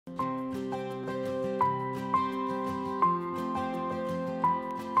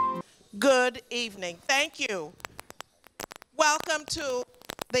Good evening. Thank you. Welcome to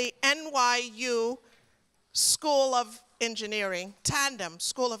the NYU School of Engineering, Tandem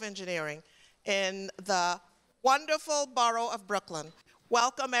School of Engineering in the wonderful borough of Brooklyn.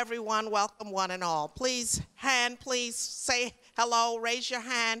 Welcome everyone, welcome one and all. Please say hello, raise your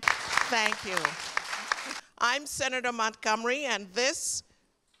hand. Thank you. I'm Senator Montgomery, and this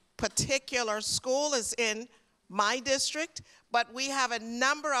particular school is in my district, but we have a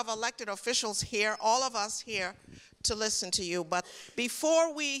number of elected officials here, all of us here, to listen to you. But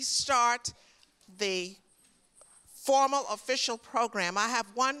before we start the formal official program, I have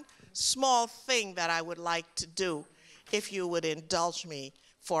one small thing that I would like to do, if you would indulge me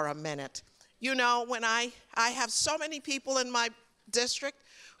for a minute. You know, when I have so many people in my district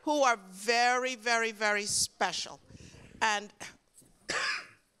who are very, very, very special. And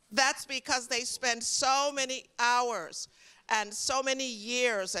that's because they spend so many hours and so many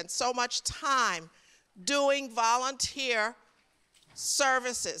years and so much time doing volunteer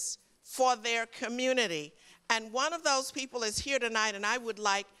services for their community. And one of those people is here tonight, and I would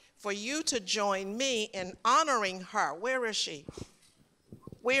like for you to join me in honoring her. Where is she?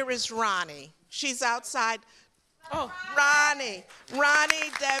 Where is Ronnie? She's outside. Oh, Ronnie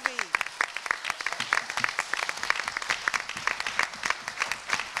Debbie.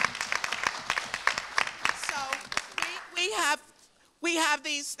 We have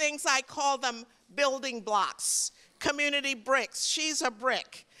these things, I call them building blocks, community bricks. She's a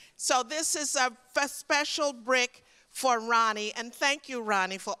brick. So this is a special brick for Ronnie, and thank you,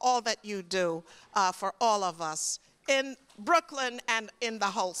 Ronnie, for all that you do for all of us in Brooklyn and in the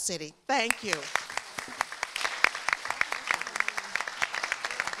whole city. Thank you.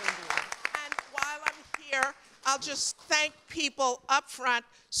 And while I'm here, I'll just thank people up front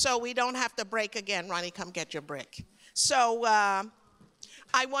so we don't have to break again. Ronnie, come get your brick. So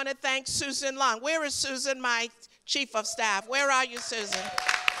I want to thank Susan Long. Where is Susan, my chief of staff? Where are you, Susan?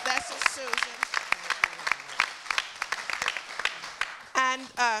 This is Susan. And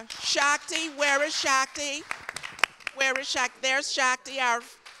Shakti, where is Shakti? Where is Shakti? There's Shakti, our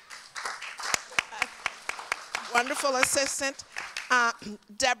wonderful assistant.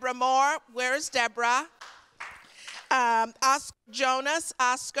 Deborah Moore, where is Deborah? Oscar Jonas,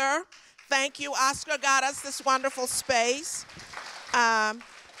 Oscar. Thank you. Oscar got us this wonderful space.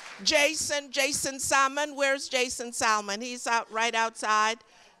 Jason Salmon. Where's Jason Salmon? He's right outside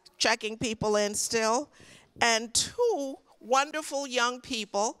checking people in still. And two wonderful young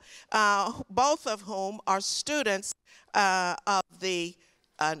people, both of whom are students of the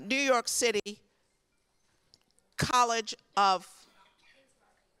New York City College of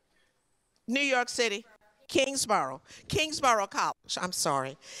New York City. Kingsborough College, I'm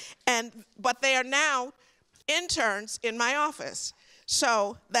sorry. But they are now interns in my office.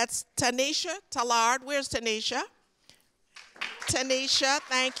 So that's Tanisha Tallard. Where's Tanisha? Tanisha,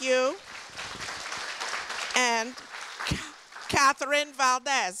 thank you. And Catherine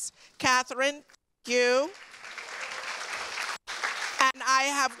Valdez. Catherine, thank you. And I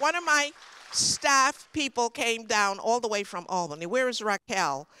have one of my staff people came down all the way from Albany. Where is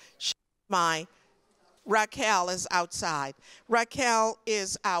Raquel? Raquel is outside. Raquel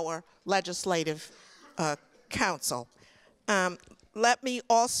is our legislative counsel. Let me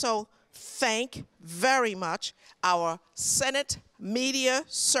also thank very much our Senate Media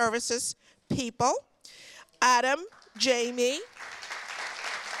Services people, Adam, Jamie,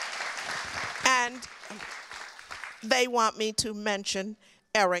 and they want me to mention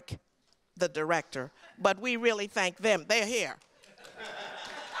Eric, the director, but we really thank them. They're here.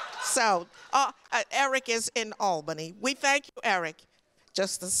 So, Eric is in Albany. We thank you, Eric,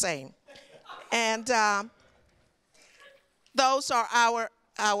 just the same. And those are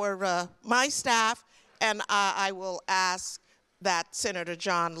my staff, and I will ask that Senator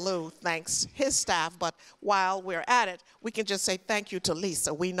John Liu thanks his staff, but while we're at it, we can just say thank you to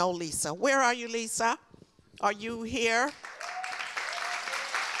Lisa. We know Lisa. Where are you, Lisa? Are you here?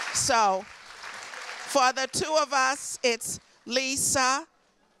 So, for the two of us, it's Lisa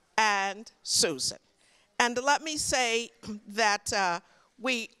and Susan. And let me say that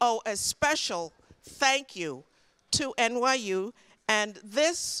we owe a special thank you to NYU, and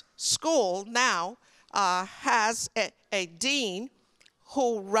this school now has a dean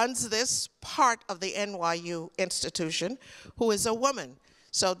who runs this part of the NYU institution, who is a woman.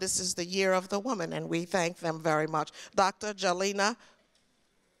 So this is the year of the woman, and we thank them very much. Dr. Jelena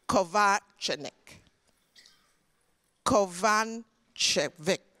Kovancevic.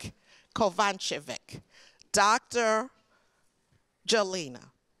 Dr.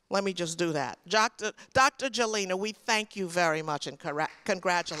 Jelena, Let me just do that. Dr. Jelena, we thank you very much and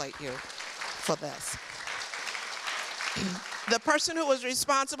congratulate you for this. The person who was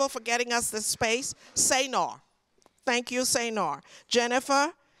responsible for getting us this space, Zellnor. Thank you, Zellnor.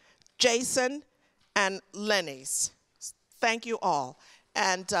 Jennifer, Jason, and Lenny's. Thank you all.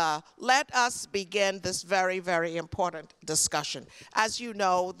 And let us begin this very, very important discussion. As you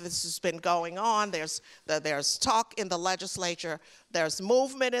know, this has been going on. There's talk in the legislature. There's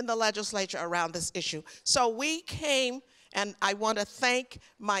movement in the legislature around this issue. So we came, and I want to thank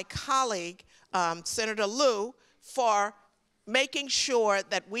my colleague, Senator Liu, for making sure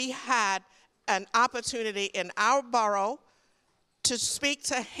that we had an opportunity in our borough to speak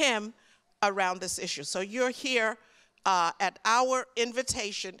to him around this issue. So you're here at our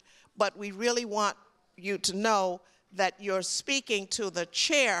invitation, but we really want you to know that you're speaking to the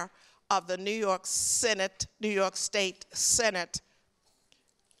chair of the New York State Senate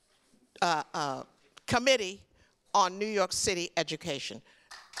Committee on New York City Education,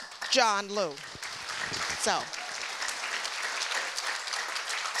 John Liu. So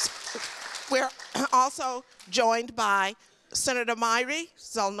we're also joined by Senator Myrie,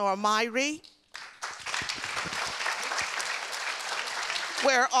 Zellnor Myrie.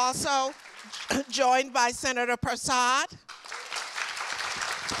 We're also joined by Senator Persaud.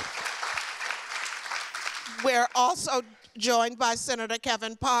 We're also joined by Senator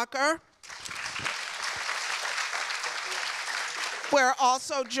Kevin Parker. We're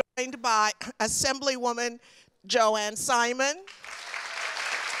also joined by Assemblywoman Joanne Simon.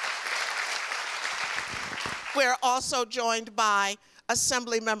 We're also joined by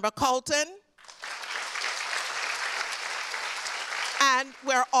Assemblymember Colton. And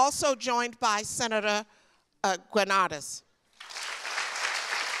we're also joined by Senator Granados.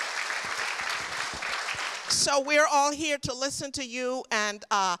 So we're all here to listen to you, and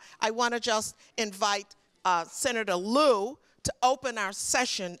I want to just invite Senator Liu to open our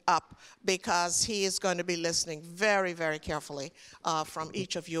session up because he is going to be listening very, very carefully from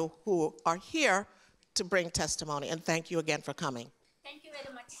each of you who are here to bring testimony. And thank you again for coming. Thank you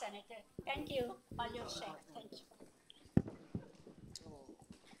very much, Senator. Thank you all your share. Thank you.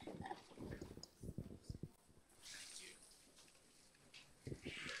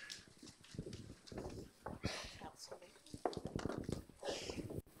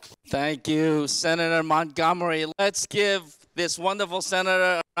 Thank you, Senator Montgomery. Let's give this wonderful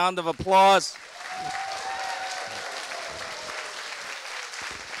senator a round of applause.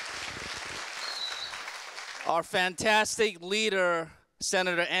 Our fantastic leader,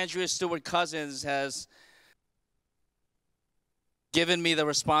 Senator Andrea Stewart Cousins, has given me the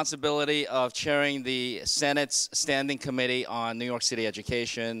responsibility of chairing the Senate's Standing Committee on New York City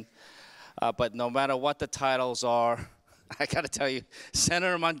Education. But no matter what the titles are, I got to tell you,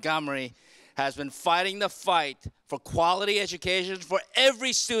 Senator Montgomery has been fighting the fight for quality education for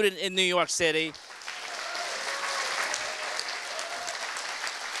every student in New York City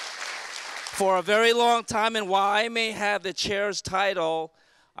for a very long time. And while I may have the chair's title,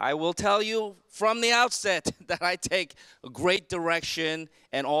 I will tell you from the outset that I take great direction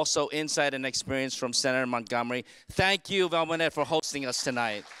and also insight and experience from Senator Montgomery. Thank you, Velmanette, for hosting us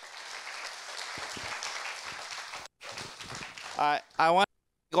tonight. I want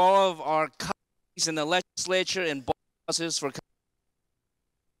to thank all of our colleagues in the legislature and both houses for coming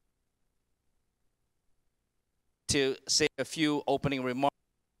to say a few opening remarks.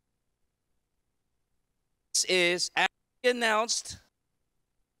 This is, as we announced,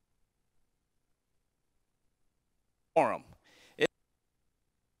 forum.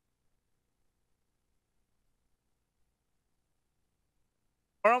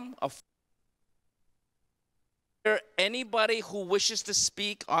 Anybody who wishes to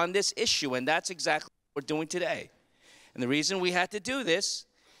speak on this issue, and that's exactly what we're doing today. And the reason we had to do this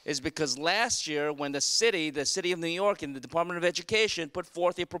is because last year when the city of New York and the Department of Education put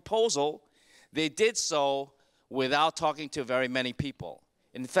forth a proposal, they did so without talking to very many people.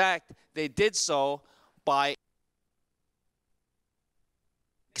 In fact, they did so by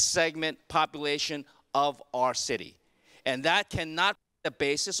segment population of our city. And that cannot the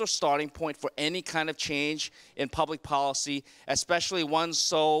basis or starting point for any kind of change in public policy, especially one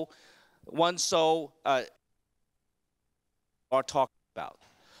so are talking about.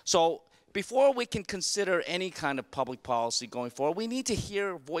 So before we can consider any kind of public policy going forward, we need to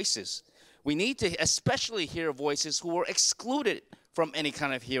hear voices. We need to especially hear voices who were excluded from any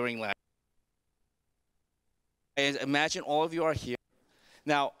kind of hearing last year. I imagine all of you are here.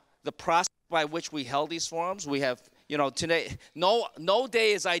 Now, the process by which we held these forums, we have, today, no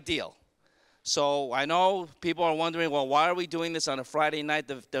day is ideal. So I know people are wondering, well, why are we doing this on a Friday night?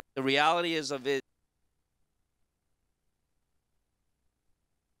 The the reality is of it,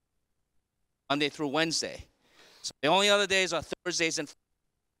 Monday through Wednesday. So the only other days are Thursdays and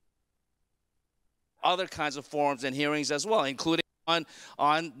other kinds of forums and hearings as well, including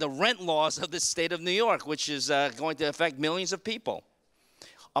on the rent laws of the state of New York, which is going to affect millions of people,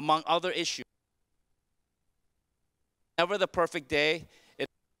 among other issues. Never the perfect day. It's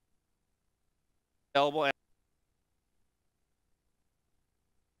available.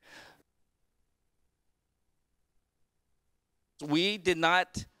 We did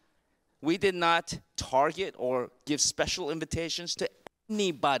not target or give special invitations to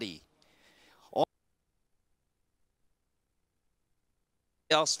anybody. All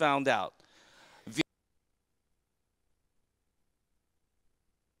else found out.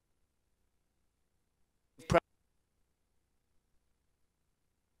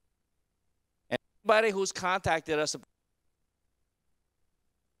 Anybody who's contacted us,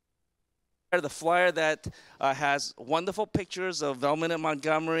 the flyer that has wonderful pictures of Velmanette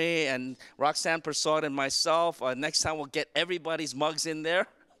Montgomery and Roxanne Persaud and myself. Next time we'll get everybody's mugs in there,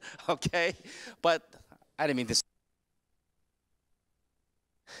 okay? But I didn't mean this.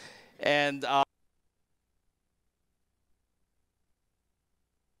 And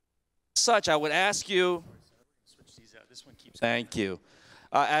such, I would ask you. Switch these out. This one keeps. Thank you.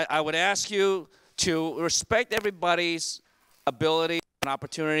 I would ask you to respect everybody's ability and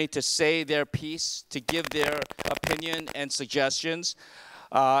opportunity to say their piece, to give their opinion and suggestions.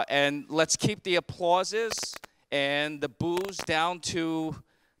 And let's keep the applauses and the boos down to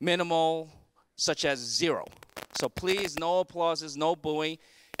minimal, such as 0. So please, no applauses, no booing.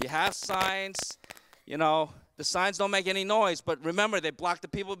 You have signs, you know, the signs don't make any noise, but remember, they block the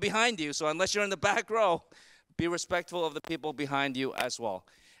people behind you. So unless you're in the back row, be respectful of the people behind you as well.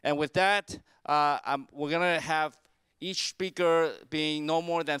 And with that, we're going to have each speaker being no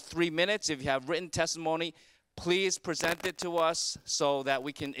more than 3 minutes. If you have written testimony, please present it to us so that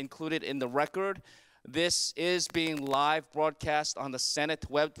we can include it in the record. This is being live broadcast on the Senate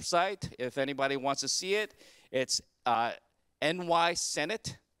website. If anybody wants to see it, it's nysenate.gov,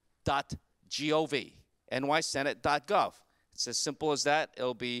 nysenate.gov. It's as simple as that.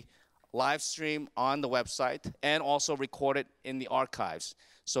 It'll be live stream on the website and also recorded in the archives.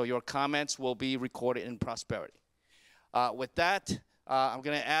 So your comments will be recorded in prosperity. With that, I'm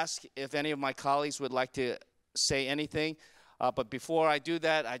going to ask if any of my colleagues would like to say anything. But before I do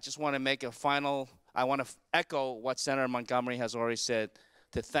that, I just want to make a final, I want to echo what Senator Montgomery has already said,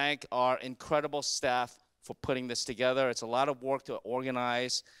 to thank our incredible staff for putting this together. It's a lot of work to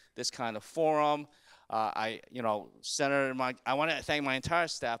organize this kind of forum. Senator, I want to thank my entire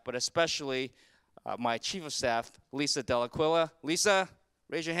staff, but especially my Chief of Staff, Lisa Dell'Aquila. Lisa,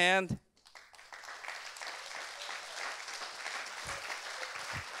 raise your hand.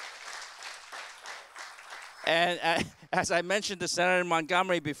 And as I mentioned to Senator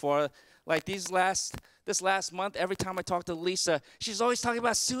Montgomery before, like this last month, every time I talk to Lisa, she's always talking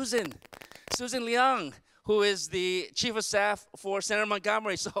about Susan Leung, who is the Chief of Staff for Senator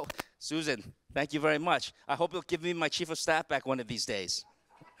Montgomery. So, Susan, thank you very much. I hope you'll give me my Chief of Staff back one of these days.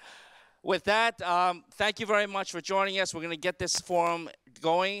 With that, thank you very much for joining us. We're going to get this forum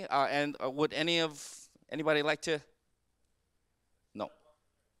going. And would anybody like to? No.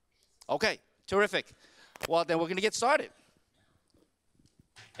 Okay, terrific. Well, then we're going to get started.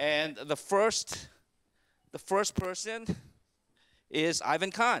 And the first person is Ivan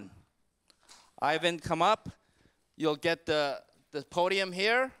Khan. Ivan, come up. You'll get the podium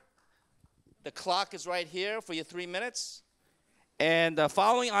here. The clock is right here for your 3 minutes. And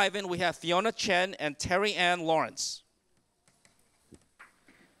following Ivan, we have Fiona Chen and Terry Ann Lawrence.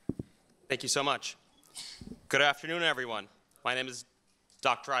 Thank you so much. Good afternoon, everyone. My name is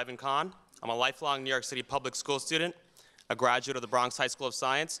Dr. Ivan Khan. I'm a lifelong New York City public school student, a graduate of the Bronx High School of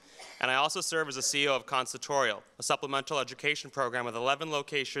Science, and I also serve as the CEO of Constatorial, a supplemental education program with 11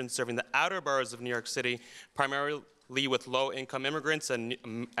 locations serving the outer boroughs of New York City, primarily with low-income immigrants and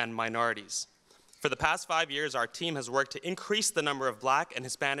minorities. For the past 5 years, our team has worked to increase the number of Black and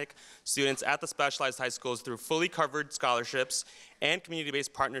Hispanic students at the specialized high schools through fully covered scholarships and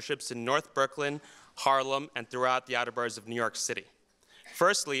community-based partnerships in North Brooklyn, Harlem, and throughout the outer boroughs of New York City.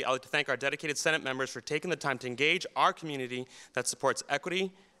 Firstly, I'd like to thank our dedicated Senate members for taking the time to engage our community that supports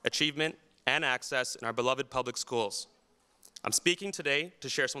equity, achievement, and access in our beloved public schools. I'm speaking today to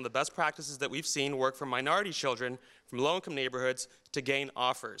share some of the best practices that we've seen work for minority children from low-income neighborhoods to gain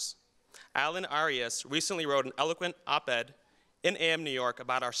offers. Alan Arias recently wrote an eloquent op-ed in AM New York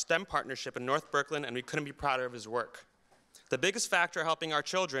about our STEM partnership in North Brooklyn, and we couldn't be prouder of his work. The biggest factor helping our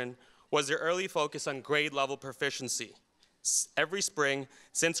children was their early focus on grade-level proficiency. every spring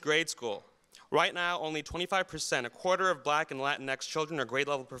since grade school. Right now, only 25%, a quarter of Black and Latinx children are grade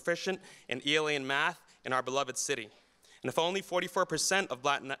level proficient in ELA and math in our beloved city. And if only 44% of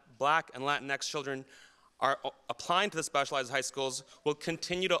Black and Latinx children are applying to the specialized high schools, we'll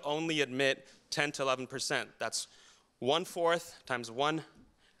continue to only admit 10 to 11%. That's 1/4 times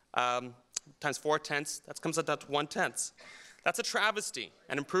 4/10, that comes out to 1/10. That's a travesty,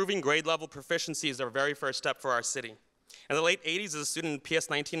 and improving grade level proficiency is our very first step for our city. In the late 80s, as a student in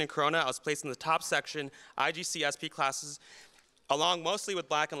PS19 in Corona, I was placed in the top section IGC SP classes, along mostly with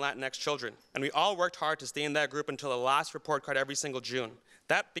Black and Latinx children. And we all worked hard to stay in that group until the last report card every single June.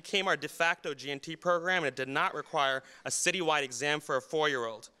 That became our de facto GNT program, and it did not require a citywide exam for a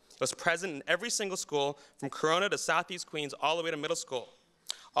 4-year-old. It was present in every single school, from Corona to Southeast Queens, all the way to middle school.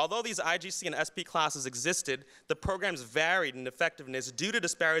 Although these IGC and SP classes existed, the programs varied in effectiveness due to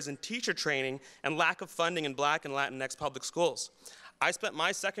disparities in teacher training and lack of funding in Black and Latinx public schools. I spent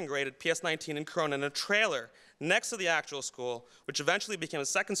my second grade at PS19 in Corona in a trailer next to the actual school, which eventually became a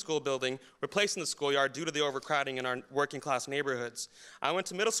second school building, replacing the schoolyard due to the overcrowding in our working class neighborhoods. I went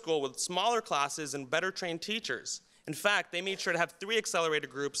to middle school with smaller classes and better trained teachers. In fact, they made sure to have 3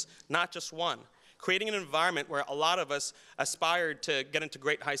 accelerated groups, not just 1, creating an environment where a lot of us aspired to get into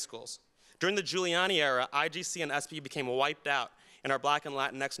great high schools. During the Giuliani era, IGC and SP became wiped out in our Black and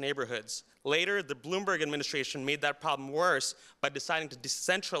Latinx neighborhoods. Later, the Bloomberg administration made that problem worse by deciding to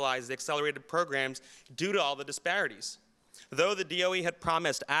decentralize the accelerated programs due to all the disparities. Though the DOE had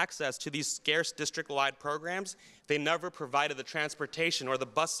promised access to these scarce district-wide programs, they never provided the transportation or the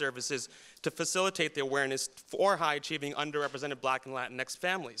bus services to facilitate the awareness for high-achieving, underrepresented Black and Latinx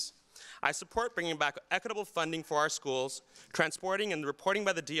families. I support bringing back equitable funding for our schools, transporting and reporting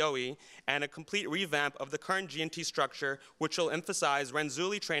by the DOE, and a complete revamp of the current GNT structure, which will emphasize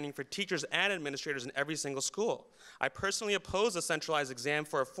Renzulli training for teachers and administrators in every single school. I personally oppose a centralized exam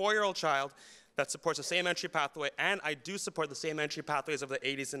for a 4-year-old child that supports the same entry pathway, and I do support the same entry pathways of the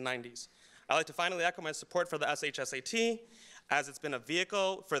 80s and 90s. I'd like to finally echo my support for the SHSAT, as it's been a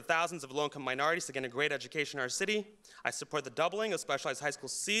vehicle for thousands of low-income minorities to get a great education in our city. I support the doubling of specialized high school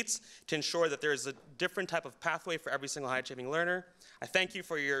seats to ensure that there is a different type of pathway for every single high-achieving learner. I thank you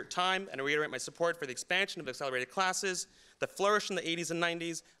for your time and reiterate my support for the expansion of accelerated classes that flourished in the 80s and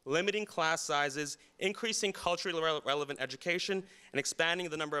 90s, limiting class sizes, increasing culturally relevant education, and expanding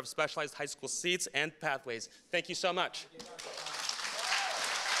the number of specialized high school seats and pathways. Thank you so much.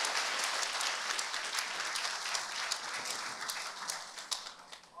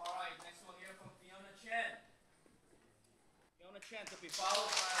 To be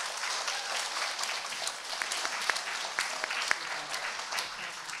followed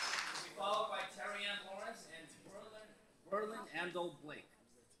by Terry Ann Lawrence and Berlin Andol Blake.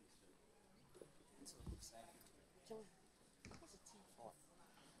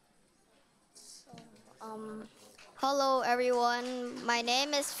 Hello everyone, my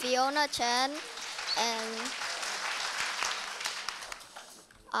name is Fiona Chen, and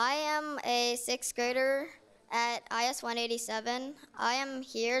I am a 6th grader at IS 187. I am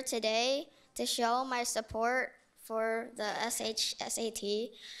here today to show my support for the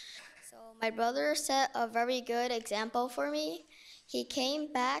SHSAT. So my brother set a very good example for me. He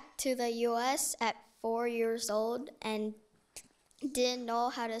came back to the US at 4 years old and didn't know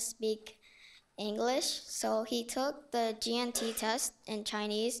how to speak English, so he took the GNT test in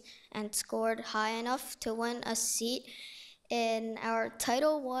Chinese and scored high enough to win a seat in our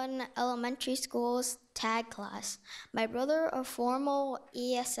Title I elementary school's tag class. My brother, a formal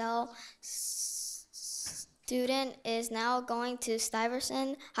ESL student, is now going to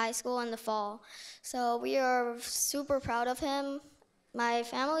Stuyvesant High School in the fall. So we are super proud of him. My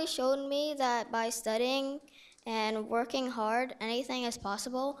family showed me that by studying and working hard, anything is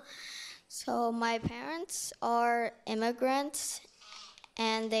possible. So my parents are immigrants,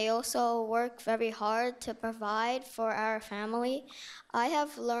 and they also work very hard to provide for our family. I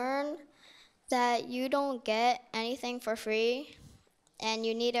have learned that you don't get anything for free, and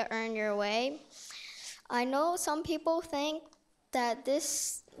you need to earn your way. I know some people think that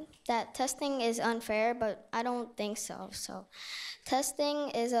testing is unfair, but I don't think so. So testing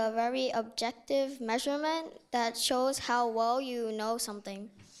is a very objective measurement that shows how well you know something.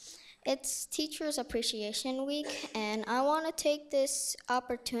 It's Teachers Appreciation Week, and I want to take this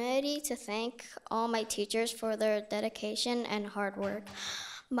opportunity to thank all my teachers for their dedication and hard work.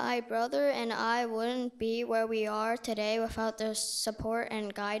 My brother and I wouldn't be where we are today without their support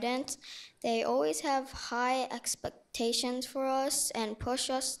and guidance. They always have high expectations for us and push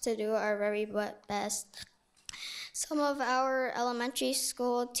us to do our very best. Some of our elementary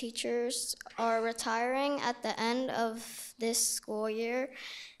school teachers are retiring at the end of this school year.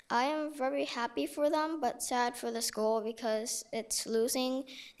 I am very happy for them, but sad for the school because it's losing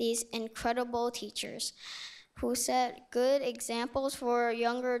these incredible teachers who set good examples for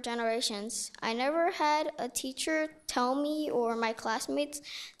younger generations. I never had a teacher tell me or my classmates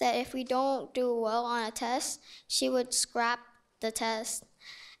that if we don't do well on a test, she would scrap the test.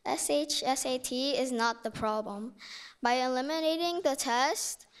 SAT is not the problem. By eliminating the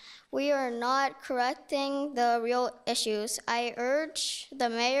test, we are not correcting the real issues. I urge the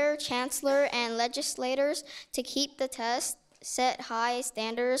mayor, chancellor, and legislators to keep the test, set high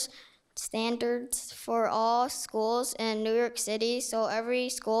standards for all schools in New York City so every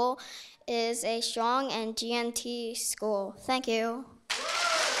school is a strong and GNT school. Thank you.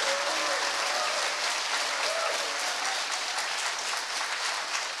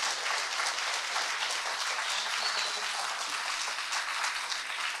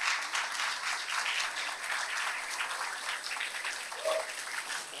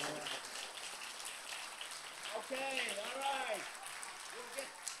 Okay, all right.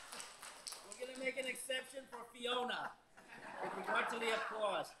 We're gonna make an exception for Fiona with regard to the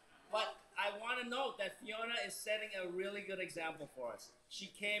applause. But I want to note that Fiona is setting a really good example for us. She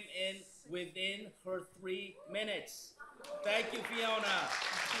came in within her 3 minutes. Thank you, Fiona.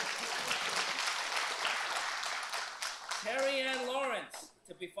 Terry Ann Lawrence,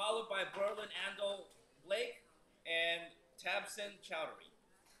 to be followed by Berlin Andel Blake and Tabson Chowdhury.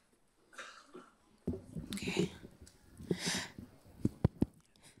 Okay.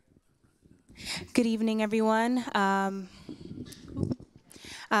 Good evening, everyone.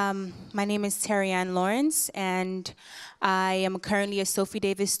 My name is Terry Ann Lawrence, and I am currently a Sophie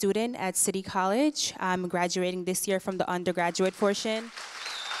Davis student at City College. I'm graduating this year from the undergraduate portion,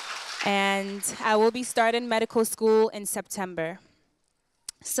 and I will be starting medical school in September.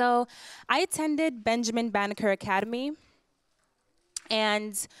 So I attended Benjamin Banneker Academy,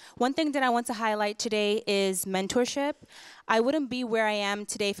 and one thing that I want to highlight today is mentorship. I wouldn't be where I am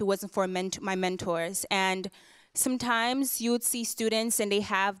today if it wasn't for my mentors. And sometimes you would see students and they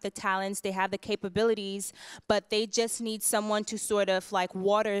have the talents, they have the capabilities, but they just need someone to sort of like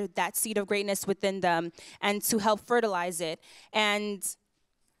water that seed of greatness within them and to help fertilize it. And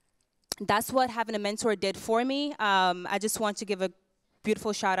that's what having a mentor did for me. I just want to give a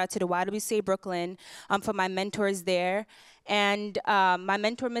beautiful shout out to the YWCA Brooklyn for my mentors there. And my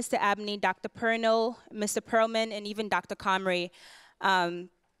mentor, Mr. Abney, Dr. Pernell, Mr. Perlman, and even Dr. Comrie.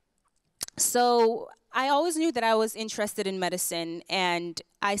 So I always knew that I was interested in medicine, and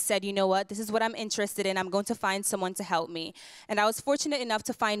I said, you know what, this is what I'm interested in. I'm going to find someone to help me. And I was fortunate enough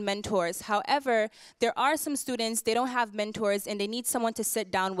to find mentors. However, there are some students, they don't have mentors, and they need someone to sit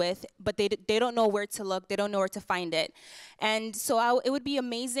down with, but they don't know where to look, they don't know where to find it. And so it would be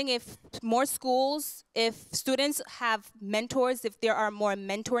amazing if more schools, if students have mentors, if there are more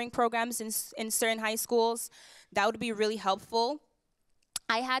mentoring programs in certain high schools, that would be really helpful.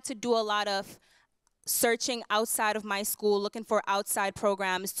 I had to do a lot of searching outside of my school, looking for outside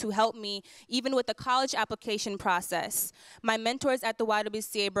programs to help me, even with the college application process. My mentors at the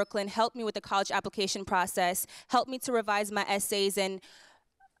YWCA Brooklyn helped me with the college application process, helped me to revise my essays and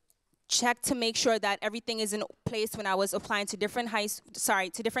check to make sure that everything is in place when I was applying to different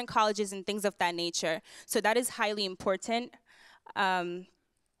different colleges and things of that nature. So that is highly important.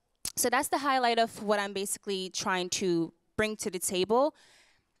 So that's the highlight of what I'm basically trying to bring to the table.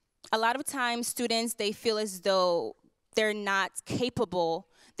 A lot of times students, they feel as though they're not capable.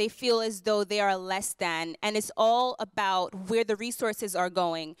 They feel as though they are less than, and it's all about where the resources are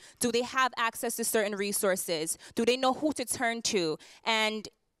going. Do they have access to certain resources? Do they know who to turn to? And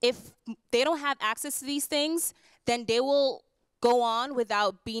if they don't have access to these things, then they will go on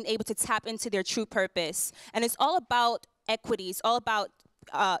without being able to tap into their true purpose. And it's all about equity. It's all about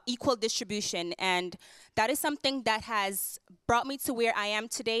equal distribution, and that is something that has brought me to where I am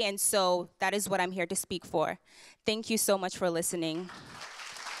today, and so that is what I'm here to speak for. Thank you so much for listening.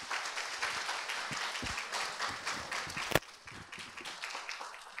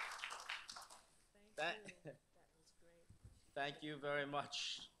 Thank you very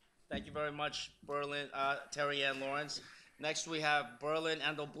much. Thank you very much, Terry Ann Lawrence. Next we have Berlin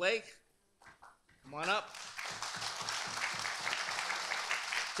Andel Blake. Come on up.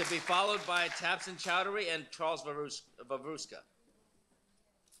 To be followed by Tabson Chowdhury and Charles Vavruska.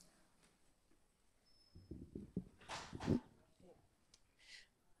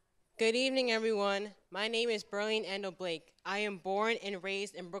 Good evening, everyone. My name is Berlin Andel Blake. I am born and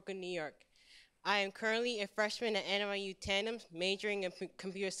raised in Brooklyn, New York. I am currently a freshman at NYU Tandems, majoring in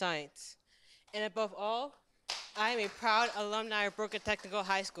computer science. And above all, I am a proud alumni of Brooklyn Technical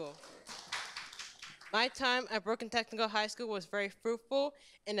High School. My time at Brooklyn Technical High School was very fruitful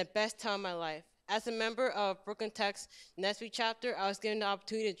and the best time of my life. As a member of Brooklyn Tech's Nesby chapter, I was given the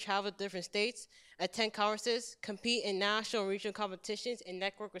opportunity to travel to different states, attend conferences, compete in national and regional competitions, and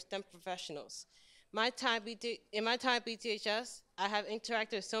network with STEM professionals. In my time at BTHS, I have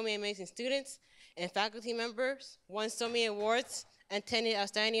interacted with so many amazing students and faculty members, won so many awards, attended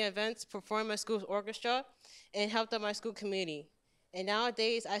outstanding events, performed my school's orchestra, and helped out my school community. And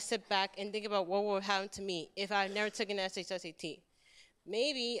nowadays, I sit back and think about what would happen to me if I had never taken the SHSAT.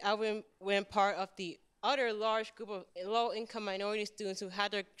 Maybe I would have been part of the other large group of low-income minority students who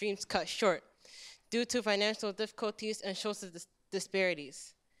had their dreams cut short due to financial difficulties and social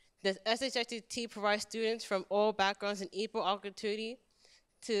disparities. The SHSAT provides students from all backgrounds an equal opportunity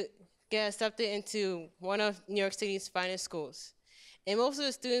to get accepted into one of New York City's finest schools. And most of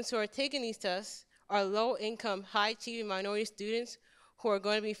the students who are taking these tests are low-income, high-achieving minority students who are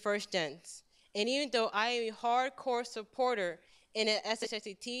going to be first gens. And even though I am a hardcore supporter in the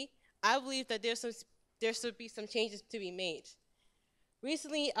SHSAT, I believe that there should be some changes to be made.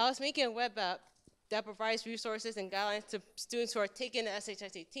 Recently, I was making a web app that provides resources and guidelines to students who are taking the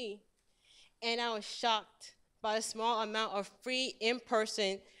SHSAT, and I was shocked by the small amount of free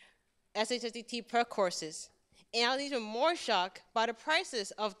in-person SHSAT prep courses. And I was even more shocked by the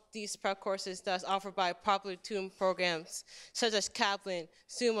prices of these prep courses that's offered by popular tuned programs such as Kaplan,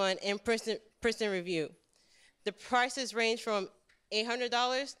 Summa, and Princeton Review. The prices range from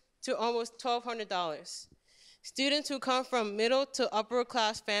 $800 to almost $1,200. Students who come from middle to upper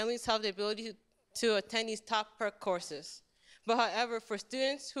class families have the ability to attend these top prep courses. But however, for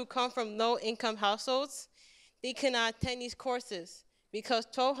students who come from low income households, they cannot attend these courses because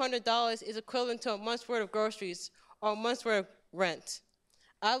 $1,200 is equivalent to a month's worth of groceries or a month's worth of rent.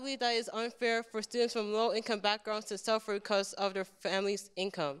 I believe that it is unfair for students from low-income backgrounds to suffer because of their family's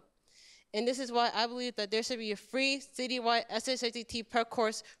income. And this is why I believe that there should be a free citywide SHSAT prep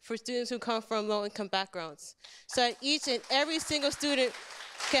course for students who come from low-income backgrounds, so that each and every single student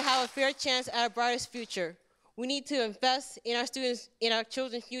can have a fair chance at a brightest future. We need to invest in our students, in our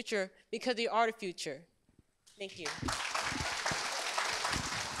children's future, because they are the future. Thank you.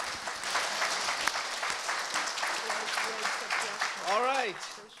 All right.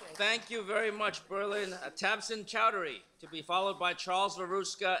 Thank you very much, Berlin. Tamsin Chowdhury, to be followed by Charles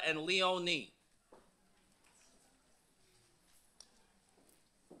Veruska and Leo Nee.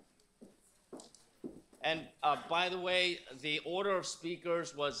 And by the way, the order of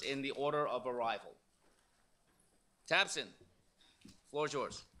speakers was in the order of arrival. Tamsin, floor is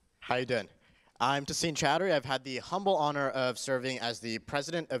yours. How you doing? I'm Tahsin Chowdhury. I've had the humble honor of serving as the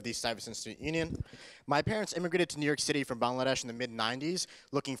president of the Stuyvesant Student Union. My parents immigrated to New York City from Bangladesh in the mid-90s,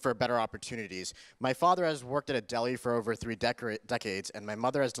 looking for better opportunities. My father has worked at a deli for over 3 decades, and my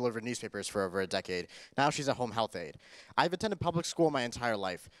mother has delivered newspapers for over a decade. Now she's a home health aide. I've attended public school my entire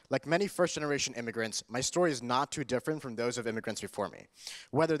life. Like many first-generation immigrants, my story is not too different from those of immigrants before me,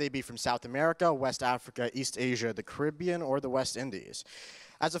 whether they be from South America, West Africa, East Asia, the Caribbean, or the West Indies.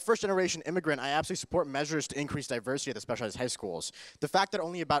 As a first-generation immigrant, I absolutely support measures to increase diversity at the specialized high schools. The fact that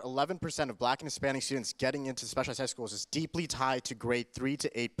only about 11% of Black and Hispanic students getting into specialized high schools is deeply tied to grade 3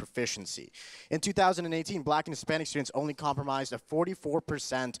 to 8 proficiency. In 2018, Black and Hispanic students only comprised of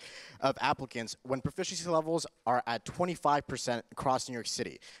 44% of applicants when proficiency levels are at 25% across New York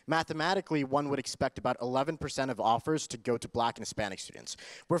City. Mathematically, one would expect about 11% of offers to go to Black and Hispanic students.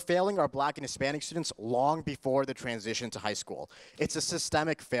 We're failing our Black and Hispanic students long before the transition to high school. It's a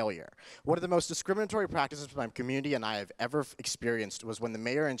systemic failure. One of the most discriminatory practices my community and I have ever experienced was when the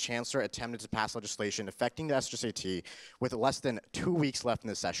mayor and chancellor attempted to pass legislation affecting the SHSAT with less than 2 weeks left in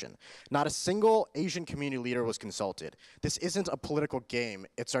the session. Not a single Asian community leader was consulted. This isn't a political game,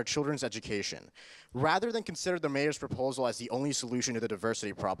 it's our children's education. Rather than consider the mayor's proposal as the only solution to the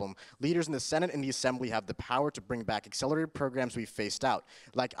diversity problem, leaders in the Senate and the Assembly have the power to bring back accelerated programs we've phased out,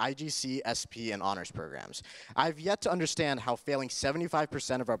 like IGC, SP, and honors programs. I've yet to understand how failing 75%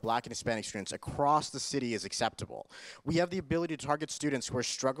 of our Black and Hispanic students across the city is acceptable. We have the ability to target students who are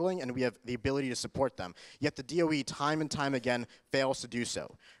struggling, and we have the ability to support them, yet the DOE time and time again fails to do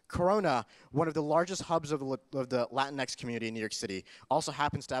so. Corona, one of the largest hubs of the Latinx community in New York City, also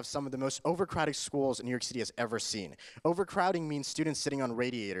happens to have some of the most overcrowded schools New York City has ever seen. Overcrowding means students sitting on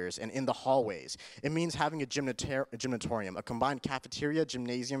radiators and in the hallways. It means having a gymnatorium, a combined cafeteria,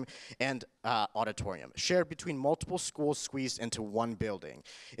 gymnasium, and auditorium, shared between multiple schools squeezed into one building.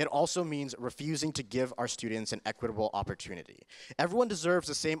 It also means refusing to give our students an equitable opportunity. Everyone deserves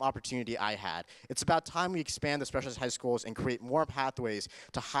the same opportunity I had. It's about time we expand the specialized high schools and create more pathways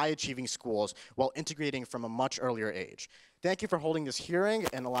to high high-achieving schools while integrating from a much earlier age. Thank you for holding this hearing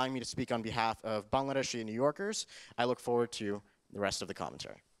and allowing me to speak on behalf of Bangladeshi New Yorkers. I look forward to the rest of the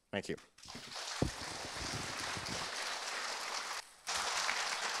commentary. Thank you.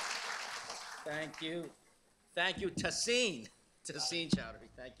 Thank you. Thank you, Tahseen. Tahseen Chowdhury,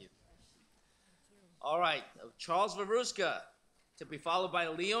 thank you. All right, Charles Varuska, to be followed by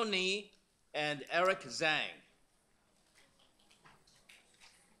Leonie and Eric Zhang.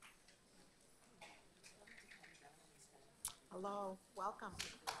 Hello, welcome.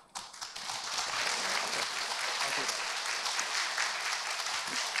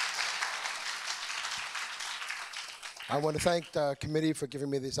 I want to thank the committee for giving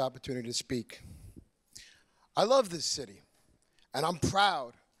me this opportunity to speak. I love this city, and I'm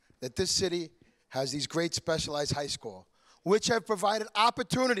proud that this city has these great specialized high schools, which have provided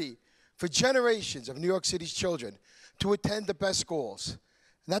opportunity for generations of New York City's children to attend the best schools.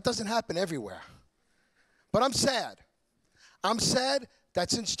 And that doesn't happen everywhere. But I'm sad. I'm sad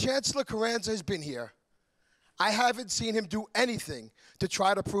that since Chancellor Carranza has been here, I haven't seen him do anything to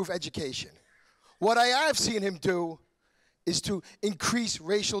try to improve education. What I have seen him do is to increase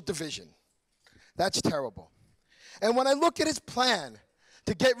racial division. That's terrible. And when I look at his plan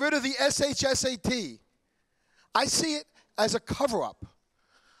to get rid of the SHSAT, I see it as a cover-up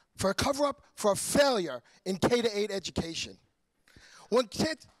for a failure in K-8 education.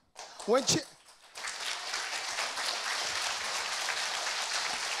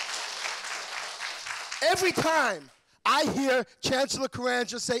 Every time I hear Chancellor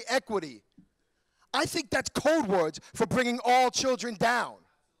Carranza say equity, I think that's code words for bringing all children down.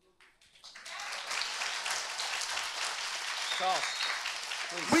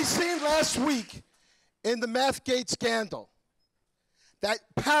 We seen last week in the Mathgate scandal that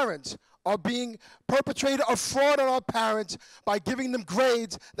parents are being perpetrated a fraud on our parents by giving them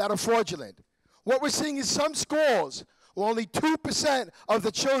grades that are fraudulent. What we're seeing is some schools where only 2% of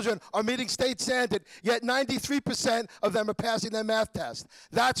the children are meeting state standard, yet 93% of them are passing their math test.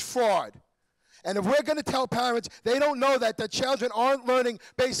 That's fraud. And if we're going to tell parents they don't know that their children aren't learning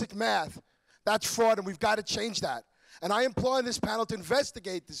basic math, that's fraud, and we've got to change that. And I implore this panel to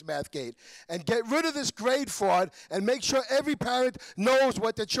investigate this Mathgate and get rid of this grade fraud and make sure every parent knows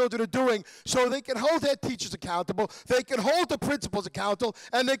what their children are doing so they can hold their teachers accountable, they can hold the principals accountable,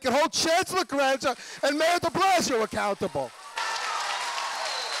 and they can hold Chancellor Carranza and Mayor de Blasio accountable.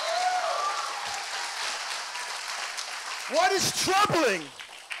 What is troubling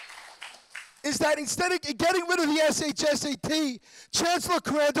is that instead of getting rid of the SHSAT, Chancellor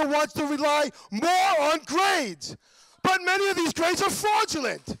Carranza wants to rely more on grades. But many of these grades are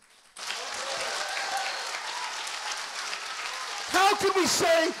fraudulent. How can we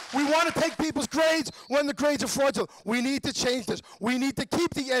say we want to take people's grades when the grades are fraudulent? We need to change this. We need to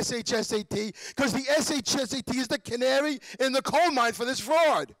keep the SHSAT because the SHSAT is the canary in the coal mine for this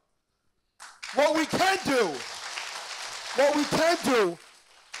fraud. What we can do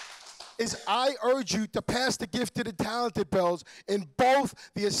is I urge you to pass the gifted and talented bills in both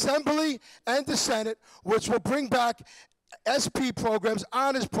the Assembly and the Senate, which will bring back SP programs,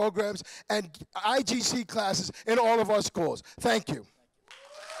 honors programs, and IGC classes in all of our schools. Thank you.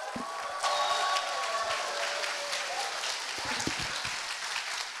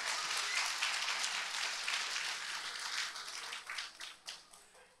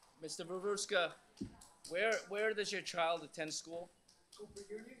 Mr. Varuska, where does your child attend school? Cooper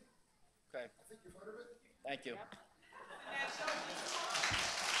Union. Okay. I think you've heard of it. Thank you. Yep.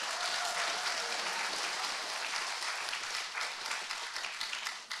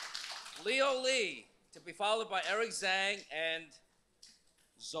 Leo Lee, to be followed by Eric Zhang and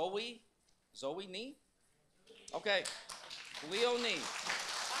Zoe Nee? Okay. Leo Nee.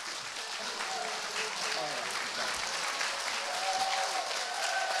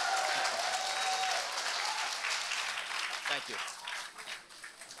 Thank you.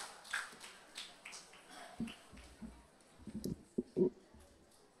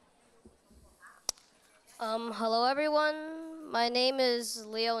 Hello everyone, my name is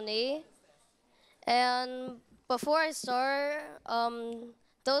Leonie, and before I start,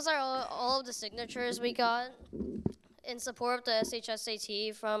 those are all of the signatures we got in support of the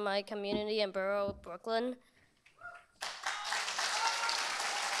SHSAT from my community in Borough, Brooklyn.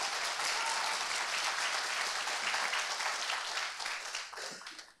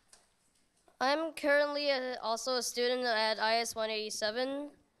 I'm currently also a student at IS 187.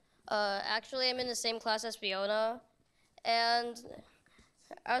 Actually, I'm in the same class as Fiona, and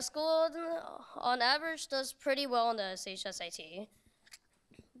our school, on average, does pretty well in the SHSAT.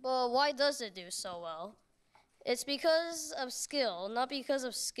 But why does it do so well? It's because of skill, not because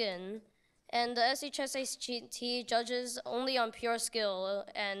of skin. And the SHSAT judges only on pure skill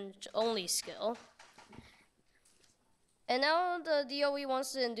and only skill. And now the DOE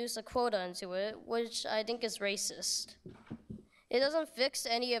wants to induce a quota into it, which I think is racist. It doesn't fix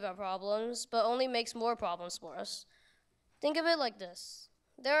any of our problems, but only makes more problems for us. Think of it like this.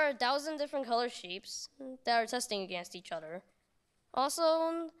 There are 1,000 different color sheeps that are testing against each other.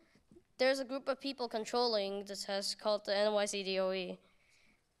 Also, there's a group of people controlling the test called the NYC DOE.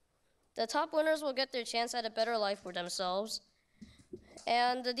 The top winners will get their chance at a better life for themselves.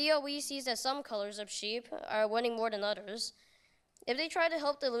 And the DOE sees that some colors of sheep are winning more than others. If they try to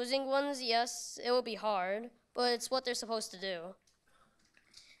help the losing ones, yes, it will be hard, but it's what they're supposed to do.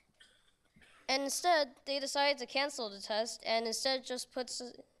 And instead, they decided to cancel the test and instead just put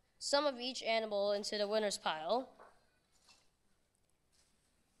some of each animal into the winner's pile.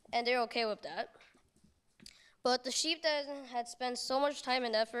 And they're okay with that. But the sheep that had spent so much time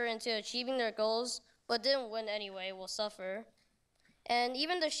and effort into achieving their goals but didn't win anyway will suffer. And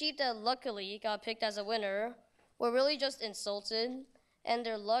even the sheep that luckily got picked as a winner were really just insulted, and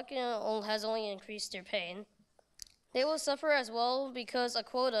their luck has only increased their pain. They will suffer as well because a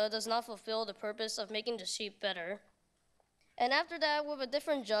quota does not fulfill the purpose of making the sheep better. And after that, with a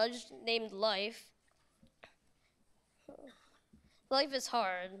different judge named Life, life is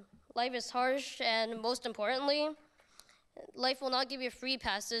hard. Life is harsh, and most importantly, life will not give you free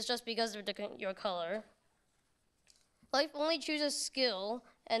passes just because of your color. Life only chooses skill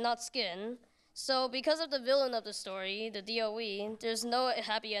and not skin. So because of the villain of the story, the DOE, there's no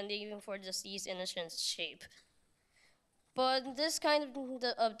happy ending for these innocent sheep. But this kind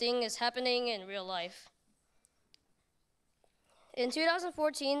of thing is happening in real life. In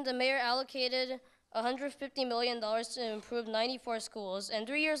 2014, the mayor allocated $150 million to improve 94 schools, and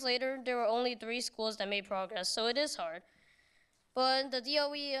 3 years later, there were only 3 schools that made progress, so it is hard. But the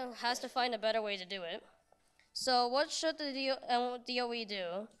DOE has to find a better way to do it. So what should the DOE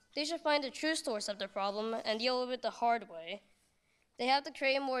do? They should find the true source of the problem and deal with it the hard way. They have to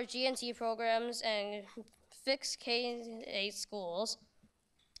create more G&T programs and fix K-8 schools.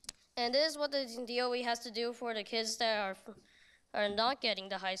 And this is what the DOE has to do for the kids that are not getting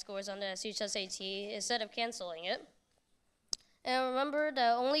the high scores on the SHSAT instead of canceling it. And remember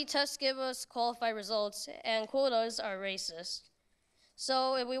that only tests give us qualified results, and quotas are racist.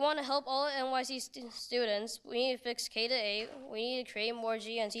 So if we want to help all NYC students, we need to fix K-8, we need to create more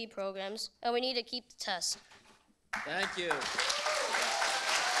G&T programs, and we need to keep the test. Thank you.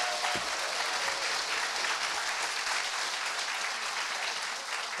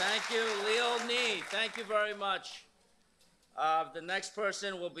 Thank you, Leo Nee. Thank you very much. The next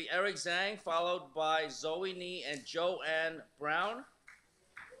person will be Eric Zhang, followed by Zoe Nee and Joanne Brown.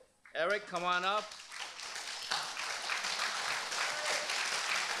 Eric, come on up.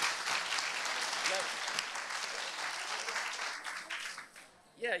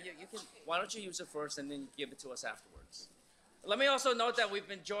 Yeah, you can. Why don't you use it first and then give it to us afterwards? Let me also note that we've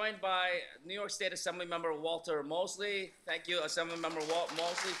been joined by New York State Assembly Member Walter Mosley. Thank you, Assembly Member Walt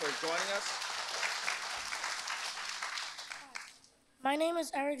Mosley, for joining us. My name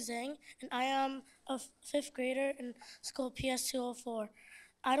is Eric Zhang, and I am a 5th grader in school PS 204.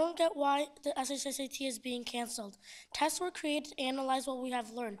 I don't get why the SHSAT is being canceled. Tests were created to analyze what we have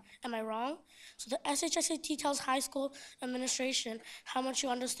learned. Am I wrong? So the SHSAT tells high school administration how much you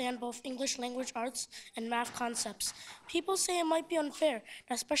understand both English language arts and math concepts. People say it might be unfair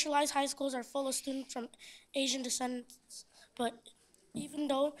that specialized high schools are full of students from Asian descendants, but even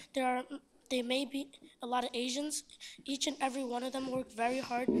though there may be a lot of Asians, each and every one of them work very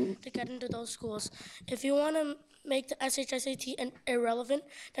hard to get into those schools. If you want to make the SHSAT irrelevant,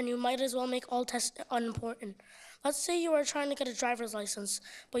 then you might as well make all tests unimportant. Let's say you are trying to get a driver's license,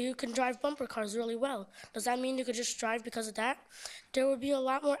 but you can drive bumper cars really well. Does that mean you could just drive because of that? There would be a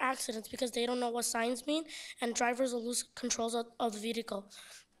lot more accidents because they don't know what signs mean, and drivers will lose controls of the vehicle.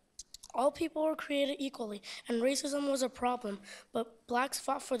 All people were created equally, and racism was a problem, but blacks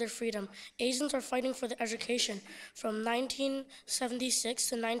fought for their freedom. Asians are fighting for their education. From 1976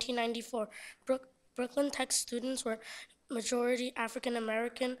 to 1994, Brooklyn Tech students were majority African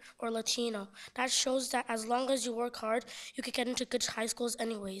American or Latino. That shows that as long as you work hard, you could get into good high schools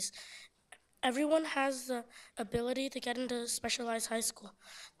anyways. Everyone has the ability to get into specialized high school.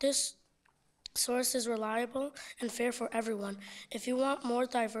 This source is reliable and fair for everyone. If you want more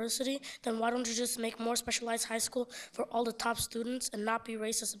diversity, then why don't you just make more specialized high school for all the top students and not be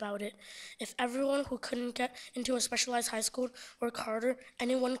racist about it? If everyone who couldn't get into a specialized high school worked harder,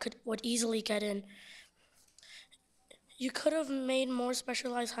 anyone would easily get in. You could have made more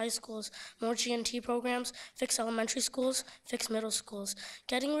specialized high schools, more GNT programs, fix elementary schools, fix middle schools.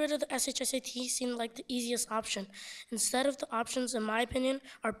 Getting rid of the SHSAT seemed like the easiest option. Instead of the options, in my opinion,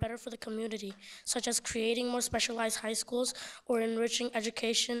 are better for the community, such as creating more specialized high schools or enriching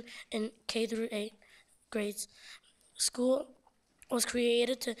education in K through 8 grades. School was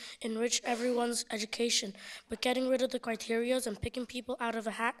created to enrich everyone's education, but getting rid of the criterias and picking people out of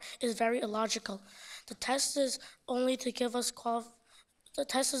a hat is very illogical. The test is only to give us the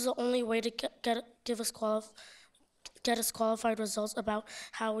test is the only way to get us qualified results about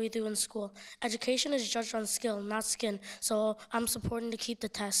how we do in school. Education is judged on skill, not skin, so I'm supporting to keep the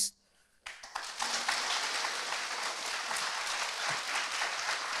test.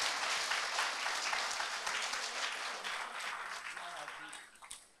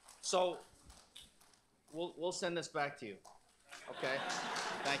 So we'll send this back to you. Okay?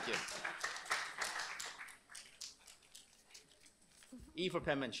 Thank you. E for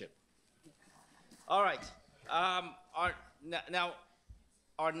penmanship. All right. Now,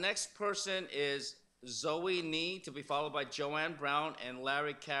 our next person is Zoe Nee, to be followed by Joanne Brown and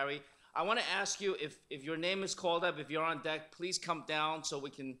Larry Carey. I want to ask you if your name is called up, if you're on deck, please come down so we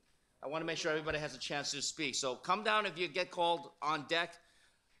can. I want to make sure everybody has a chance to speak. So come down if you get called on deck.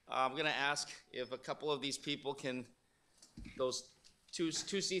 I'm going to ask if a couple of these people can, those two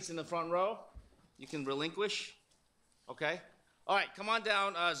seats in the front row, you can relinquish. Okay? All right, come on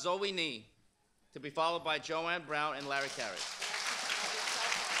down, Zoe Nee, to be followed by Joanne Brown and Larry Carey.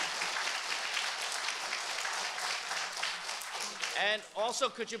 And also,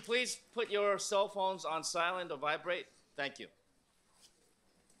 could you please put your cell phones on silent or vibrate? Thank you.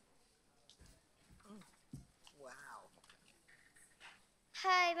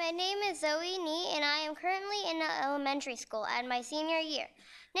 Hi, my name is Zoe Nee, and I am currently in elementary school at my senior year.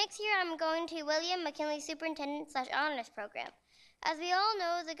 Next year, I'm going to William McKinley Superintendent/Honors Program. As we all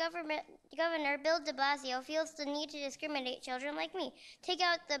know, the Governor, Bill de Blasio, feels the need to discriminate children like me, take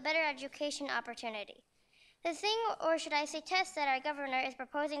out the better education opportunity. The thing, or should I say test, that our governor is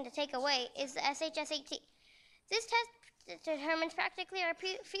proposing to take away is the SHSAT. This test determines practically our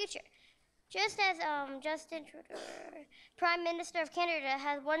future. Just as Justin Trudeau, Prime Minister of Canada,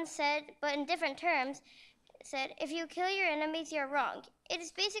 has once said, but in different terms, said, if you kill your enemies, you're wrong. It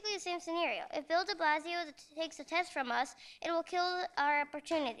is basically the same scenario. If Bill de Blasio takes the test from us, it will kill our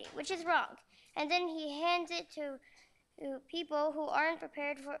opportunity, which is wrong. And then he hands it to people who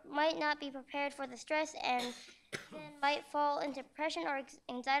might not be prepared for the stress, and then might fall into depression or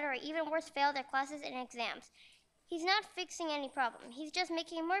anxiety, or even worse, fail their classes and exams. He's not fixing any problem. He's just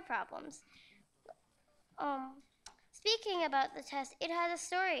making more problems. Speaking about the test, it has a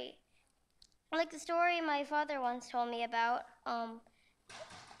story. Like the story my father once told me about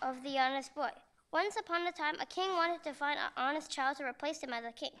of the honest boy. Once upon a time, a king wanted to find an honest child to replace him as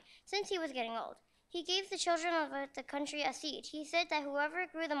a king, since he was getting old. He gave the children of the country a seed. He said that whoever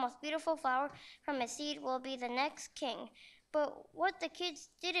grew the most beautiful flower from his seed will be the next king. But what the kids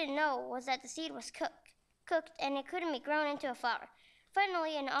didn't know was that the seed was cooked, and it couldn't be grown into a flower.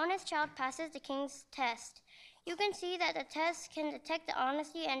 Finally, an honest child passes the king's test. You can see that the test can detect the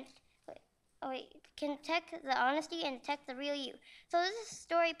honesty and detect the real you. So this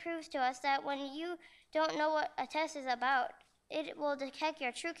story proves to us that when you don't know what a test is about, it will detect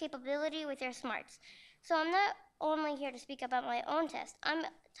your true capability with your smarts. So I'm not only here to speak about my own test, I'm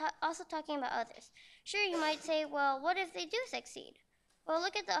also talking about others. Sure, you might say, well, what if they do succeed? Well,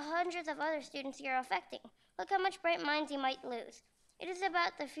 look at the hundreds of other students you're affecting. Look how much bright minds you might lose. It is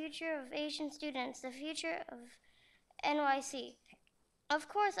about the future of Asian students, the future of NYC. Of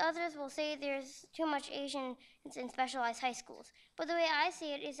course, others will say there's too much Asians in specialized high schools, but the way I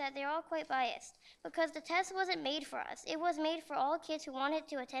see it is that they're all quite biased, because the test wasn't made for us. It was made for all kids who wanted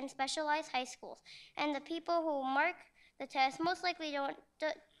to attend specialized high schools, and the people who mark the test most likely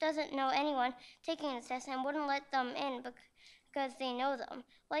doesn't know anyone taking the test and wouldn't let them in because they know them.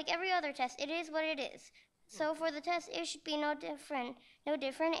 Like every other test, it is what it is. So for the test, it should be no different,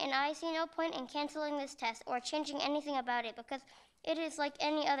 and I see no point in canceling this test or changing anything about it, because it is like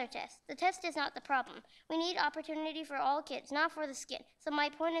any other test. The test is not the problem. We need opportunity for all kids, not for the skin. So my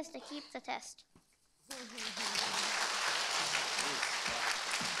point is to keep the test.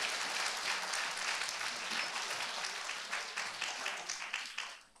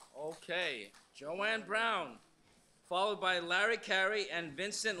 Okay, Joanne Brown, followed by Larry Carey and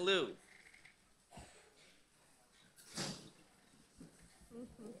Vincent Liu.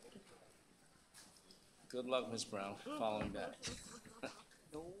 Good luck, Ms. Brown, following that.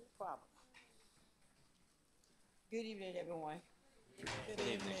 No problem. Good evening, everyone. Good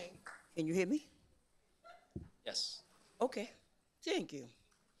evening. Can you hear me? Yes. Okay, thank you.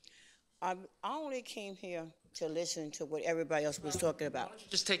 I only came here to listen to what everybody else was talking about.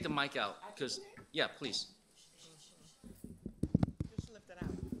 Just take the mic out, because, yeah, please. Just lift it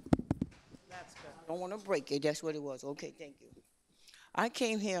out. That's good. I don't want to break it. That's what it was. Okay, thank you. I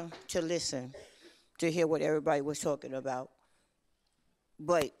came here to listen, to hear what everybody was talking about.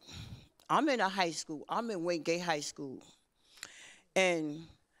 But I'm in a high school. I'm in Wingate High School. And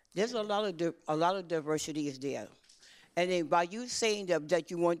there's a lot of diversity is there. And then by you saying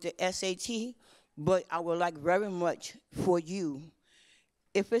that you want the SAT, but I would like very much for you,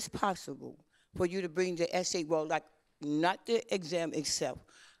 if it's possible, for you to bring the essay, well, like not the exam itself,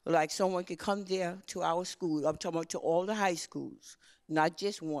 like someone could come there to our school, I'm talking about to all the high schools, not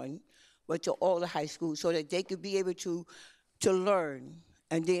just one, but to all the high schools, so that they could be able to learn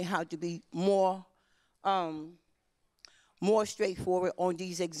and then how to be more straightforward on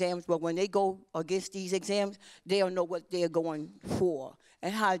these exams. But when they go against these exams, they'll know what they're going for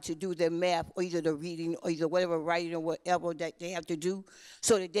and how to do their math, or either the reading, or either whatever writing, or whatever that they have to do,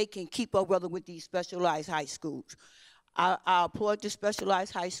 so that they can keep up rather with these specialized high schools. I applaud the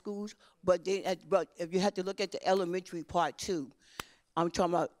specialized high schools, but if you have to look at the elementary part too, I'm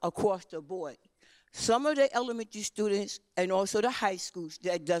talking about across the board. Some of the elementary students and also the high schools,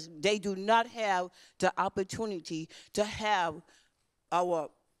 they do not have the opportunity to have our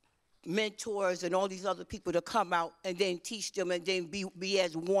mentors and all these other people to come out and then teach them and then be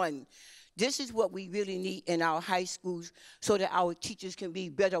as one. This is what we really need in our high schools, so that our teachers can be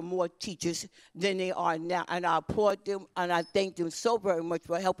better, more teachers than they are now. And I applaud them and I thank them so very much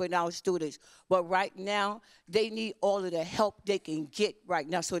for helping our students. But right now, they need all of the help they can get right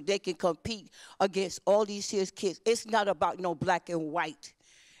now so they can compete against all these kids. It's not about no black and white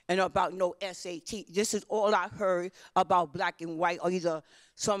and about no SAT. This is all I heard about black and white, or either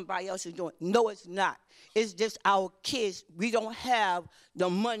somebody else is doing. No, it's not. It's just our kids. We don't have the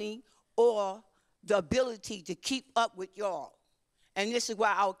money or the ability to keep up with y'all. And this is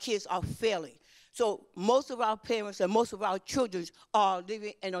why our kids are failing. So most of our parents and most of our children are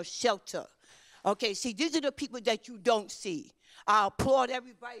living in a shelter. Okay, see, these are the people that you don't see. I applaud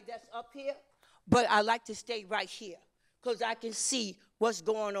everybody that's up here, but I like to stay right here because I can see what's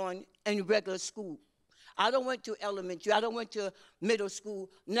going on in regular school. I don't went to elementary, I don't went to middle school,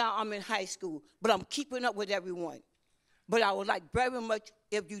 now I'm in high school, but I'm keeping up with everyone. But I would like very much,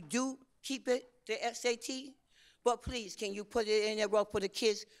 if you do keep it, the SAT, but please, can you put it in there for the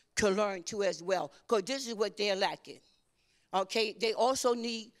kids to learn too as well? Because this is what they're lacking. Okay, they also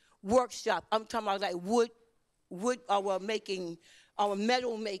need workshop. I'm talking about like wood making, our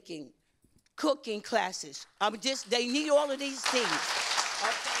metal making, cooking classes. They need all of these things.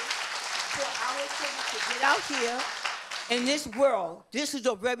 Okay, for our kids to get out here in this world. This is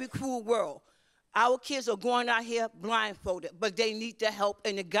a very cruel world. Our kids are going out here blindfolded, but they need the help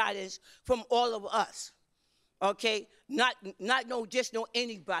and the guidance from all of us, okay? Not just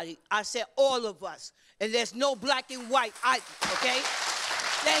anybody. I said all of us, and there's no black and white either, okay?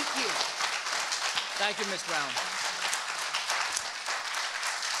 Thank you. Thank you, Ms. Brown.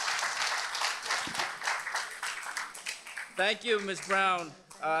 Thank you, Ms. Brown.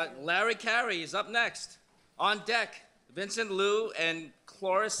 Larry Carey is up next. On deck, Vincent Liu and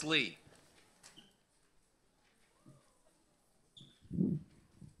Cloris Lee.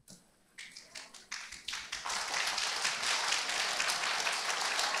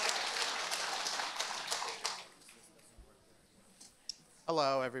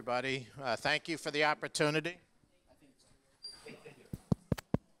 Hello, everybody. Thank you for the opportunity.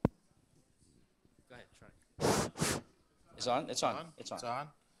 Go ahead, try. It's on? It's on. It's on. It's on.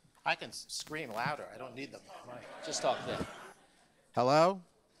 I can scream louder. I don't need the mic. Just talk there. Hello?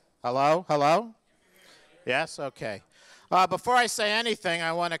 Hello? Hello? Yes? Okay. Before I say anything,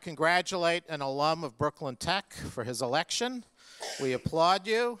 I want to congratulate an alum of Brooklyn Tech for his election. We applaud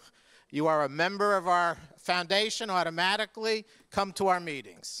you. You are a member of our foundation. Automatically come to our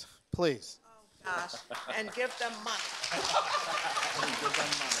meetings, please. Oh, gosh. And give them money.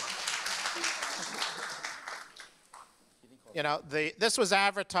 You know, this was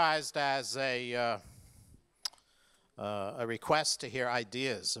advertised as a request to hear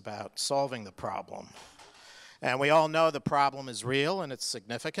ideas about solving the problem. And we all know the problem is real and it's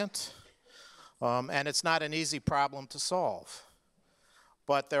significant. And it's not an easy problem to solve.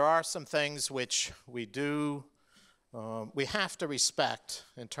 But there are some things which we have to respect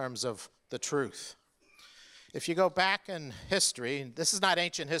in terms of the truth. If you go back in history, this is not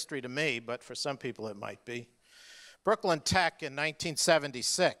ancient history to me, but for some people it might be. Brooklyn Tech in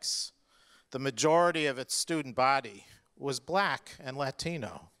 1976, the majority of its student body was black and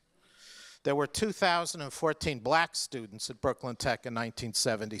Latino. There were 2,014 black students at Brooklyn Tech in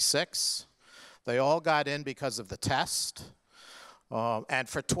 1976. They all got in because of the test. And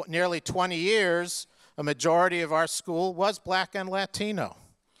for nearly 20 years, a majority of our school was black and Latino.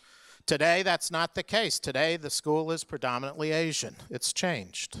 Today, that's not the case. Today, the school is predominantly Asian. It's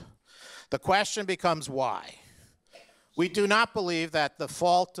changed. The question becomes why? We do not believe that the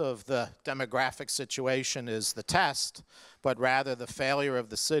fault of the demographic situation is the test, but rather the failure of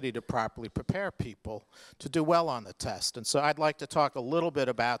the city to properly prepare people to do well on the test. And so I'd like to talk a little bit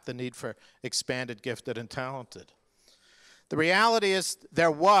about the need for expanded gifted and talented. The reality is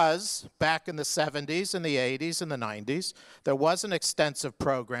there was, back in the 70s and the 80s and the 90s, there was an extensive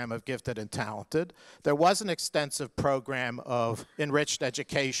program of gifted and talented. There was an extensive program of enriched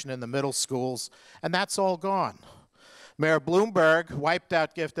education in the middle schools, and that's all gone. Mayor Bloomberg wiped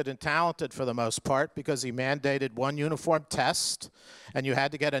out gifted and talented for the most part because he mandated one uniform test, and you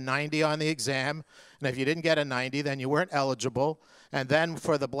had to get a 90 on the exam, and if you didn't get a 90, then you weren't eligible. And then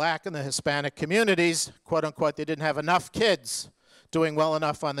for the black and the Hispanic communities, quote unquote, they didn't have enough kids doing well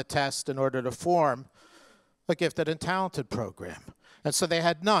enough on the test in order to form a gifted and talented program. And so they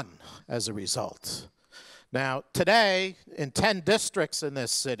had none as a result. Now, today, in 10 districts in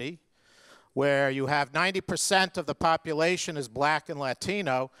this city, where you have 90% of the population is black and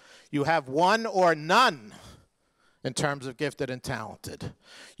Latino, you have one or none in terms of gifted and talented.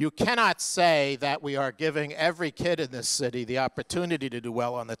 You cannot say that we are giving every kid in this city the opportunity to do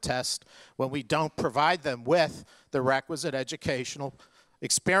well on the test when we don't provide them with the requisite educational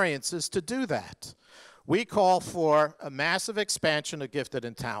experiences to do that. We call for a massive expansion of gifted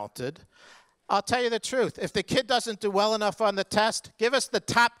and talented. I'll tell you the truth, if the kid doesn't do well enough on the test, give us the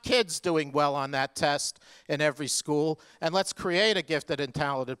top kids doing well on that test in every school, and let's create a gifted and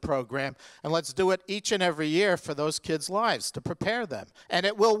talented program, and let's do it each and every year for those kids' lives to prepare them. And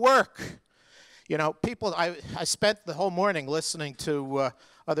it will work. You know, people, I spent the whole morning listening to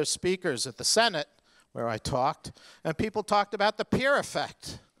other speakers at the Senate where I talked, and people talked about the peer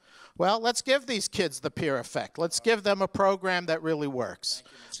effect. Well, let's give these kids the peer effect. Let's give them a program that really works.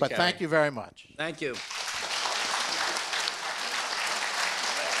 But thank you very much. Thank you.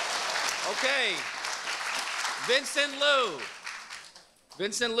 Okay. Vincent Liu.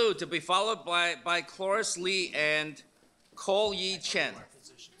 Vincent Liu, to be followed by Cloris Lee and Cole Yi Chen.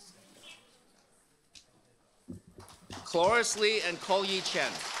 Cloris Lee and Cole Yi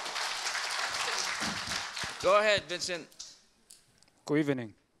Chen. Go ahead, Vincent. Good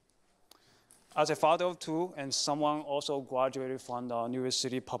evening. As a father of two and someone also graduated from the New York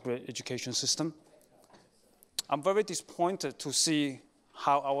City public education system, I'm very disappointed to see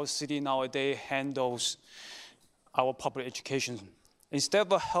how our city nowadays handles our public education.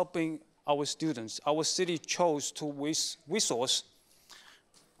 Instead of helping our students, our city chose to waste resource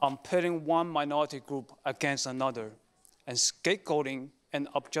on pitting one minority group against another and scapegoating an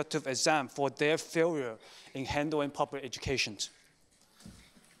objective exam for their failure in handling public education.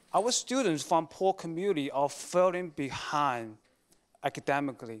 Our students from poor community are falling behind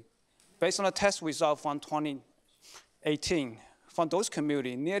academically. Based on a test result from 2018, from those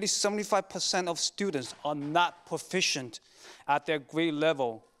communities, nearly 75% of students are not proficient at their grade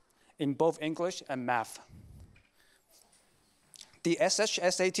level in both English and math. The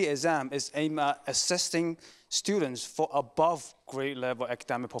SHSAT exam is aimed at assessing students for above grade level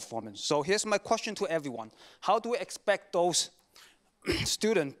academic performance. So here's my question to everyone. How do we expect those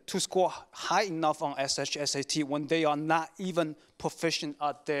students to score high enough on SHSAT when they are not even proficient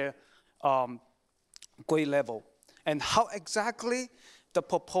at their grade level? And how exactly the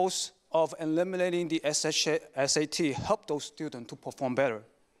proposal of eliminating the SHSAT help those students to perform better?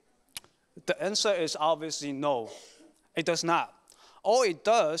 The answer is obviously no, it does not. All it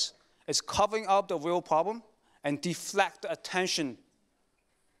does is covering up the real problem and deflect the attention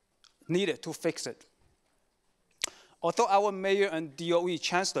needed to fix it. Although our mayor and DOE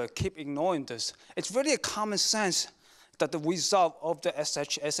chancellor keep ignoring this, it's really a common sense that the result of the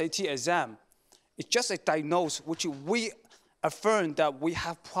SHSAT exam is just a diagnosis which we affirm that we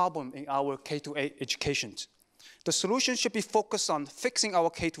have problem in our K-8 education. The solution should be focused on fixing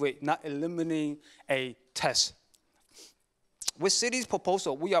our K-8, not eliminating a test. With city's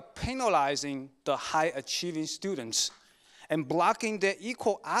proposal, we are penalizing the high-achieving students and blocking their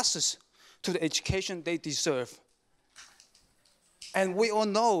equal access to the education they deserve. And we all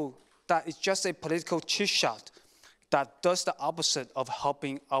know that it's just a political chit shot that does the opposite of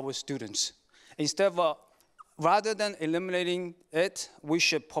helping our students. Instead of, rather than eliminating it, we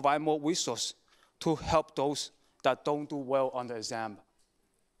should provide more resources to help those that don't do well on the exam.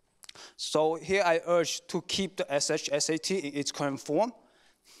 So here I urge to keep the SHSAT in its current form,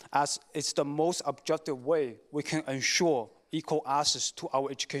 as it's the most objective way we can ensure equal access to our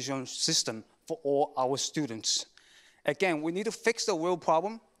education system for all our students. Again, we need to fix the real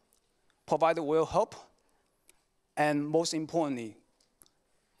problem, provide the real help, and most importantly,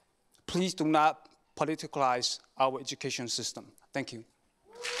 please do not politicalize our education system. Thank you.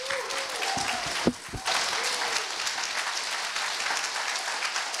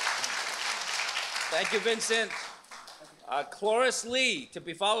 Thank you, Vincent. Cloris Lee, to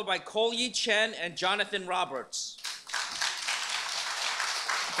be followed by Cole Yi Chen and Jonathan Roberts.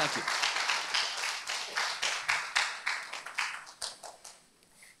 Thank you.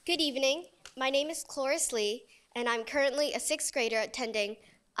 Good evening. My name is Cloris Lee, and I'm currently a 6th grader attending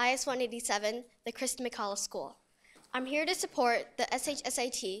IS 187, the Kristen McCullough School. I'm here to support the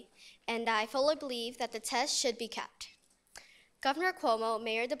SHSAT, and I fully believe that the test should be kept. Governor Cuomo,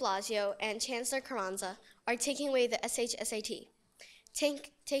 Mayor de Blasio, and Chancellor Carranza are taking away the SHSAT.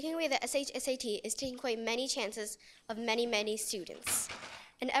 Taking away the SHSAT is taking away many chances of many students.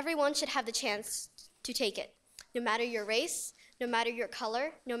 And everyone should have the chance to take it, no matter your race, no matter your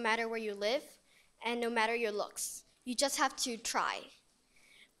color, no matter where you live, and no matter your looks. You just have to try.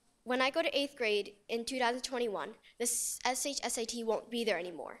 When I go to 8th grade in 2021, the SHSAT won't be there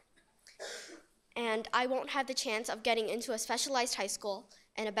anymore. And I won't have the chance of getting into a specialized high school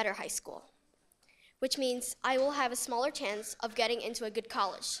and a better high school, which means I will have a smaller chance of getting into a good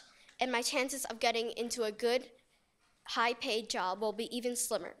college, and my chances of getting into a good, high-paid job will be even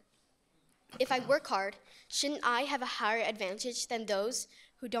slimmer. If I work hard, shouldn't I have a higher advantage than those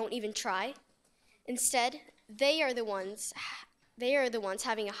who don't even try? Instead, they are the ones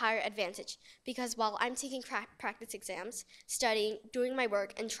having a higher advantage, because while I'm taking practice exams, studying, doing my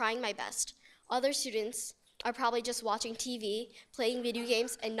work, and trying my best, other students are probably just watching TV, playing video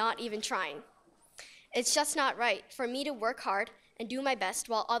games, and not even trying. It's just not right for me to work hard and do my best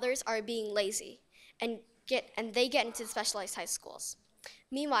while others are being lazy and they get into specialized high schools.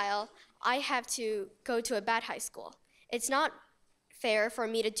 Meanwhile, I have to go to a bad high school. It's not fair for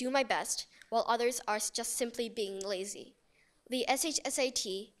me to do my best while others are just simply being lazy. The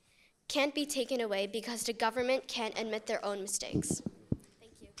SHSAT can't be taken away because the government can't admit their own mistakes.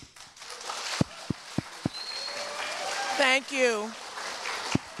 Thank you.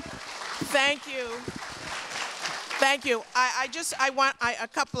 Thank you. Thank you. I want a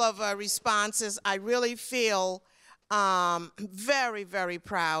couple of responses. I really feel very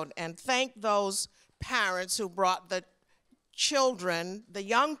proud, and thank those parents who brought the children, the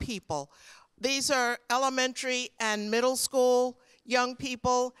young people. These are elementary and middle school young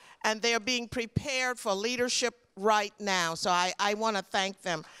people, and they're being prepared for leadership right now. So I want to thank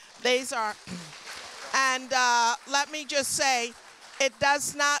them. These are. And let me just say, it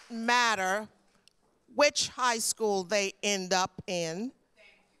does not matter which high school they end up in.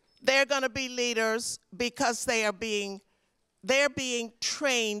 They're going to be leaders because they're being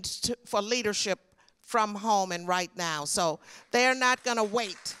trained for leadership from home and right now. So they're not going to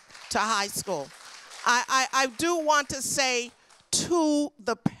wait to high school. I do want to say to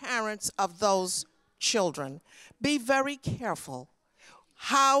the parents of those children, be very careful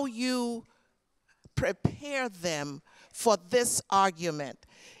how you prepare them for this argument.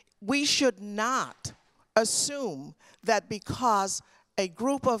 We should not assume that because a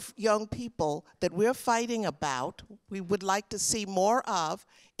group of young people that we're fighting about, we would like to see more of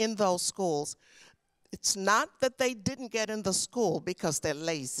in those schools, it's not that they didn't get in the school because they're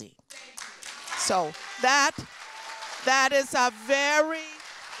lazy. So that is a very,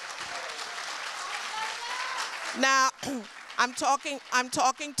 now I'm talking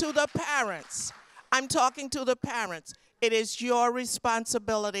to the parents. I'm talking to the parents. It is your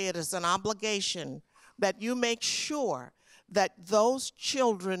responsibility, it is an obligation that you make sure that those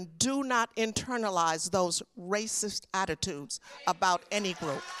children do not internalize those racist attitudes about any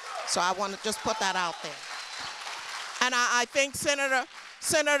group. So I want to just put that out there. And I think Senator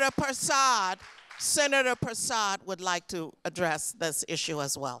Persaud would like to address this issue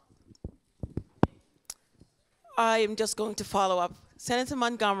as well. I am just going to follow up. Senator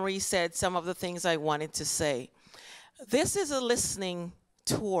Montgomery said some of the things I wanted to say. This is a listening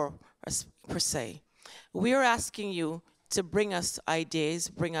tour, per se. We are asking you to bring us ideas,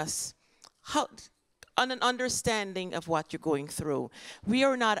 bring us an understanding of what you're going through. We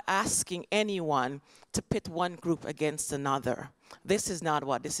are not asking anyone to pit one group against another. This is not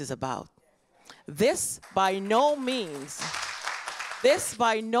what this is about. This by no means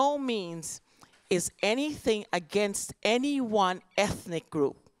is anything against any one ethnic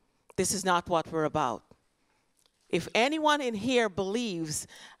group. This is not what we're about. If anyone in here believes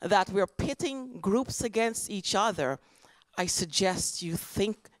that we're pitting groups against each other, I suggest you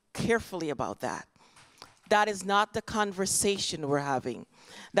think carefully about that. That is not the conversation we're having.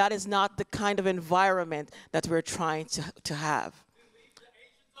 That is not the kind of environment that we're trying to have.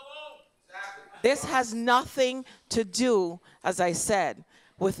 This has nothing to do, as I said,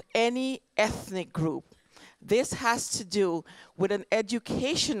 with any ethnic group. This has to do with an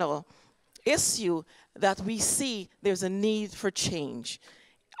educational issue that we see there's a need for change.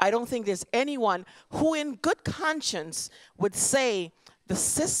 I don't think there's anyone who in good conscience would say the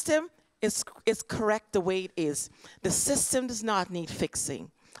system is correct the way it is. The system does not need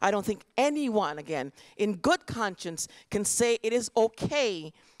fixing. I don't think anyone, again, in good conscience can say it is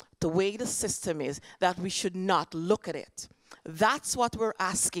okay the way the system is, that we should not look at it. That's what we're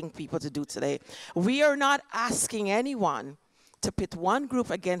asking people to do today. We are not asking anyone to pit one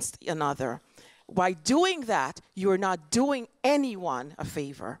group against another. By doing that, you are not doing anyone a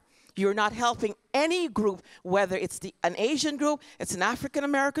favor. You're not helping any group, whether it's an Asian group, it's an African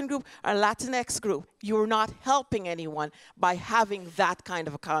American group, or a Latinx group. You're not helping anyone by having that kind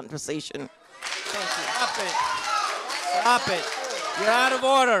of a conversation. Thank you. Stop it. You're out of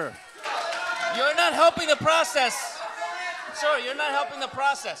order. You're not helping the process. Sir, you're not helping the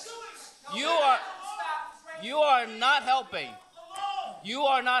process. You are not helping. You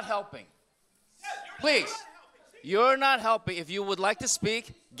are not helping. Please, you're not helping. If you would like to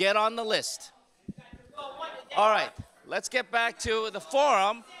speak, get on the list. All right, let's get back to the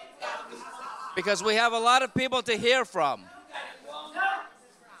forum because we have a lot of people to hear from.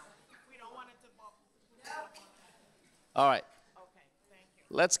 All right.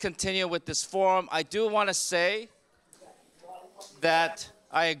 Let's continue with this forum. I do want to say that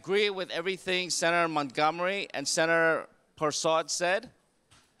I agree with everything Senator Montgomery and Senator Persaud said,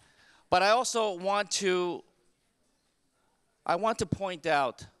 but I also want to point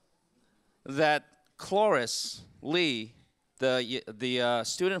out that Cloris Lee, the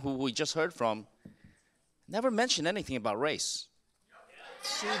student who we just heard from, never mentioned anything about race.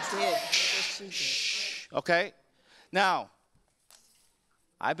 She did. She did. Okay? Now,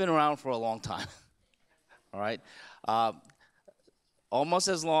 I've been around for a long time, all right? Almost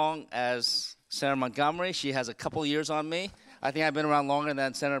as long as Senator Montgomery. She has a couple years on me. I think I've been around longer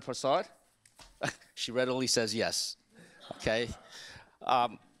than Senator Persaud. She readily says yes, okay?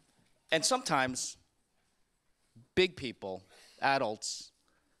 And sometimes big people, adults,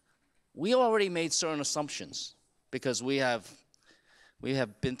 we already made certain assumptions because we have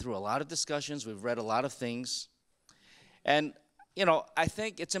been through a lot of discussions, we've read a lot of things, and you know, I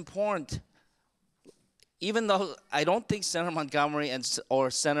think it's important, even though I don't think Senator Montgomery or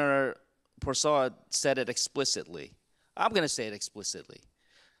Senator Persaud said it explicitly. I'm going to say it explicitly.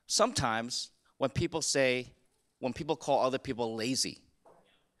 Sometimes when people call other people lazy,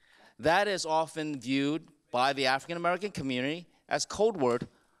 that is often viewed by the African American community as code word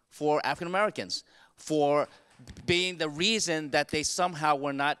for African Americans, for being the reason that they somehow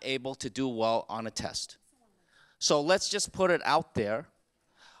were not able to do well on a test. So let's just put it out there,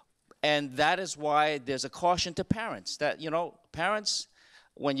 and that is why there's a caution to parents that, you know, parents,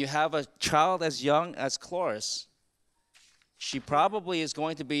 when you have a child as young as Cloris, she probably is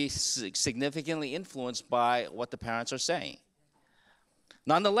going to be significantly influenced by what the parents are saying.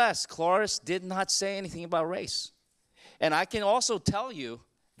 Nonetheless, Cloris did not say anything about race. And I can also tell you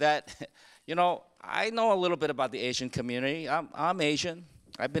that, you know, I know a little bit about the Asian community. I'm Asian.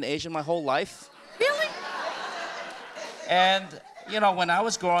 I've been Asian my whole life. Really? And, you know, when I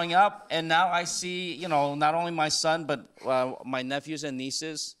was growing up, and now I see, you know, not only my son, but my nephews and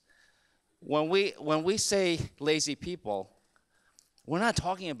nieces, when we say lazy people, we're not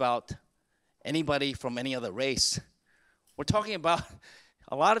talking about anybody from any other race. We're talking about,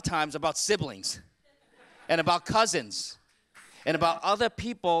 a lot of times, about siblings and about cousins and about other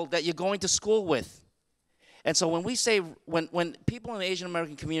people that you're going to school with. And so when we say, when people in the Asian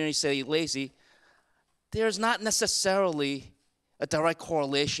American community say lazy, there's not necessarily a direct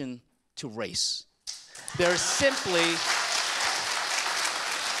correlation to race. There's simply,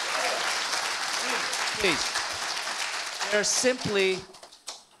 they're simply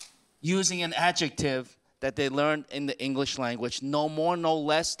using an adjective that they learned in the English language, no more, no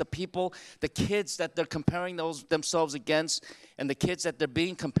less. The people, the kids that they're comparing themselves against and the kids that they're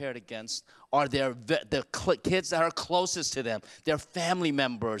being compared against are the kids that are closest to them, their family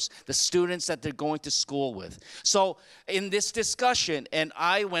members, the students that they're going to school with. So in this discussion, and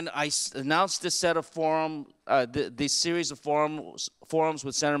when I announced this set of this series of forums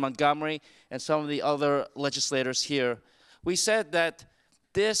with Senator Montgomery and some of the other legislators here, we said that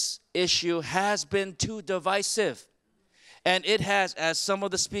this issue has been too divisive. And it has, as some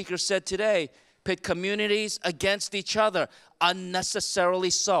of the speakers said today, pit communities against each other, unnecessarily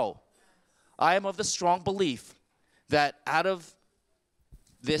so. I am of the strong belief that out of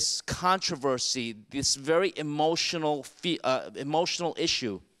this controversy, this very emotional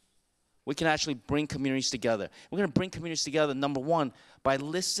issue, we can actually bring communities together. We're going to bring communities together, number one, by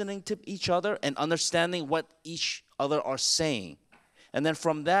listening to each other and understanding what each other are saying. And then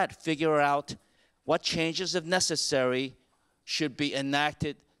from that, figure out what changes, if necessary, should be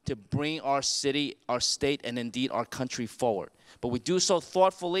enacted to bring our city, our state, and indeed our country forward. But we do so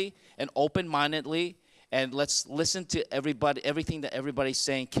thoughtfully and open-mindedly, and let's listen to everything that everybody's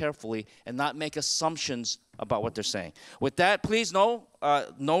saying carefully and not make assumptions about what they're saying. With that, please, no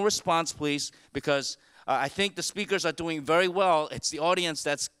response, please, because I think the speakers are doing very well. It's the audience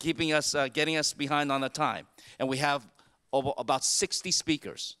that's keeping us, getting us behind on the time. And we have about 60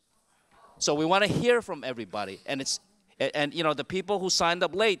 speakers. So we want to hear from everybody. And you know, the people who signed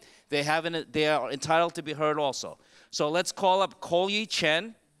up late, they are entitled to be heard also. So let's call up Ko-Yi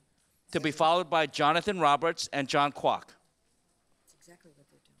Chen to be followed by Jonathan Roberts and John Kwok. That's exactly what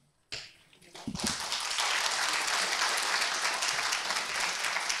they're doing.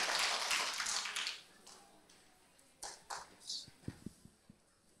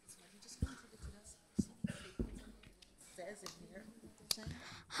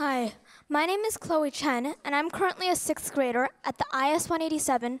 Hi, my name is Chloe Chen, and I'm currently a 6th grader at the IS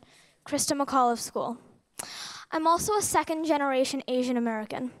 187 Krista McAuliffe School. I'm also a second-generation Asian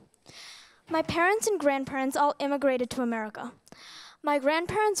American. My parents and grandparents all immigrated to America. My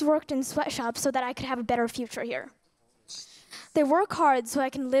grandparents worked in sweatshops so that I could have a better future here. They work hard so I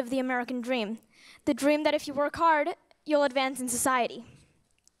can live the American dream, the dream that if you work hard, you'll advance in society.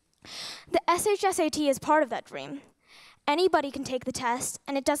 The SHSAT is part of that dream. Anybody can take the test,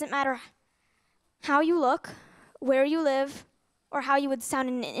 and it doesn't matter how you look, where you live, or how you would sound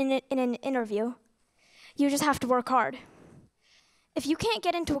in an interview. You just have to work hard. If you can't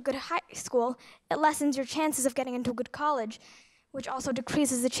get into a good high school, it lessens your chances of getting into a good college, which also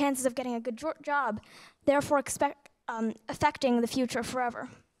decreases the chances of getting a good job, therefore affecting the future forever.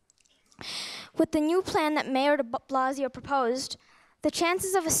 With the new plan that Mayor de Blasio proposed, the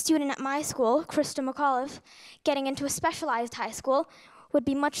chances of a student at my school, Krista McAuliffe, getting into a specialized high school would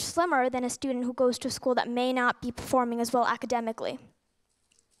be much slimmer than a student who goes to a school that may not be performing as well academically.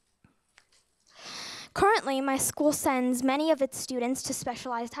 Currently, my school sends many of its students to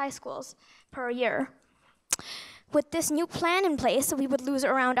specialized high schools per year. With this new plan in place, we would lose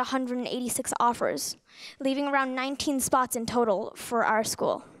around 186 offers, leaving around 19 spots in total for our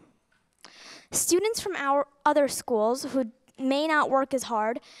school. Students from our other schools who may not work as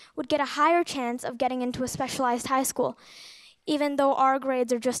hard would get a higher chance of getting into a specialized high school, even though our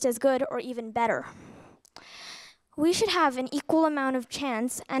grades are just as good or even better. We should have an equal amount of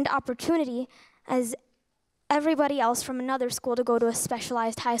chance and opportunity as everybody else from another school to go to a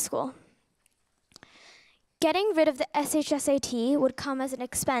specialized high school. Getting rid of the SHSAT would come as an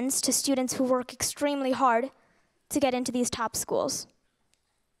expense to students who work extremely hard to get into these top schools.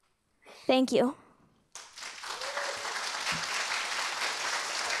 Thank you.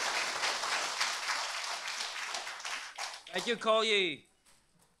 Thank you, Ko-Yi.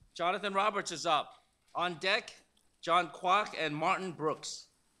 Jonathan Roberts is up. On deck, John Kwok and Martin Brooks.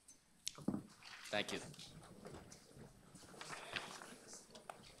 Thank you.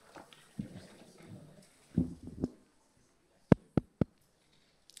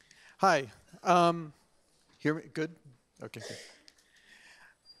 Hi. Hear me? Good? Okay, good.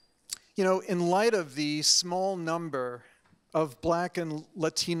 You know, in light of the small number of Black and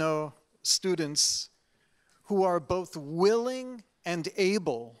Latino students who are both willing and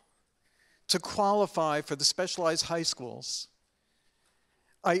able to qualify for the specialized high schools,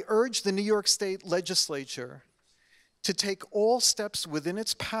 I urge the New York State Legislature to take all steps within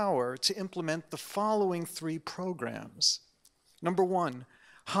its power to implement the following 3 programs. Number 1,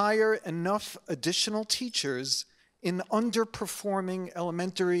 hire enough additional teachers in underperforming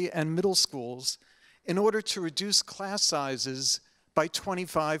elementary and middle schools in order to reduce class sizes by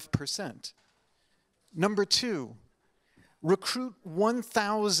 25%. Number 2, recruit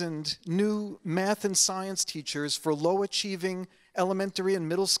 1,000 new math and science teachers for low-achieving elementary and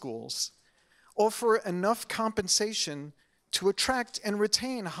middle schools. Offer enough compensation to attract and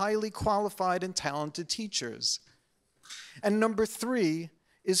retain highly qualified and talented teachers. And number 3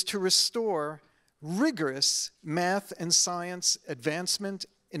 is to restore rigorous math and science advancement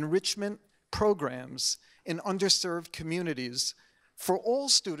enrichment programs in underserved communities for all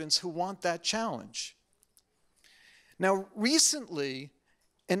students who want that challenge. Now, recently,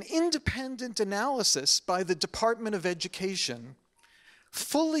 an independent analysis by the Department of Education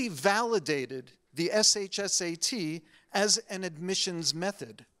fully validated the SHSAT as an admissions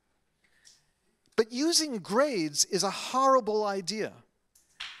method. But using grades is a horrible idea.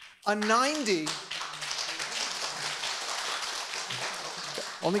 A 90,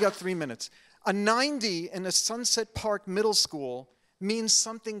 only got 3 minutes. A 90 in a Sunset Park middle school means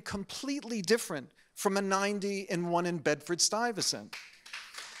something completely different from a 90 in one in Bedford-Stuyvesant.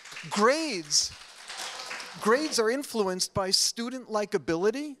 Grades are influenced by student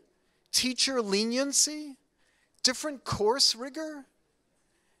likability, teacher leniency, different course rigor,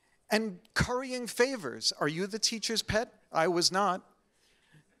 and currying favors. Are you the teacher's pet? I was not.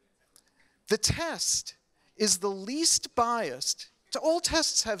 The test is the least biased. All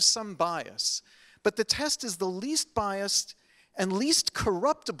tests have some bias, but the test is the least biased and least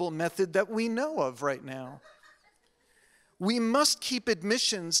corruptible method that we know of right now. We must keep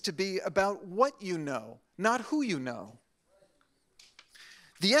admissions to be about what you know, not who you know.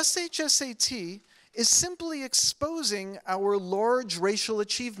 The SHSAT is simply exposing our large racial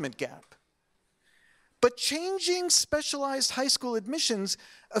achievement gap. But changing specialized high school admissions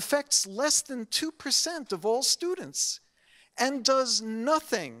affects less than 2% of all students and does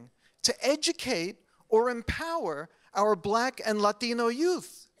nothing to educate or empower our Black and Latino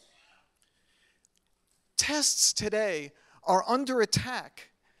youth. Tests today are under attack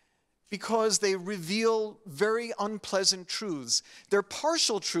because they reveal very unpleasant truths. They're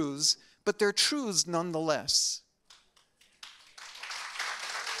partial truths, but they're truths nonetheless.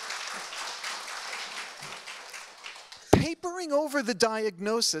 Papering over the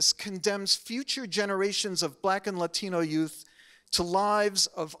diagnosis condemns future generations of Black and Latino youth to lives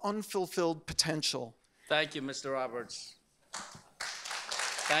of unfulfilled potential. Thank you, Mr. Roberts.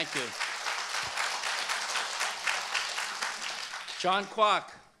 Thank you. John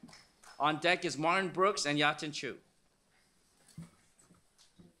Kwok. On deck is Martin Brooks and Yatin Chu.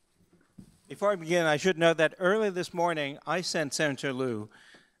 Before I begin, I should note that earlier this morning, I sent Senator Lieu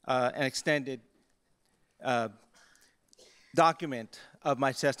an extended document of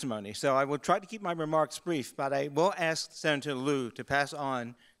my testimony. So I will try to keep my remarks brief, but I will ask Senator Lieu to pass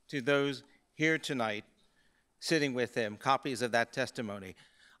on to those here tonight, sitting with him, copies of that testimony.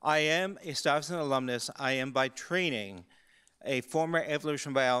 I am a Stuyvesant alumnus. I am by training a former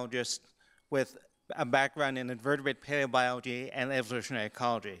evolutionary biologist with a background in invertebrate paleobiology and evolutionary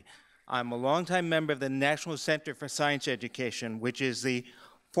ecology. I'm a longtime member of the National Center for Science Education, which is the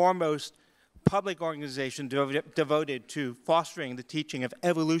foremost public organization devoted to fostering the teaching of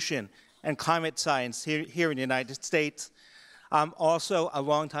evolution and climate science here in the United States. I'm also a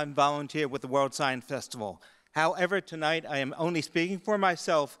longtime volunteer with the World Science Festival. However, tonight I am only speaking for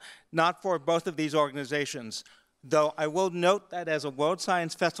myself, not for both of these organizations, though I will note that as a World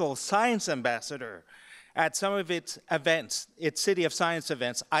Science Festival Science Ambassador, at some of its events, its City of Science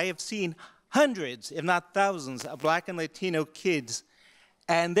events, I have seen hundreds, if not thousands, of Black and Latino kids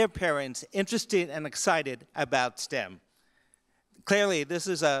and their parents interested and excited about STEM. Clearly, this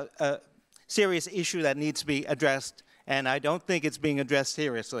is a serious issue that needs to be addressed, and I don't think it's being addressed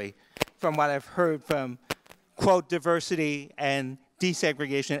seriously from what I've heard from, quote, diversity and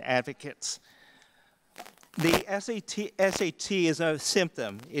desegregation advocates. The SAT is a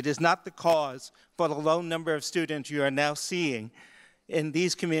symptom. It is not the cause for the low number of students you are now seeing in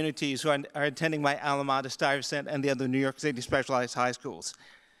these communities who are attending my alma mater, Stuyvesant, and the other New York City specialized high schools.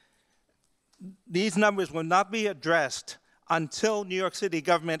 These numbers will not be addressed until New York City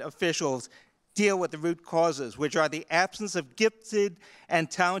government officials deal with the root causes, which are the absence of gifted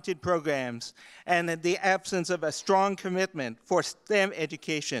and talented programs and the absence of a strong commitment for STEM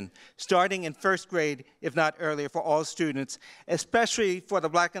education, starting in first grade, if not earlier, for all students, especially for the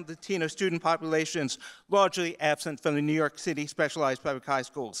Black and Latino student populations largely absent from the New York City specialized public high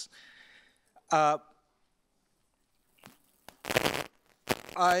schools. I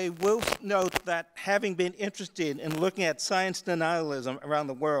will note that having been interested in looking at science denialism around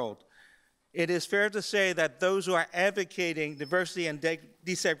the world, it is fair to say that those who are advocating diversity and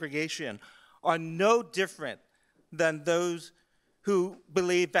desegregation are no different than those who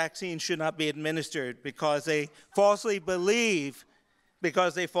believe vaccines should not be administered because they falsely believe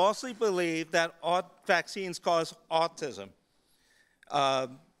that vaccines cause autism.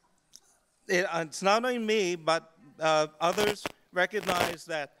 It's not only me, but others recognize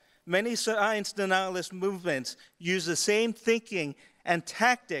that many science denialist movements use the same thinking and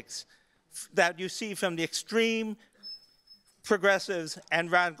tactics that you see from the extreme progressives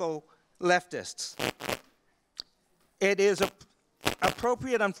and radical leftists. It is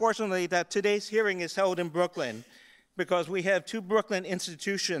appropriate, unfortunately, that today's hearing is held in Brooklyn because we have two Brooklyn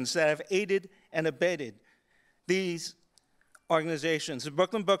institutions that have aided and abetted these organizations. The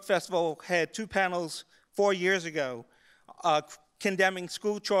Brooklyn Book Festival had 2 panels 4 years ago condemning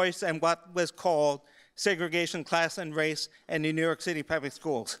school choice and what was called segregation, class, and race in the New York City public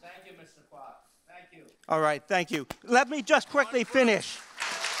schools. Thank you, Mr. Clark. Thank you. All right, thank you. Let me just quickly finish,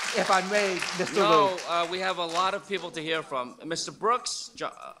 if I may, Mr. Liu. No, we have a lot of people to hear from. Mr. Brooks,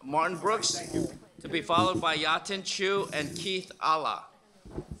 Martin Brooks, to be followed by Yatin Chu and Keith Allah.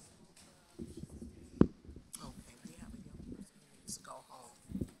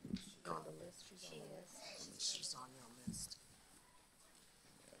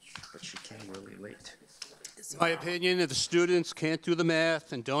 But she came really late. In my opinion, if the students can't do the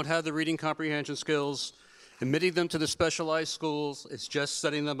math and don't have the reading comprehension skills, admitting them to the specialized schools is just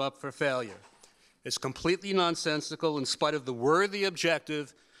setting them up for failure. It's completely nonsensical in spite of the worthy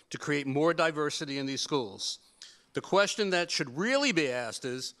objective to create more diversity in these schools. The question that should really be asked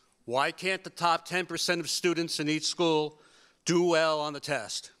is, why can't the top 10% of students in each school do well on the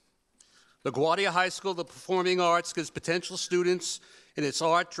test? LaGuardia High School, the Performing Arts, gives potential students in its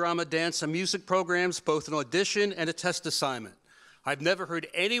art, drama, dance, and music programs both an audition and a test assignment. I've never heard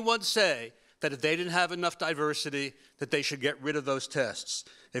anyone say that if they didn't have enough diversity, that they should get rid of those tests.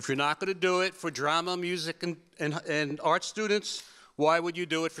 If you're not going to do it for drama, music, and art students, why would you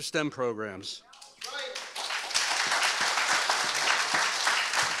do it for STEM programs?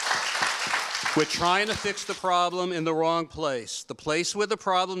 We're trying to fix the problem in the wrong place. The place where the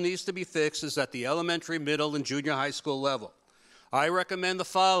problem needs to be fixed is at the elementary, middle, and junior high school level. I recommend the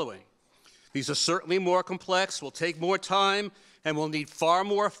following. These are certainly more complex, will take more time, and will need far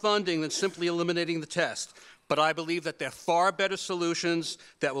more funding than simply eliminating the test. But I believe that there are far better solutions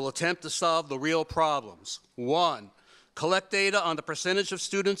that will attempt to solve the real problems. 1, collect data on the percentage of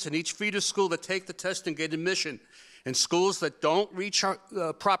students in each feeder school that take the test and get admission. In schools that don't reach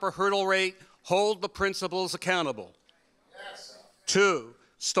the proper hurdle rate, hold the principals accountable. Yes. 2,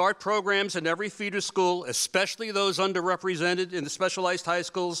 start programs in every feeder school, especially those underrepresented in the specialized high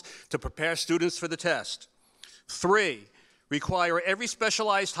schools, to prepare students for the test. 3, require every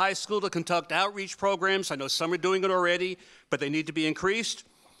specialized high school to conduct outreach programs. I know some are doing it already, but they need to be increased,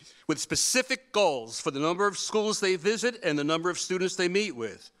 with specific goals for the number of schools they visit and the number of students they meet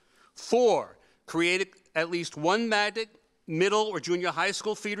with. 4, create at least one magnet middle or junior high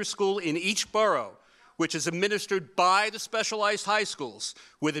school feeder school in each borough, which is administered by the specialized high schools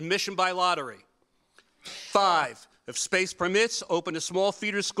with admission by lottery. 5, if space permits, open a small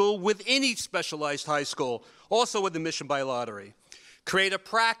feeder school within each specialized high school, also with admission by lottery. Create a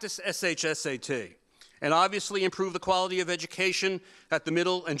practice SHSAT, and obviously improve the quality of education at the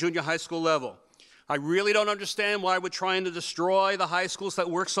middle and junior high school level. I really don't understand why we're trying to destroy the high schools that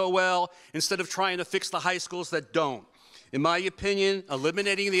work so well instead of trying to fix the high schools that don't. In my opinion,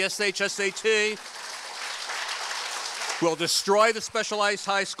 eliminating the SHSAT will destroy the specialized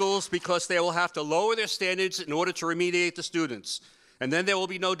high schools because they will have to lower their standards in order to remediate the students. And then they will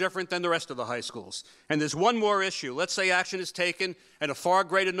be no different than the rest of the high schools. And there's one more issue. Let's say action is taken and a far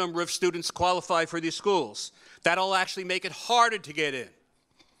greater number of students qualify for these schools. That'll actually make it harder to get in.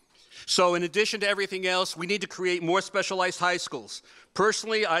 So in addition to everything else, we need to create more specialized high schools.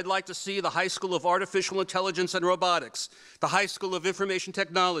 Personally, I'd like to see the High School of Artificial Intelligence and Robotics, the High School of Information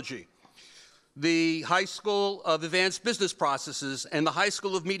Technology, the High School of Advanced Business Processes, and the High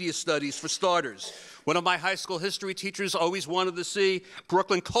School of Media Studies for starters. One of my high school history teachers always wanted to see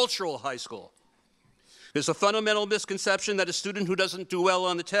Brooklyn Cultural High School. There's a fundamental misconception that a student who doesn't do well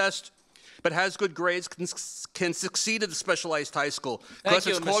on the test but has good grades can succeed at a specialized high school. Thank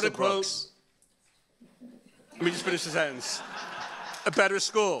you, it's Mr. quote unquote, Brooks. let me just finish the sentence, a better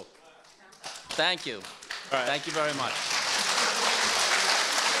school. Thank you. All right. Thank you very much.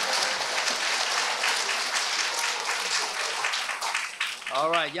 All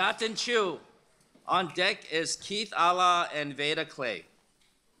right, Yatin Chu. On deck is Keith Allah and Veda Clay.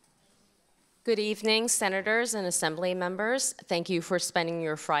 Good evening, senators and assembly members. Thank you for spending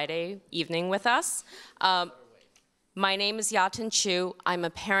your Friday evening with us. My name is Yatin Chu. I'm a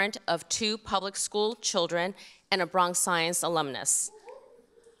parent of 2 public school children and a Bronx Science alumnus.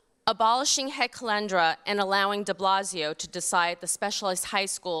 Abolishing head calendra and allowing de Blasio to decide the specialized high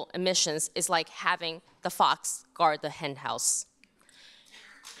school admissions is like having the fox guard the hen house.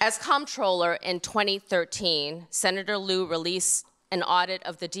 As comptroller in 2013, Senator Liu released an audit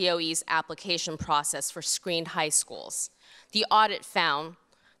of the DOE's application process for screened high schools. The audit found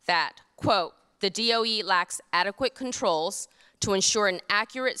that, quote, the DOE lacks adequate controls to ensure an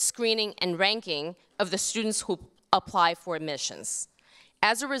accurate screening and ranking of the students who apply for admissions.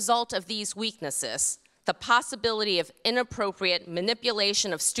 As a result of these weaknesses, the possibility of inappropriate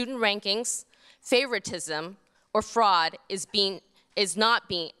manipulation of student rankings, favoritism, or fraud is not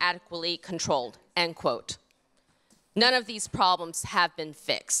being adequately controlled, end quote. None of these problems have been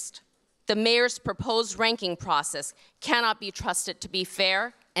fixed. The mayor's proposed ranking process cannot be trusted to be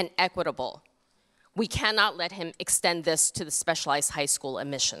fair and equitable. We cannot let him extend this to the specialized high school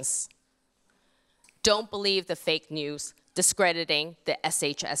admissions. Don't believe the fake news discrediting the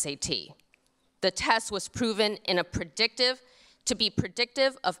SHSAT. The test was proven to be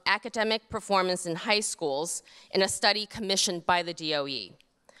predictive of academic performance in high schools in a study commissioned by the DOE.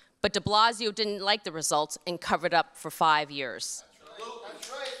 But de Blasio didn't like the results and covered up for 5 years.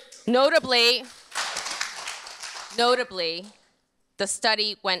 Notably, the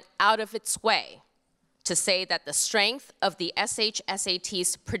study went out of its way to say that the strength of the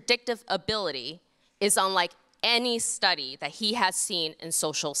SHSAT's predictive ability is unlike any study that he has seen in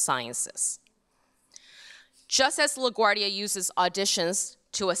social sciences. Just as LaGuardia uses auditions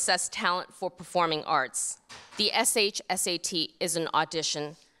to assess talent for performing arts, the SHSAT is an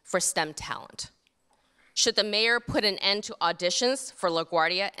audition for STEM talent. Should the mayor put an end to auditions for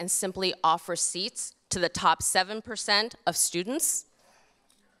LaGuardia and simply offer seats to the top 7% of students?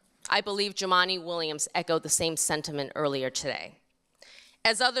 I believe Jumaane Williams echoed the same sentiment earlier today.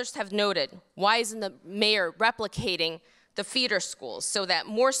 As others have noted, why isn't the mayor replicating the feeder schools so that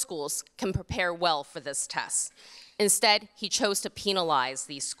more schools can prepare well for this test? Instead, he chose to penalize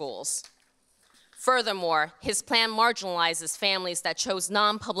these schools. Furthermore, his plan marginalizes families that chose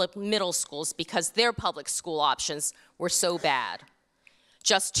non-public middle schools because their public school options were so bad.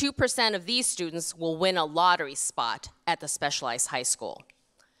 Just 2% of these students will win a lottery spot at the specialized high school.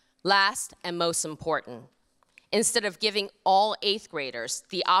 Last and most important, instead of giving all 8th graders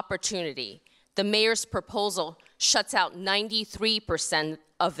the opportunity, the mayor's proposal shuts out 93%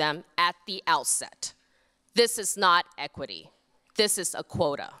 of them at the outset. This is not equity. This is a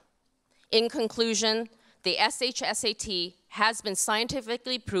quota. In conclusion, the SHSAT has been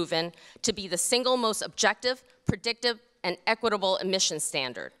scientifically proven to be the single most objective, predictive, and equitable admission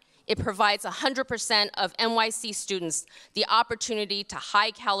standard. It provides 100% of NYC students the opportunity to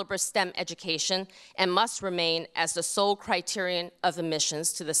high-caliber STEM education and must remain as the sole criterion of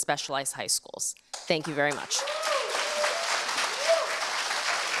admissions to the specialized high schools. Thank you very much.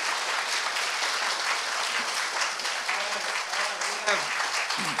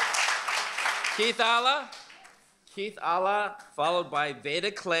 Keith Allah, followed by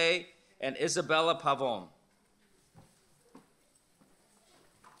Veda Clay and Isabella Pavone.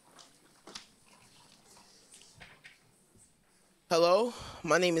 Hello,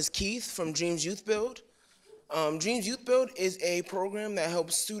 my name is Keith from Dreams Youth Build. Dreams Youth Build is a program that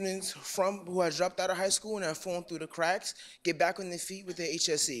helps students who have dropped out of high school and have fallen through the cracks get back on their feet with their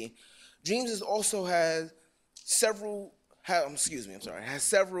HSE. Dreams also has several components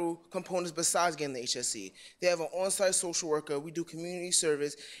besides getting the HSE. They have an on-site social worker, we do community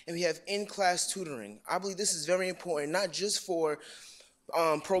service, and we have in-class tutoring. I believe this is very important, not just for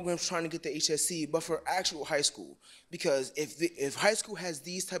programs trying to get the HSE, but for actual high school. Because if high school has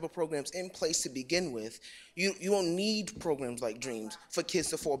these type of programs in place to begin with, you don't need programs like Dreams for kids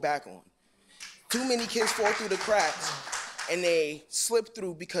to fall back on. Too many kids fall through the cracks and they slip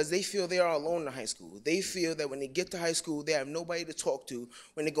through because they feel they are alone in high school. They feel that when they get to high school, they have nobody to talk to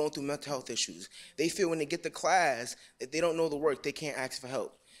when they're going through mental health issues. They feel when they get to class that they don't know the work, they can't ask for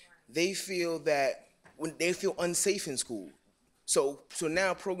help. They feel that when they feel unsafe in school. So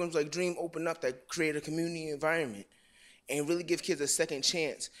now programs like Dream open up that create a community environment and really give kids a second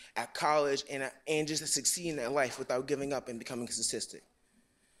chance at college and just to succeed in their life without giving up and becoming a statistic.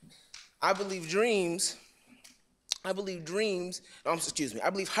 I believe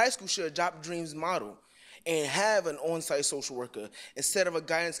high school should adopt Dream's model and have an on-site social worker instead of a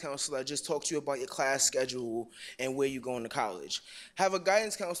guidance counselor that just talks to you about your class schedule and where you're going to college. Have a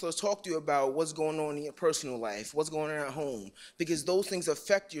guidance counselor talk to you about what's going on in your personal life, what's going on at home, because those things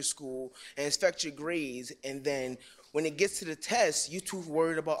affect your school and affect your grades, and then when it gets to the test, you're too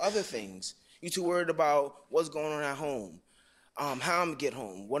worried about other things. You're too worried about what's going on at home, how I'm gonna get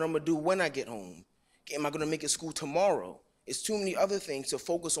home, what I'm gonna do when I get home, am I gonna make it school tomorrow? It's too many other things to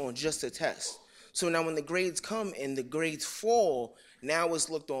focus on just the test. So now when the grades come and the grades fall, now it's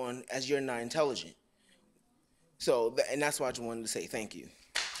looked on as you're not intelligent. So, and that's why I just wanted to say thank you.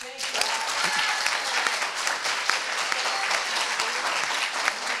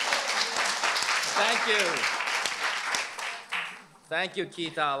 Thank you. Thank you,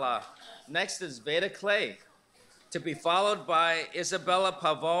 Keith Allah. Next is Veda Clay, to be followed by Isabella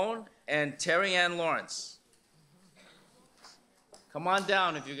Pavone and Terry Ann Lawrence. Come on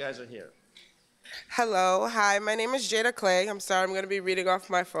down if you guys are here. Hello, hi, my name is Jada Clay. I'm sorry, I'm going to be reading off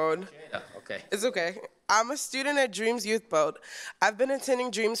my phone. Yeah, okay. It's okay. I'm a student at Dreams Youth Boat. I've been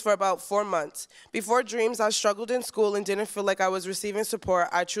attending Dreams for about 4 months. Before Dreams, I struggled in school and didn't feel like I was receiving support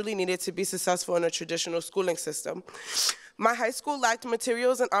I truly needed to be successful in a traditional schooling system. My high school lacked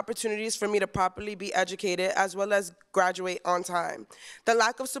materials and opportunities for me to properly be educated as well as graduate on time. The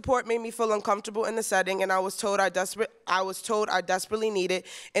lack of support made me feel uncomfortable in the setting, and I was told I desperately needed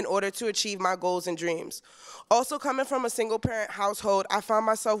in order to achieve my goals and dreams. Also, coming from a single-parent household, I found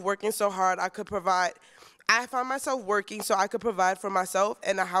myself working so hard I found myself working so I could provide for myself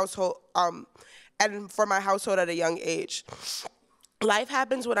and a household, and for my household at a young age. Life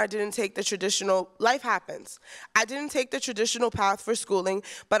happens when I didn't take the traditional, life happens. I didn't take the traditional path for schooling,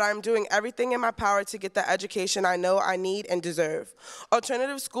 but I'm doing everything in my power to get the education I know I need and deserve.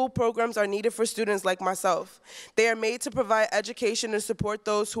 Alternative school programs are needed for students like myself. They are made to provide education and support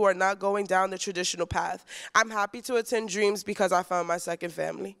those who are not going down the traditional path. I'm happy to attend Dreams because I found my second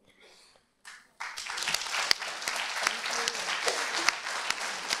family.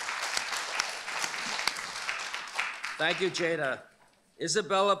 Thank you, Jada.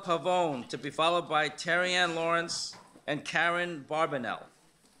 Isabella Pavone, to be followed by Terry Ann Lawrence and Karen Barbanel.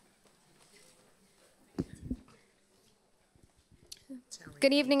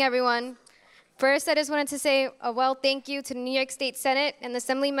 Good evening, everyone. First, I just wanted to say a thank you to the New York State Senate and the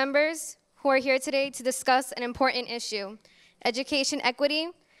Assembly members who are here today to discuss an important issue, education equity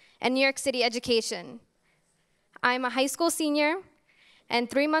and New York City education. I'm a high school senior, and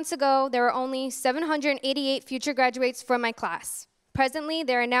 3 months ago, there were only 788 future graduates from my class. Presently,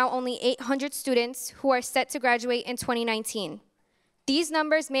 there are now only 800 students who are set to graduate in 2019. These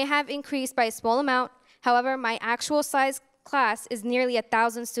numbers may have increased by a small amount. However, my actual size class is nearly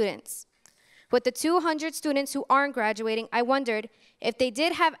 1,000 students. With the 200 students who aren't graduating, I wondered if they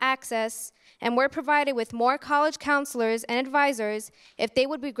did have access and were provided with more college counselors and advisors, if they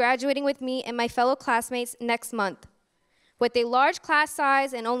would be graduating with me and my fellow classmates next month. With a large class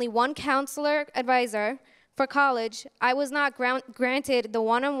size and only one counselor advisor, for college, I was not granted the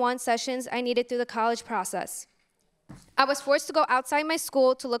one-on-one sessions I needed through the college process. I was forced to go outside my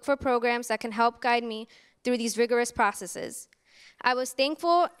school to look for programs that can help guide me through these rigorous processes. I was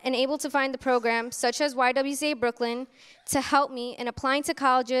thankful and able to find the programs, such as YWCA Brooklyn, to help me in applying to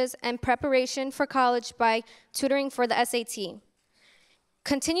colleges and preparation for college by tutoring for the SAT.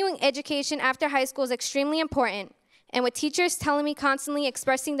 Continuing education after high school is extremely important. And with teachers telling me constantly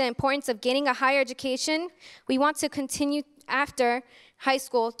expressing the importance of gaining a higher education, we want to continue after high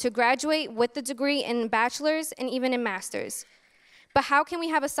school to graduate with the degree in bachelor's and even in master's. But how can we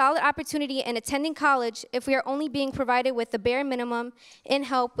have a solid opportunity in attending college if we are only being provided with the bare minimum in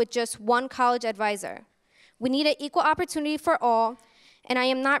help with just one college advisor? We need an equal opportunity for all, and I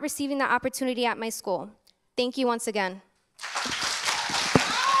am not receiving that opportunity at my school. Thank you once again.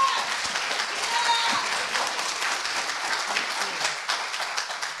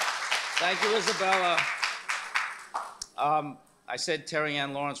 Thank you, Isabella. I said Terry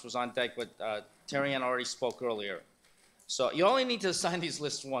Ann Lawrence was on deck, but Terry Ann already spoke earlier. So you only need to sign these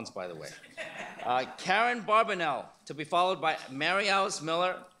lists once, by the way. Karen Barbanel, to be followed by Mary Alice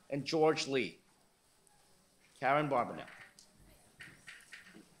Miller and George Lee. Karen Barbanel.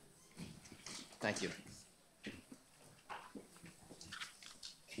 Thank you.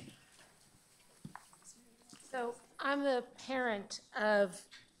 So I'm the parent of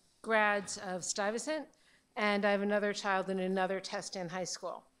grads of Stuyvesant, and I have another child in another test in high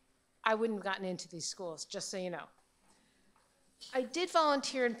school. I wouldn't have gotten into these schools, just so you know. I did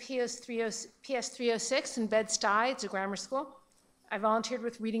volunteer in PS 306 in Bed-Stuy. It's a grammar school. I volunteered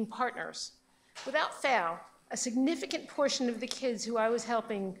with Reading Partners. Without fail, a significant portion of the kids who I was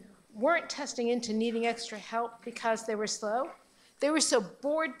helping weren't testing into needing extra help because they were slow. They were so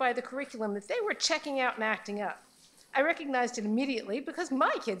bored by the curriculum that they were checking out and acting up. I recognized it immediately because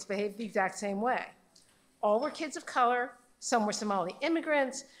my kids behaved the exact same way. All were kids of color, some were Somali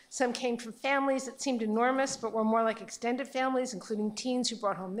immigrants, some came from families that seemed enormous but were more like extended families, including teens who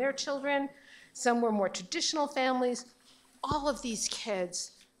brought home their children. Some were more traditional families. All of these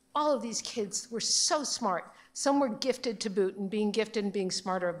kids were so smart. Some were gifted to boot, and being gifted and being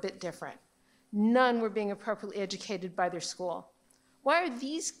smart are a bit different. None were being appropriately educated by their school. Why are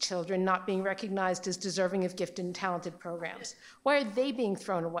these children not being recognized as deserving of gifted and talented programs? Why are they being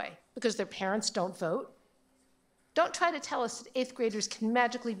thrown away? Because their parents don't vote? Don't try to tell us that 8th graders can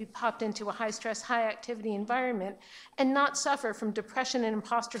magically be popped into a high-stress, high-activity environment and not suffer from depression and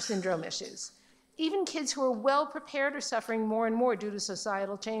imposter syndrome issues. Even kids who are well-prepared are suffering more and more due to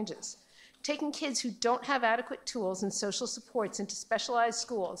societal changes. Taking kids who don't have adequate tools and social supports into specialized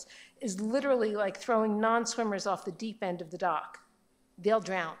schools is literally like throwing non-swimmers off the deep end of the dock. They'll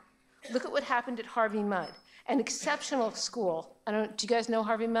drown. Look at what happened at Harvey Mudd, an exceptional school. Do you guys know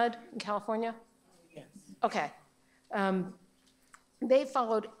Harvey Mudd in California? Yes. Okay. They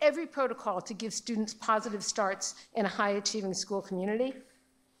followed every protocol to give students positive starts in a high-achieving school community.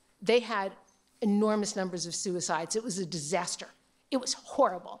 They had enormous numbers of suicides. It was a disaster. It was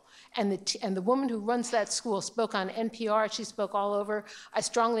horrible. And the woman who runs that school spoke on NPR. She spoke all over. I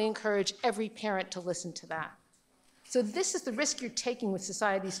strongly encourage every parent to listen to that. So this is the risk you're taking with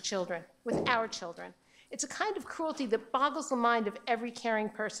society's children, with our children. It's a kind of cruelty that boggles the mind of every caring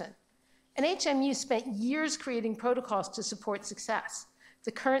person. And HMU spent years creating protocols to support success.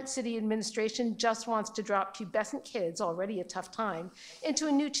 The current city administration just wants to drop pubescent kids, already a tough time, into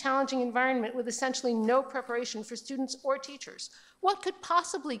a new challenging environment with essentially no preparation for students or teachers. What could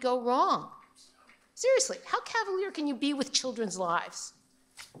possibly go wrong? Seriously, how cavalier can you be with children's lives?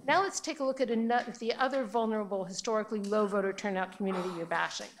 Now let's take a look at the other vulnerable, historically low voter turnout community you're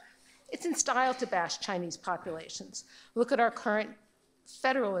bashing. It's in style to bash Chinese populations. Look at our current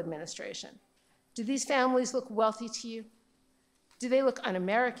federal administration. Do these families look wealthy to you? Do they look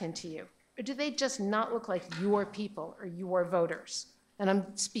un-American to you? Or do they just not look like your people or your voters? And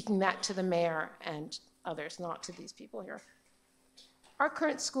I'm speaking that to the mayor and others, not to these people here. Our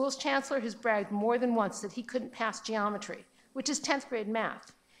current schools chancellor has bragged more than once that he couldn't pass geometry, which is 10th grade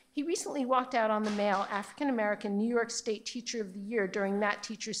math. He recently walked out on the male African-American New York State Teacher of the Year during that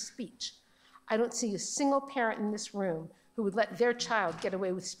teacher's speech. I don't see a single parent in this room who would let their child get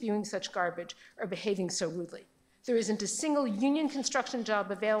away with spewing such garbage or behaving so rudely. There isn't a single union construction job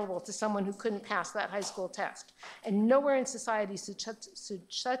available to someone who couldn't pass that high school test. And nowhere in society should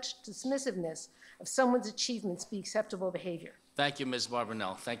such dismissiveness of someone's achievements be acceptable behavior. Thank you, Ms.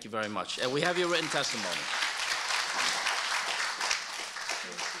 Barbanel. Thank you very much. And we have your written testimony.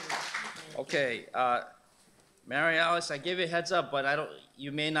 Okay, Mary Alice, I gave you a heads up, but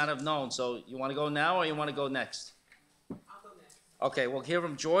you may not have known. So you want to go now or you want to go next? I'll go next. Okay, we'll hear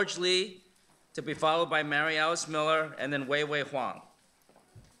from George Lee, to be followed by Mary Alice Miller, and then Wei Wei Huang.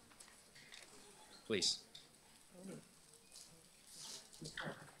 Please.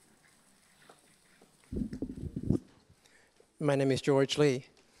 My name is George Lee.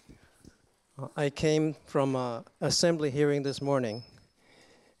 I came from an assembly hearing this morning,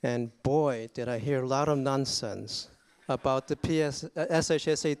 and boy, did I hear a lot of nonsense about the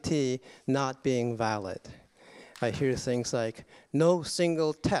SHSAT not being valid. I hear things like, no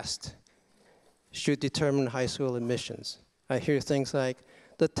single test should determine high school admissions. I hear things like,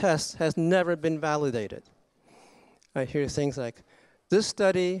 the test has never been validated. I hear things like, this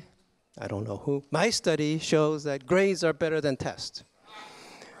study, I don't know who, my study shows that grades are better than tests.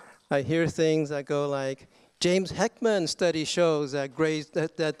 I hear things that go like, James Heckman's study shows that grades,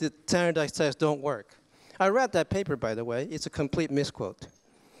 that the standardized tests don't work. I read that paper, by the way. It's a complete misquote.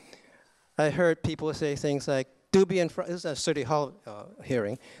 I heard people say things like, Doobie and Fry, this is a City Hall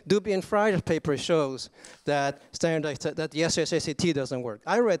hearing. Doobie and Fry's paper shows that that the SSAT doesn't work.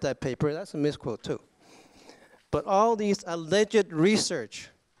 I read that paper, that's a misquote too. But all these alleged research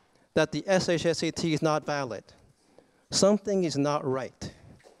that the SHSAT is not valid, something is not right.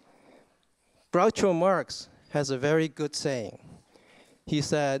 Groucho Marx has a very good saying. He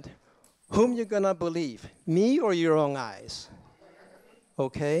said, whom you gonna believe, me or your own eyes?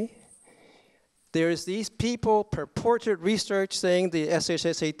 Okay? There's these people, purported research saying the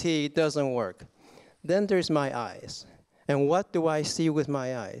SHSAT doesn't work. Then there's my eyes. And what do I see with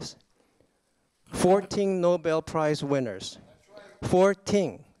my eyes? 14 Nobel Prize winners.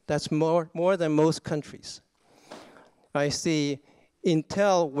 14. That's more than most countries. I see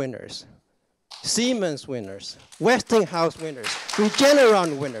Intel winners, Siemens winners, Westinghouse winners,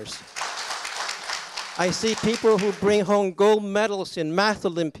 Regeneron winners. I see people who bring home gold medals in math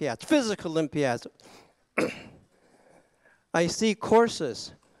Olympiads, physics Olympiads. I see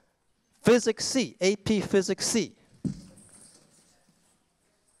courses, Physics C, AP Physics C,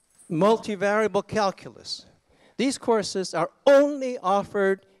 multivariable calculus. These courses are only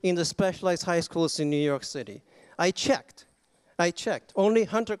offered in the specialized high schools in New York City. I checked. Only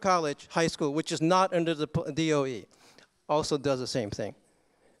Hunter College High School, which is not under the DOE, also does the same thing.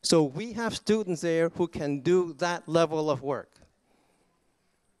 So we have students there who can do that level of work.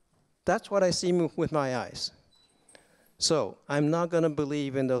 That's what I see with my eyes. So I'm not going to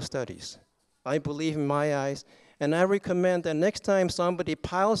believe in those studies. I believe in my eyes, and I recommend that next time somebody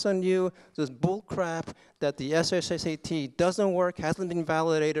piles on you this bull crap that the SSAT doesn't work, hasn't been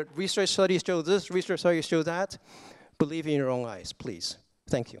validated, research studies show this, research studies show that, believe in your own eyes, please.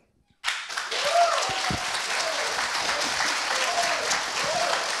 Thank you.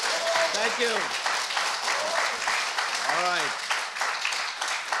 Thank you. All right.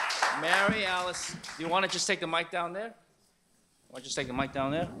 Mary Alice, do you want to just take the mic down there? Want to just take the mic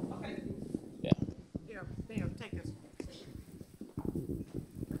down there? Okay. Yeah. Here, there, take this.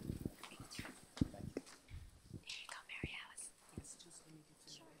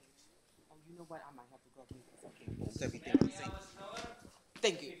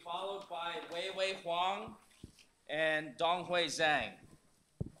 Thank you. Followed by Wei Wei Huang and Donghui Zhang.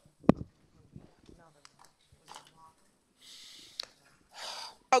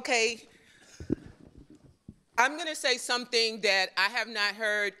 Okay, I'm going to say something that I have not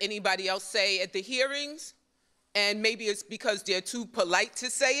heard anybody else say at the hearings, and maybe it's because they're too polite to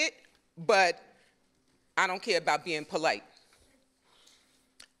say it, but I don't care about being polite.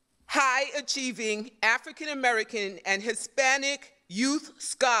 High-achieving African American and Hispanic youth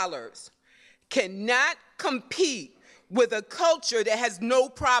scholars cannot compete with a culture that has no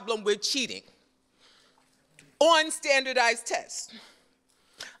problem with cheating on standardized tests.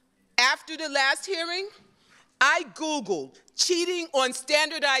 After the last hearing, I Googled cheating on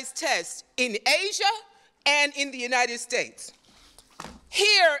standardized tests in Asia and in the United States.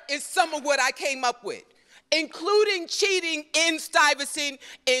 Here is some of what I came up with, including cheating in Stuyvesant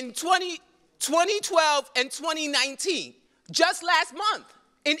in 2012 and 2019, just last month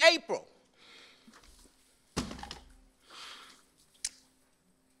in April.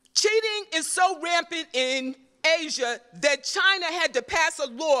 Cheating is so rampant in Asia that China had to pass a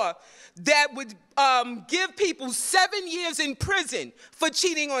law that would give people 7 years in prison for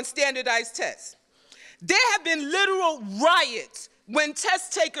cheating on standardized tests. There have been literal riots when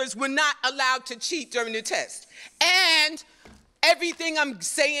test takers were not allowed to cheat during the test. And everything I'm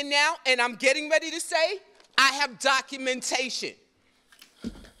saying now and I'm getting ready to say, I have documentation.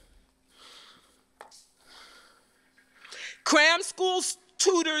 Cram school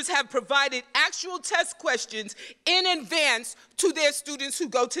tutors have provided actual test questions in advance to their students who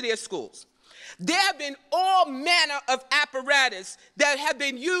go to their schools. There have been all manner of apparatus that have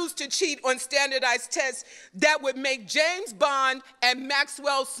been used to cheat on standardized tests that would make James Bond and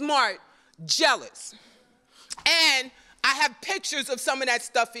Maxwell Smart jealous. And I have pictures of some of that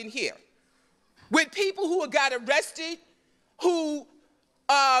stuff in here with people who got arrested, who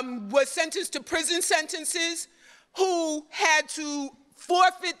were sentenced to prison sentences, who had to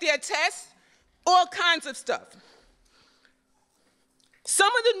forfeit their tests, all kinds of stuff. Some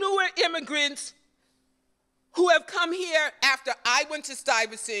of the newer immigrants who have come here after I went to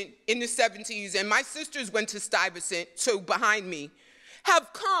Stuyvesant in the 70s and my sisters went to Stuyvesant, so behind me,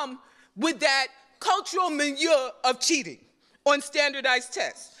 have come with that cultural milieu of cheating on standardized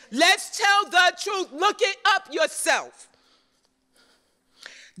tests. Let's tell the truth. Look it up yourself.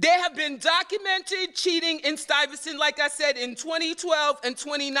 There have been documented cheating in Stuyvesant, like I said, in 2012 and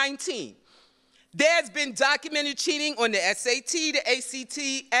 2019. There's been documented cheating on the SAT, the ACT,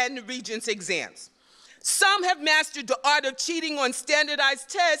 and the Regents exams. Some have mastered the art of cheating on standardized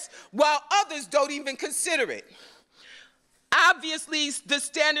tests, while others don't even consider it. Obviously, the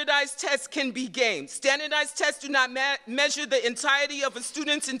standardized tests can be gamed. Standardized tests do not measure the entirety of a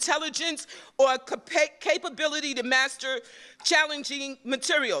student's intelligence or capability to master challenging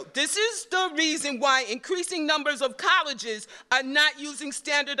material. This is the reason why increasing numbers of colleges are not using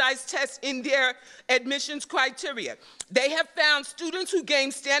standardized tests in their admissions criteria. They have found students who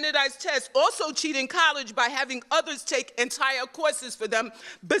gain standardized tests also cheat in college by having others take entire courses for them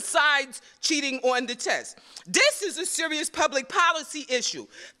besides cheating on the test. This is a serious public policy issue.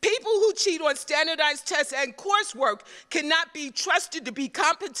 People who cheat on standardized tests and coursework cannot be trusted to be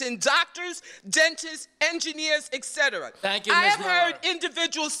competent doctors, dentists, engineers, etc. Thank you, I Ms. have heard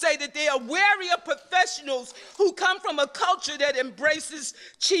individuals say that they are wary of professionals who come from a culture that embraces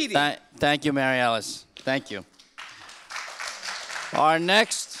cheating. Thank you, Mary Alice. Thank you. Our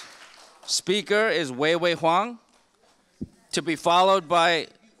next speaker is Wei Wei Huang, to be followed by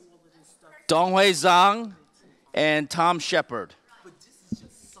Donghui Zhang and Tom Shepard.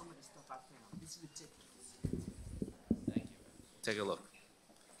 Take a look.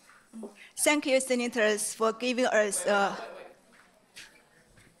 Thank you, senators, for giving us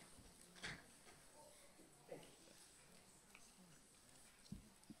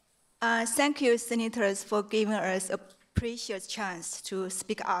thank you, senators, for giving us a precious chance to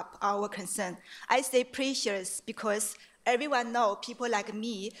speak up our concern. I say precious because everyone knows people like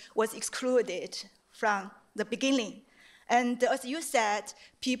me was excluded from the beginning. And as you said,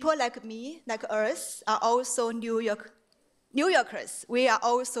 people like me, like us, are also New Yorkers. We are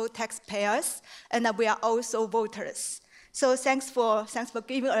also taxpayers, and we are also voters. So thanks for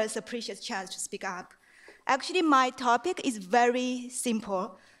giving us a precious chance to speak up. Actually, my topic is very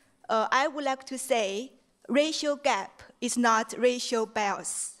simple. I would like to say racial gap is not racial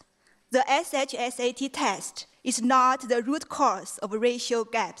bias. the SHSAT test is not the root cause of racial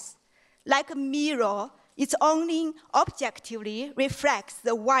gaps. Like a mirror, it only objectively reflects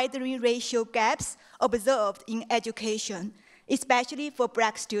the widening racial gaps observed in education, especially for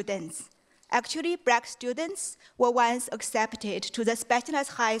Black students. Actually, Black students were once accepted to the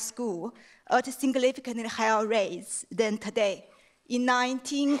specialized high school at significantly higher rates than today. In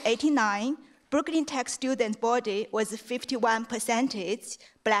 1989, Brooklyn Tech student body was 51%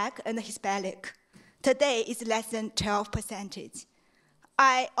 Black and Hispanic. Today, it's less than 12%.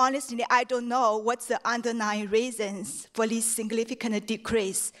 Honestly, I don't know what's the underlying reasons for this significant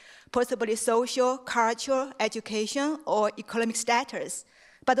decrease, possibly social, cultural, education, or economic status.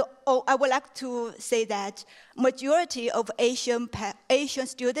 But I would like to say that majority of Asian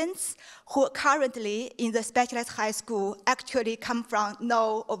students who are currently in the specialized high school actually come from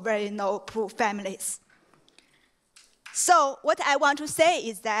no or very poor families. So what I want to say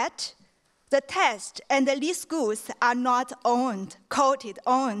is that the test and these schools are not owned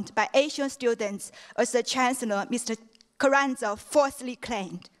by Asian students, as the Chancellor, Mr. Carranza, falsely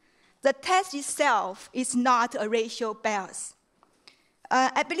claimed. The test itself is not a racial bias.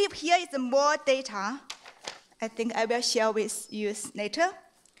 I believe here is more data. I think I will share with you later.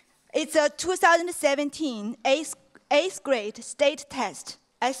 It's a 2017 eighth grade state test,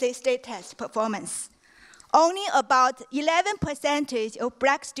 essay state test performance. Only about 11% of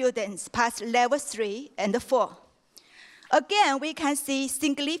Black students passed level 3 and 4. Again, we can see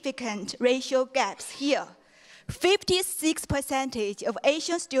significant racial gaps here. 56% of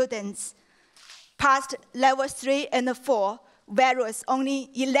Asian students passed level 3 and 4, whereas only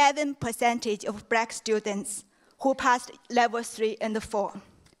 11% of Black students who passed level 3 and 4.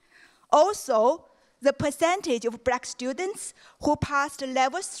 Also, the percentage of Black students who passed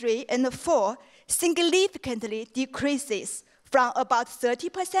level 3 and 4 significantly decreases from about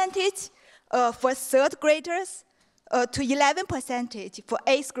 30% for third graders to 11% for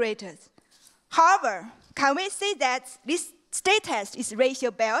eighth graders. However, can we say that this state test is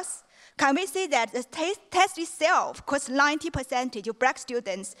racial bias? Can we say that the test itself caused 90% of Black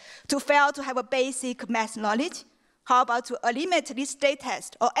students to fail to have a basic math knowledge? How about to eliminate this state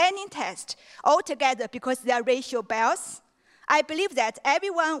test or any test altogether because they are racial bias? I believe that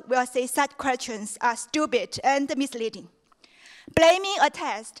everyone will say such questions are stupid and misleading. Blaming a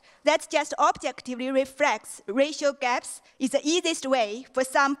test that just objectively reflects racial gaps is the easiest way for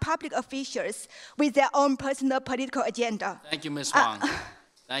some public officials with their own personal political agenda. Thank you, Ms. Wang.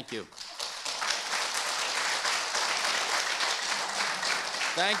 Thank you.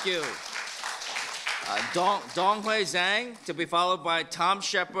 Thank you. Donghui Zhang, to be followed by Tom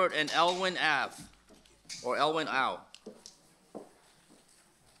Shepard and Elwin Av, or Elwin Au.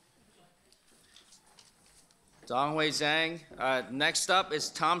 Donghui Zhang. Next up is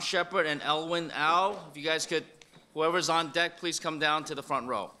Tom Shepard and Elwin Au. If you guys could, whoever's on deck, please come down to the front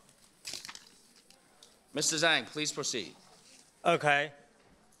row. Mr. Zhang, please proceed. Okay.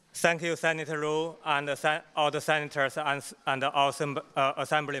 Thank you, Senator Liu, and all the senators and all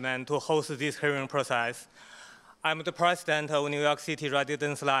assemblymen to host this hearing process. I'm the president of New York City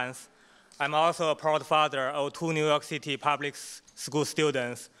Residence Alliance. I'm also a proud father of 2 New York City public school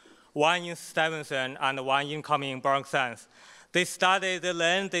students, one in Stevenson and one incoming in Bronx. They study, they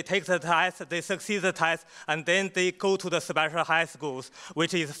learn, they take the test, they succeed the test, and then they go to the special high schools,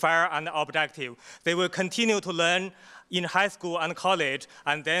 which is fair and objective. They will continue to learn in high school and college,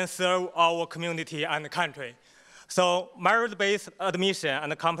 and then serve our community and country. So merit-based admission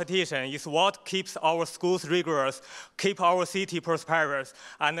and competition is what keeps our schools rigorous, keep our city prosperous,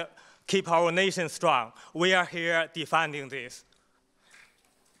 and keep our nation strong. We are here defending this.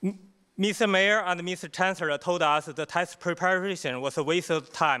 Mr. Mayor and Mr. Chancellor told us the test preparation was a waste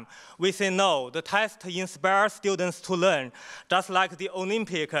of time. We say no, the test inspires students to learn, just like the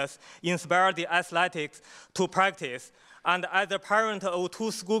Olympics inspire the athletics to practice. And as a parent of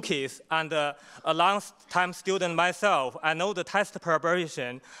 2 school kids and a long-time student myself, I know the test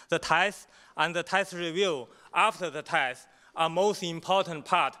preparation, the test, and the test review after the test are most important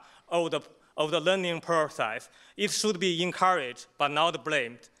part of the learning process. It should be encouraged, but not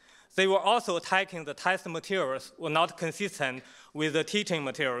blamed. They were also attacking the test materials were not consistent with the teaching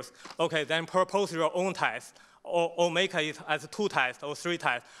materials. Okay, then propose your own test, or make it as 2 tests or 3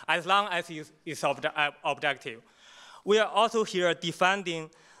 tests, as long as it's objective. We are also here defending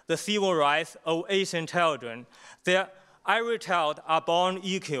the civil rights of Asian children. Every child are born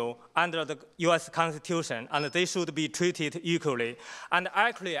equal under the US Constitution, and they should be treated equally. And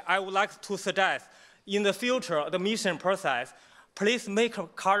actually, I would like to suggest, in the future, admission process, please make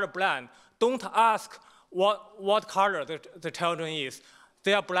color blind. Don't ask what color the children is.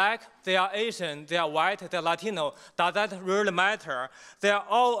 They are black, they are Asian, they are white, they are Latino. Does that really matter? They are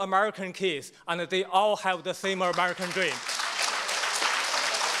all American kids, and they all have the same American dream.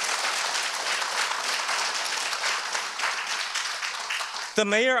 The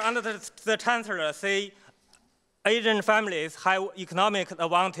mayor and the chancellor say Asian families have economic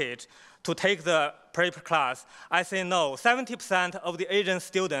advantage to take the prep class. I say no. 70% of the Asian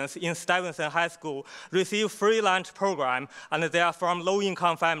students in Stuyvesant High School receive free lunch program, and they are from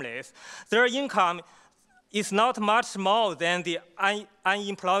low-income families. Their income is not much more than the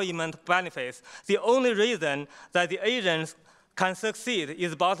unemployment benefits. The only reason that the Asians can succeed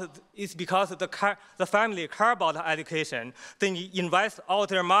is because the family care about education. They invest all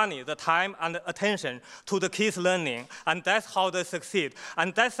their money, the time, and the attention to the kids' learning, and that's how they succeed.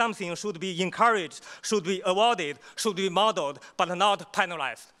 And that's something should be encouraged, should be awarded, should be modeled, but not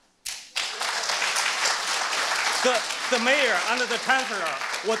penalized. The mayor and the chancellor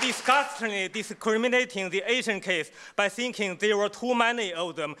were disgustingly discriminating the Asian kids by thinking there were too many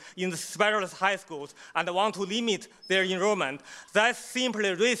of them in the specialist high schools and want to limit their enrollment. That's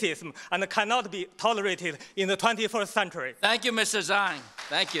simply racism and cannot be tolerated in the 21st century. Thank you, Mr. Zhang.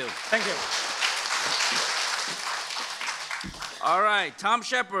 Thank you. Thank you. All right, Tom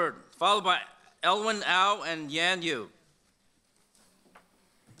Shepard, followed by Elwin Au and Yan Yu.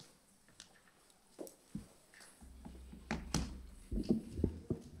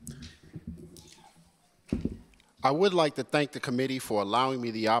 I would like to thank the committee for allowing me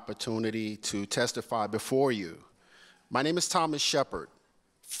the opportunity to testify before you. My name is Thomas Shepard.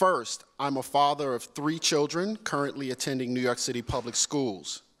 First, I'm a father of 3 children currently attending New York City Public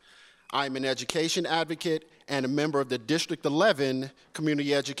Schools. I'm an education advocate and a member of the District 11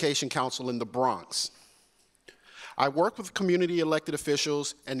 Community Education Council in the Bronx. I work with community elected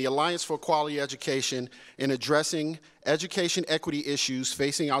officials and the Alliance for Quality Education in addressing education equity issues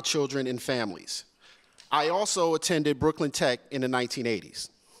facing our children and families. I also attended Brooklyn Tech in the 1980s.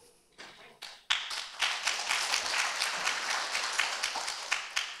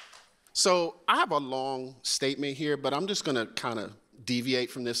 So I have a long statement here, but I'm just gonna kind of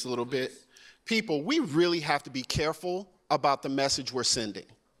deviate from this a little bit. People, we really have to be careful about the message we're sending.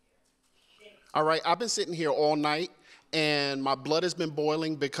 All right, I've been sitting here all night and my blood has been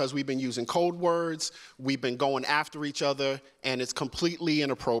boiling because we've been using code words, we've been going after each other, and it's completely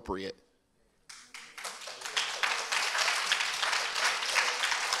inappropriate.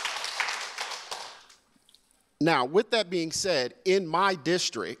 Now, with that being said, in my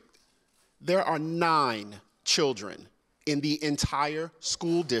district, there are 9 children in the entire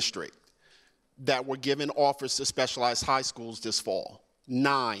school district that were given offers to specialized high schools this fall.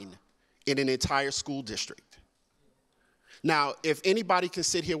 9 in an entire school district. Now, if anybody can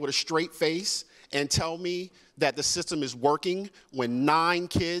sit here with a straight face and tell me that the system is working when 9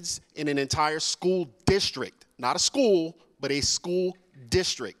 kids in an entire school district, not a school, but a school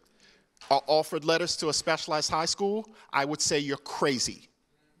district, are offered letters to a specialized high school, I would say you're crazy.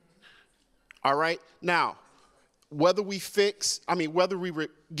 All right? Now, whether we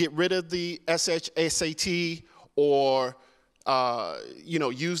get rid of the SAT or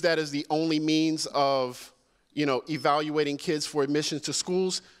use that as the only means of evaluating kids for admissions to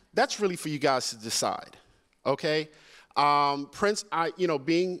schools, that's really for you guys to decide. Okay?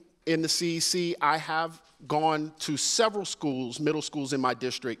 Being in the CEC, I have gone to several schools, middle schools in my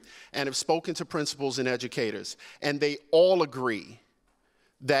district, and have spoken to principals and educators, and they all agree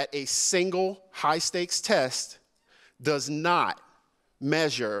that a single high-stakes test does not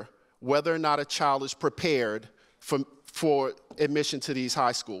measure whether or not a child is prepared for admission to these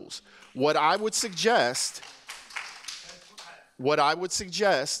high schools. What I would suggest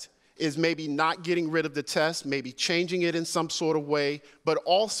is maybe not getting rid of the test, maybe changing it in some sort of way, but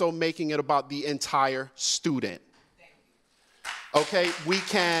also making it about the entire student. Okay, we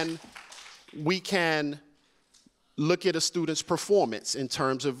can look at a student's performance in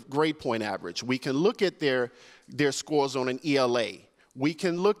terms of grade point average. We can look at their scores on an ELA. We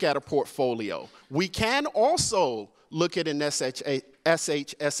can look at a portfolio. We can also look at an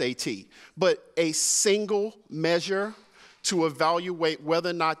SHSAT, but a single measure to evaluate whether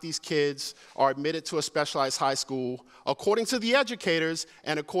or not these kids are admitted to a specialized high school, according to the educators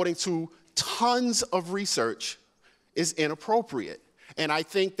and according to tons of research, is inappropriate. And I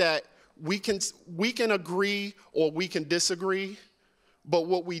think that we can agree or we can disagree, but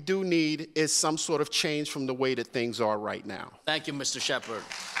what we do need is some sort of change from the way that things are right now. Thank you, Mr. Shepard.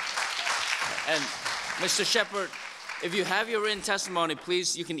 And Mr. Shepard, if you have your written testimony,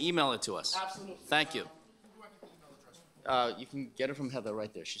 please, you can email it to us. Absolutely. Thank you. You can get it from Heather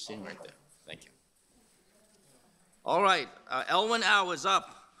right there. She's sitting right there. Thank you. All right, Elwin Au is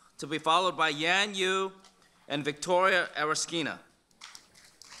up, to be followed by Yan Yu and Victoria Araskina.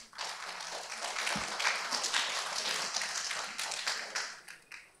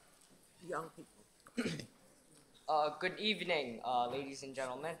 Young people. Good evening, ladies and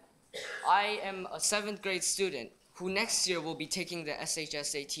gentlemen. I am a 7th grade student who next year will be taking the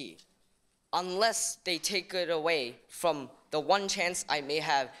SHSAT. Unless they take it away from the one chance I may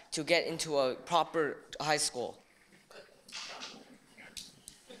have to get into a proper high school.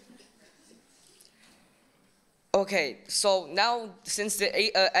 Okay, so now since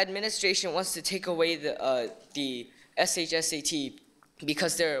the administration wants to take away the SHSAT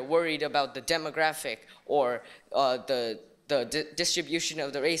because they're worried about the demographic or the distribution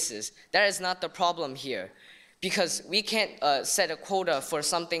of the races, that is not the problem here. Because we can't set a quota for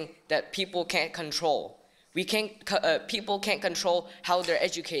something that people can't control. People can't control how they're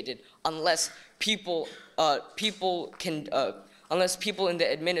educated unless people in the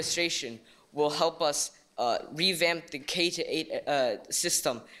administration will help us revamp the K-8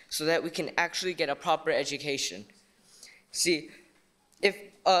 system so that we can actually get a proper education. See,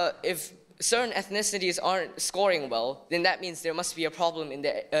 if certain ethnicities aren't scoring well, then that means there must be a problem in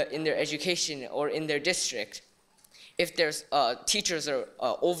their education or in their district. If there's teachers are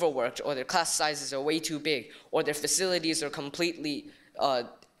overworked, or their class sizes are way too big, or their facilities are completely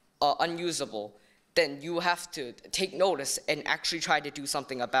unusable, then you have to take notice and actually try to do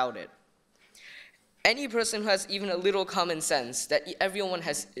something about it. Any person who has even a little common sense that everyone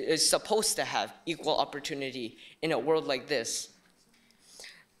is supposed to have equal opportunity in a world like this,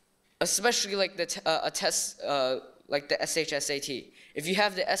 especially like a test like the SHSAT. If you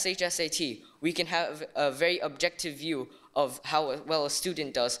have the SHSAT, we can have a very objective view of how well a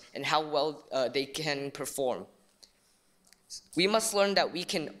student does and how well they can perform. We must learn that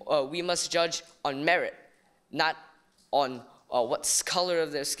we must judge on merit, not on what color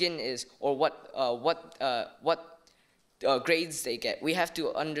of their skin is or what grades they get. We have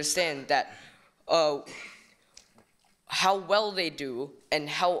to understand that how well they do and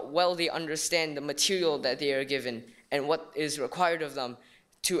how well they understand the material that they are given and what is required of them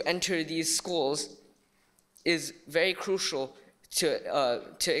to enter these schools is very crucial to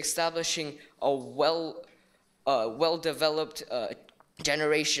establishing a well-developed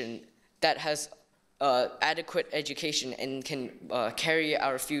generation that has adequate education and can carry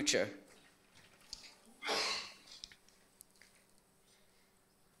our future.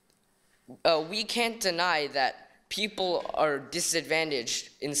 We can't deny that people are disadvantaged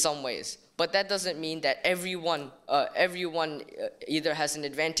in some ways, but that doesn't mean that everyone either has an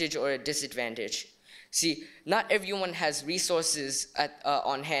advantage or a disadvantage. See, not everyone has resources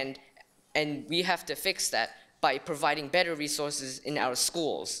on hand, and we have to fix that by providing better resources in our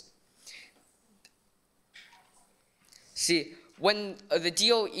schools. See, when the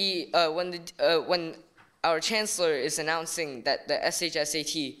DOE, when our chancellor is announcing that the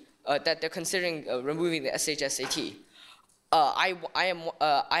SHSAT, that they're considering removing the SHSAT, I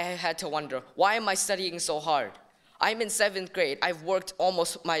had to wonder, why am I studying so hard? I'm in 7th grade. I've worked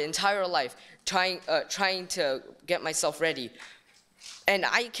almost my entire life trying to get myself ready. And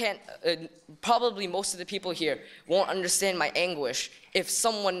I can't, probably most of the people here won't understand my anguish if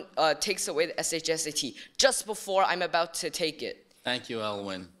someone takes away the SHSAT just before I'm about to take it. Thank you,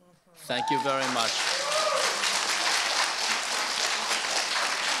 Elwin. Thank you very much.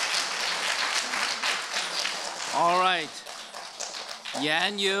 All right.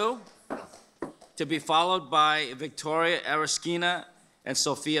 Yan Yu, to be followed by Victoria Araskina and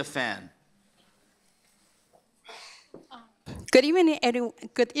Sophia Fan. Good evening,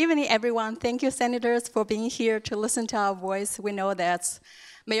 everyone. Thank you, senators, for being here to listen to our voice. We know that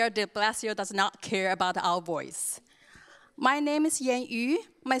Mayor de Blasio does not care about our voice. My name is Yan Yu.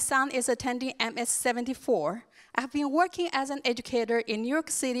 My son is attending MS-74. I've been working as an educator in New York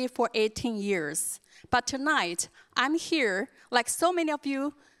City for 18 years. But tonight, I'm here, like so many of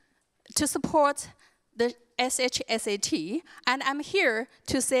you, to support the SHSAT, and I'm here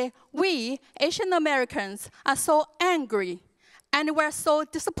to say we, Asian Americans, are so angry and we're so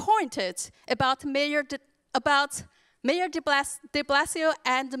disappointed about Mayor de Blasio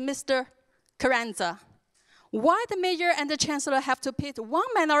and Mr. Carranza. Why the mayor and the chancellor have to pit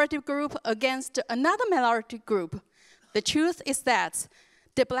one minority group against another minority group? The truth is that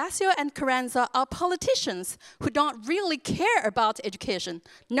de Blasio and Carranza are politicians who don't really care about education,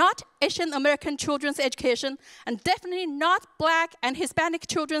 not Asian American children's education, and definitely not Black and Hispanic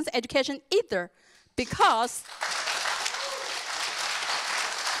children's education either, because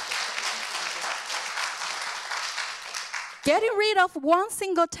Getting rid of one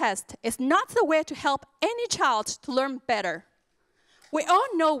single test is not the way to help any child to learn better. We all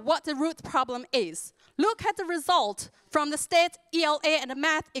know what the root problem is. Look at the result from the state ELA and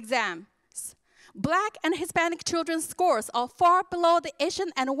math exams. Black and Hispanic children's scores are far below the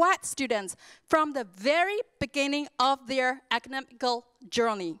Asian and white students from the very beginning of their academic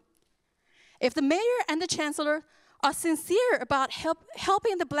journey. If the mayor and the chancellor are sincere about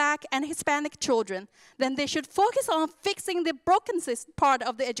helping the Black and Hispanic children, then they should focus on fixing the broken part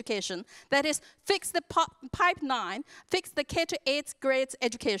of the education. That is, fix the pipeline, fix the K to 8th grades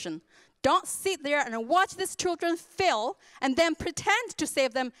education. Don't sit there and watch these children fail and then pretend to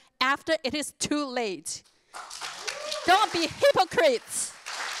save them after it is too late. Don't be hypocrites.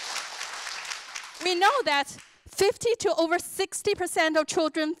 We know that 50 to over 60% of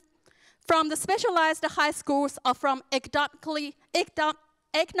children from the specialized high schools are from economically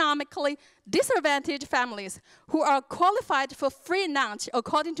disadvantaged families who are qualified for free lunch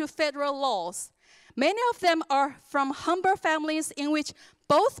according to federal laws. Many of them are from humble families in which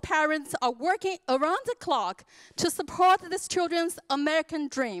both parents are working around the clock to support these children's American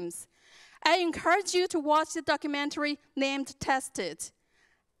dreams. I encourage you to watch the documentary named Tested.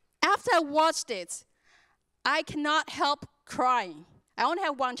 After I watched it, I cannot help crying. I only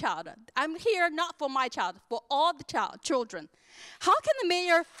have one child. I'm here not for my child, for all the children. How can the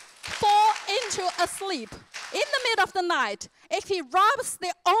mayor fall into a sleep in the middle of the night if he robs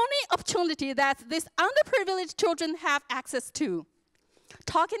the only opportunity that these underprivileged children have access to?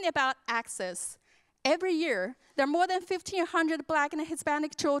 Talking about access, every year, there are more than 1,500 Black and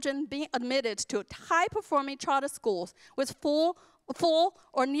Hispanic children being admitted to high-performing charter schools with full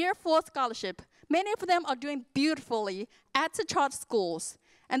or near full scholarship. Many of them are doing beautifully at the charter schools.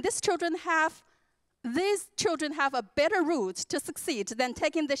 And these children have a better route to succeed than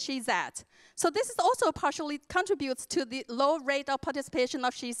taking the SHESAT. So this is also partially contributes to the low rate of participation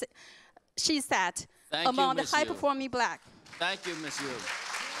of SHESAT among the high-performing Black. Thank you, Ms. Yu.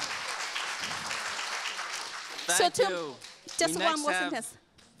 Just one more sentence.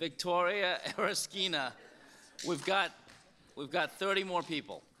 Victoria Eraskina. We've got 30 more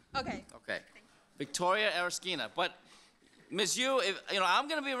people. Okay. Okay. Victoria Eraskina. But Ms. Yu, I'm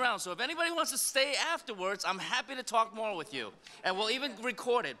going to be around, so if anybody wants to stay afterwards, I'm happy to talk more with you. And we'll even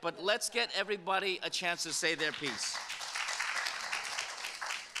record it, but let's get everybody a chance to say their piece.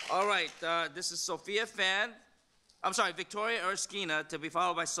 All right, this is Victoria Eraskina, to be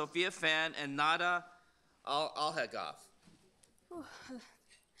followed by Sophia Fan and Nada Alhegov.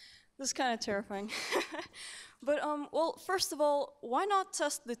 This is kind of terrifying. But, well, first of all, why not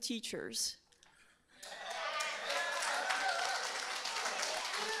test the teachers?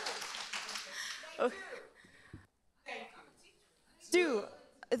 Okay.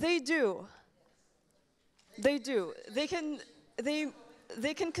 They do. They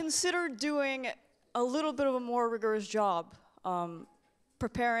can consider doing a little bit of a more rigorous job,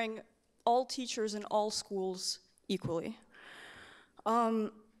 preparing all teachers in all schools equally.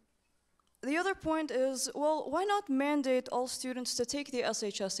 The other point is, well, why not mandate all students to take the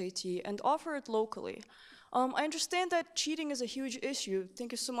SHSAT and offer it locally? I understand that cheating is a huge issue.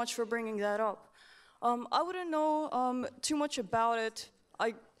 Thank you so much for bringing that up. I wouldn't know too much about it.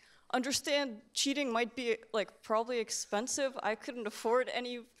 I understand cheating might be probably expensive. I couldn't afford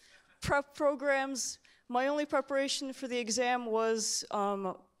any prep programs. My only preparation for the exam was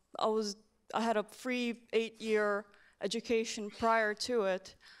I had a free 8-year education prior to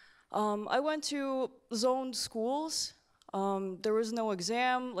it. I went to zoned schools. There was no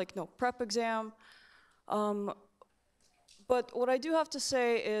exam, no prep exam. But what I do have to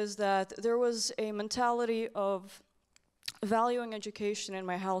say is that there was a mentality of valuing education in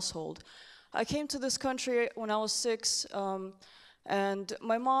my household. I came to this country when I was 6, and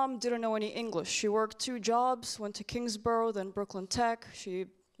my mom didn't know any English. She worked 2 jobs, went to Kingsborough, then Brooklyn Tech. She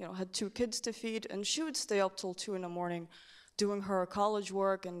had 2 kids to feed, and she would stay up till 2 in the morning doing her college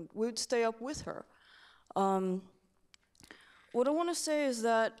work, and we would stay up with her. What I want to say is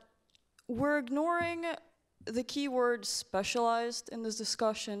that we're ignoring the key word specialized in this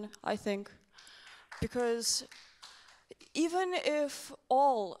discussion, I think, because even if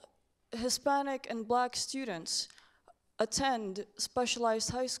all Hispanic and Black students attend specialized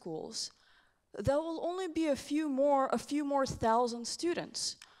high schools, that will only be a few more thousand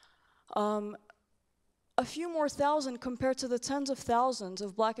students. A few more thousand compared to the tens of thousands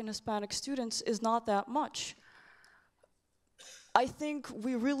of Black and Hispanic students is not that much. I think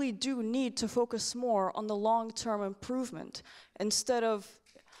we really do need to focus more on the long-term improvement instead of,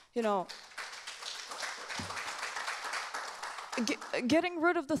 getting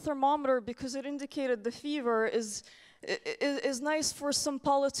rid of the thermometer because it indicated the fever is is nice for some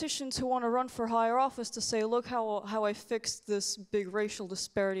politicians who want to run for higher office to say, look how I fixed this big racial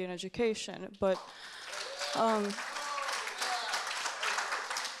disparity in education. But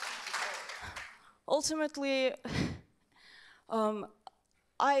ultimately,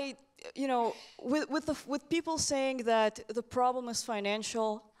 with people saying that the problem is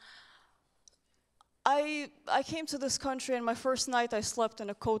financial, I came to this country, and my first night I slept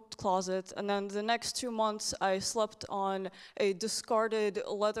in a coat closet, and then the next 2 months I slept on a discarded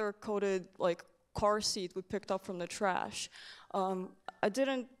leather-coated car seat we picked up from the trash. I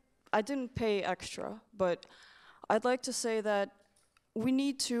didn't pay extra, but I'd like to say that we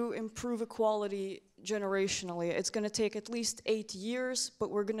need to improve equality generationally. It's going to take at least 8 years,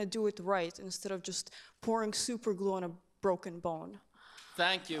 but we're going to do it right instead of just pouring super glue on a broken bone.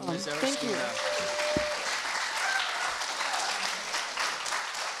 Thank you, Ms. Thank you.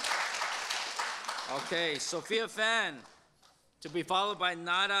 Okay, Sophia Fan, to be followed by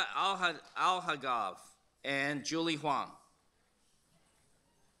Nada Al-Hagaf and Julie Huang.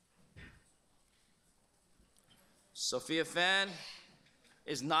 Sophia Fan,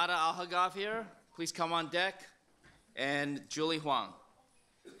 is Nada Al-Hagaf here? Please come on deck. And Julie Huang,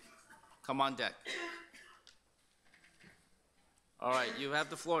 come on deck. All right, you have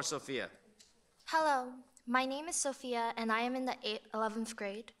the floor, Sophia. Hello, my name is Sophia, and I am in the 11th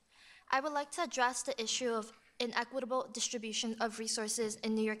grade. I would like to address the issue of inequitable distribution of resources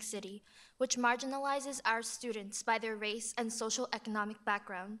in New York City, which marginalizes our students by their race and social economic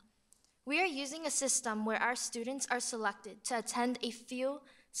background. We are using a system where our students are selected to attend a few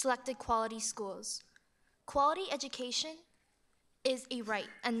selected quality schools. Quality education is a right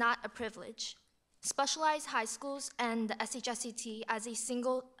and not a privilege. Specialized high schools and the SHSCT as a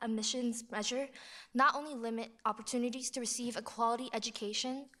single admissions measure not only limit opportunities to receive a quality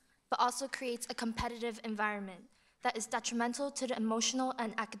education, but also creates a competitive environment that is detrimental to the emotional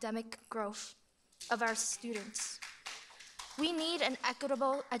and academic growth of our students. We need an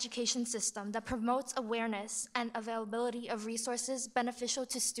equitable education system that promotes awareness and availability of resources beneficial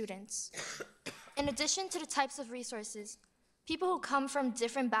to students. In addition to the types of resources, people who come from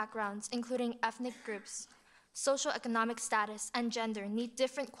different backgrounds, including ethnic groups, socioeconomic status, and gender, need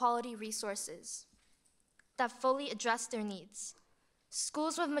different quality resources that fully address their needs.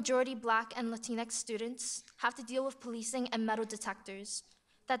 Schools with majority Black and Latinx students have to deal with policing and metal detectors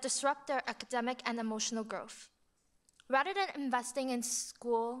that disrupt their academic and emotional growth. Rather than investing in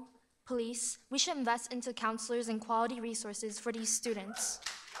school police, we should invest into counselors and quality resources for these students.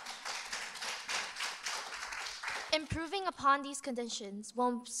 Improving upon these conditions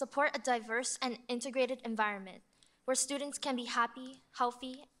will support a diverse and integrated environment where students can be happy,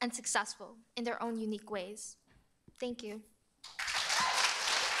 healthy, and successful in their own unique ways. Thank you.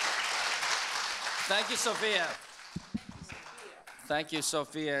 Thank you, Sophia. Thank you,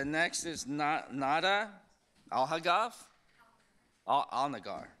 Sophia. Next is Nada Al-Hagaf?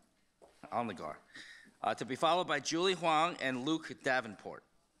 Al-Nagar. To be followed by Julie Huang and Luke Davenport.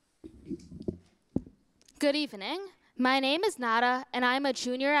 Good evening. My name is Nada, and I'm a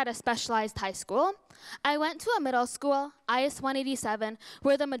junior at a specialized high school. I went to a middle school, IS 187,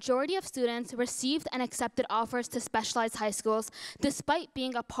 where the majority of students received and accepted offers to specialized high schools, despite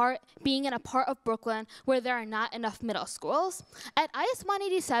being in a part of Brooklyn where there are not enough middle schools. At IS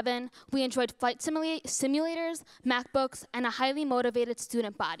 187, we enjoyed flight simulators, MacBooks, and a highly motivated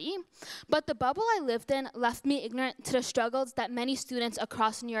student body. But the bubble I lived in left me ignorant to the struggles that many students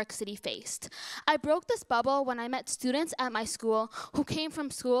across New York City faced. I broke this bubble when I met students at my school who came from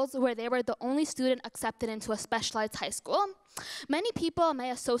schools where they were the only student accepted into a specialized high school. Many people may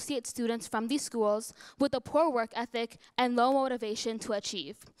associate students from these schools with a poor work ethic and low motivation to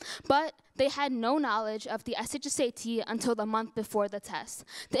achieve, but they had no knowledge of the SHSAT until the month before the test.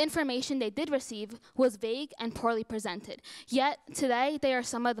 The information they did receive was vague and poorly presented, yet today they are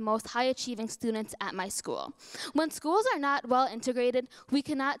some of the most high-achieving students at my school. When schools are not well integrated, we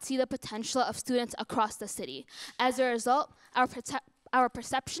cannot see the potential of students across the city. As a result, our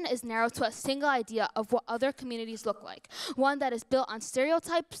perception is narrowed to a single idea of what other communities look like, one that is built on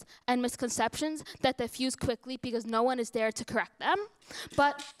stereotypes and misconceptions that diffuse quickly because no one is there to correct them.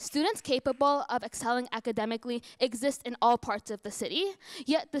 But students capable of excelling academically exist in all parts of the city,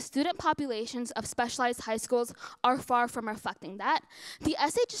 yet the student populations of specialized high schools are far from reflecting that. The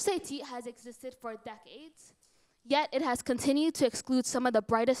SHSAT has existed for decades, Yet it has continued to exclude some of the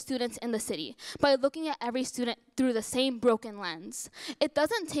brightest students in the city by looking at every student through the same broken lens. It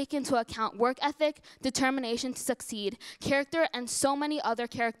doesn't take into account work ethic, determination to succeed, character, and so many other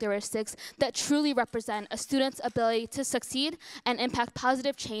characteristics that truly represent a student's ability to succeed and impact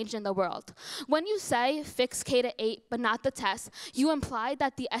positive change in the world. When you say fix K to 8 but not the test, you imply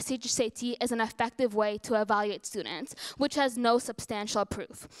that the SHSAT is an effective way to evaluate students, which has no substantial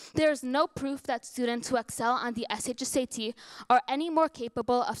proof. There is no proof that students who excel on the SHSAT are any more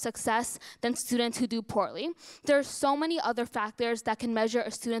capable of success than students who do poorly. There are so many other factors that can measure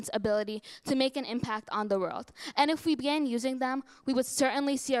a student's ability to make an impact on the world. And if we began using them, we would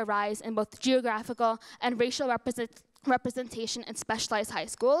certainly see a rise in both geographical and racial representation in specialized high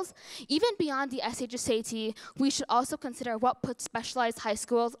schools. Even beyond the SHSAT, we should also consider what puts specialized high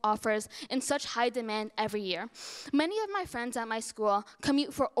schools offers in such high demand every year. Many of my friends at my school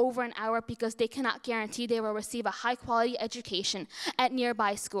commute for over an hour because they cannot guarantee they will receive a high quality education at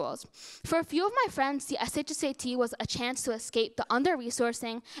nearby schools. For a few of my friends, the SHSAT was a chance to escape the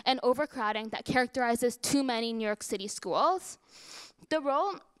under-resourcing and overcrowding that characterizes too many New York City schools.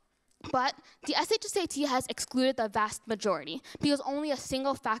 But the SHSAT has excluded the vast majority because only a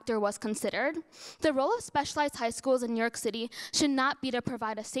single factor was considered. The role of specialized high schools in New York City should not be to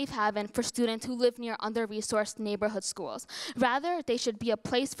provide a safe haven for students who live near under-resourced neighborhood schools. Rather, they should be a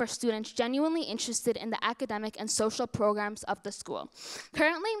place for students genuinely interested in the academic and social programs of the school.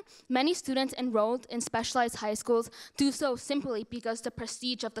 Currently, many students enrolled in specialized high schools do so simply because the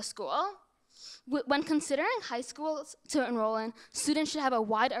prestige of the school. When considering high schools to enroll in, students should have a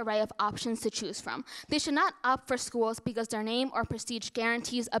wide array of options to choose from. They should not opt for schools because their name or prestige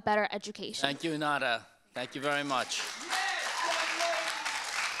guarantees a better education. Thank you, Nada. Thank you very much.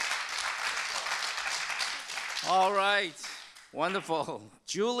 All right, wonderful.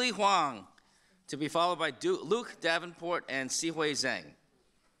 Julie Huang, to be followed by Luke Davenport and Sihui Zhang.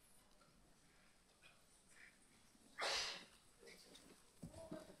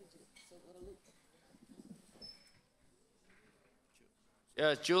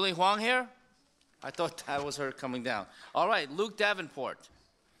 Julie Huang here? I thought that was her coming down. All right, Luke Davenport,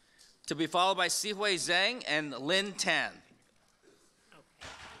 to be followed by Sihui Zhang and Lin Tan.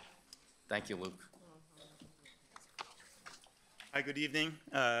 Thank you, Luke. Hi, good evening.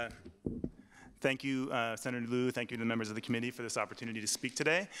 Thank you, Senator Liu. Thank you to the members of the committee for this opportunity to speak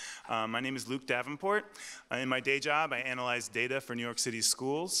today. My name is Luke Davenport. In my day job, I analyze data for New York City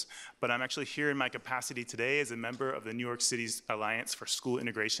schools, but I'm actually here in my capacity today as a member of the New York City's Alliance for School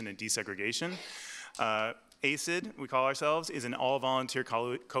Integration and Desegregation. ACID, we call ourselves, is an all-volunteer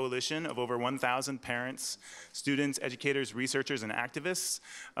coalition of over 1,000 parents, students, educators, researchers, and activists,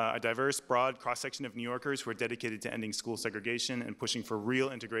 a diverse, broad cross-section of New Yorkers who are dedicated to ending school segregation and pushing for real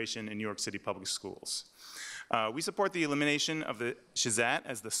integration in New York City public schools. We support the elimination of the SHSAT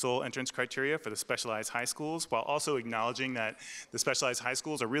as the sole entrance criteria for the specialized high schools, while also acknowledging that the specialized high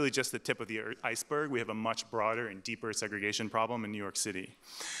schools are really just the tip of the iceberg. We have a much broader and deeper segregation problem in New York City.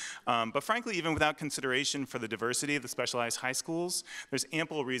 But frankly, even without consideration for the diversity of the specialized high schools, there's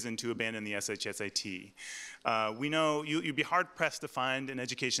ample reason to abandon the SHSAT. We know you'd be hard-pressed to find an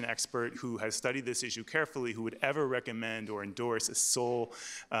education expert who has studied this issue carefully who would ever recommend or endorse a sole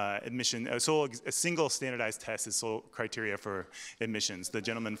a single standardized test as sole criteria for admissions. The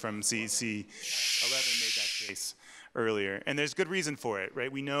gentleman from CEC 11 made that case earlier, and there's good reason for it,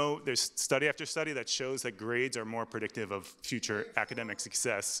 right? We know there's study after study that shows that grades are more predictive of future academic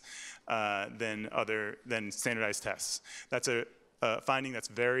success than standardized tests. That's a finding that's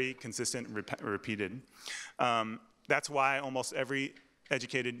very consistent and repeated. That's why almost every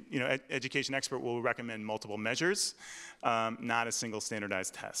education expert will recommend multiple measures, not a single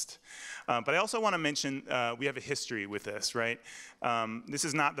standardized test. But I also want to mention we have a history with this, right? This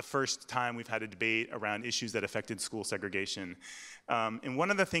is not the first time we've had a debate around issues that affected school segregation. And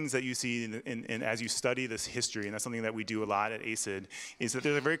one of the things that you see as you study this history, and that's something that we do a lot at ACID, is that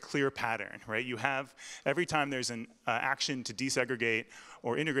there's a very clear pattern, right? You have, every time there's an action to desegregate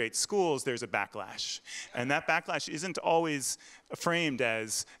or integrate schools, there's a backlash. And that backlash isn't always framed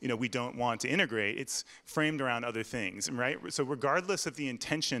as, we don't want to integrate. It's framed around other things, right? So regardless of the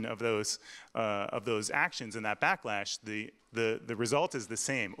intention of those actions and that backlash, the result is the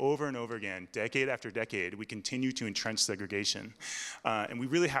same over and over again, decade after decade. We continue to entrench segregation. And we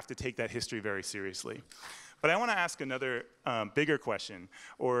really have to take that history very seriously. But I want to ask another bigger question,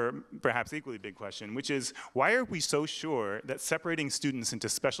 or perhaps equally big question, which is, why are we so sure that separating students into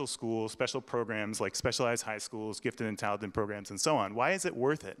special schools, special programs like specialized high schools, gifted and talented programs, and so on, why is it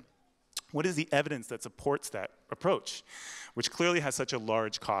worth it? What is the evidence that supports that approach, which clearly has such a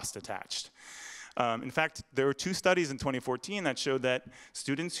large cost attached? In fact, there were 2 studies in 2014 that showed that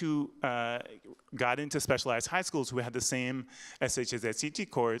students who got into specialized high schools who had the same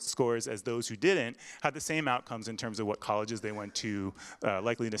SHSAT scores as those who didn't had the same outcomes in terms of what colleges they went to,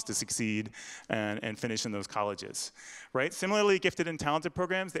 likeliness to succeed, and finish in those colleges. Right? Similarly, gifted and talented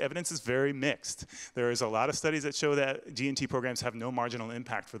programs, the evidence is very mixed. There is a lot of studies that show that G&T programs have no marginal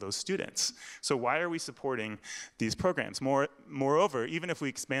impact for those students. So why are we supporting these programs? Moreover, even if we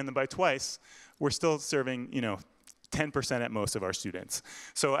expand them by twice, we're still serving, 10% at most of our students.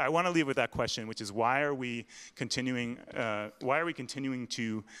 So I want to leave with that question, which is why are we continuing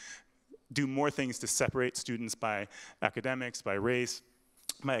to do more things to separate students by academics, by race,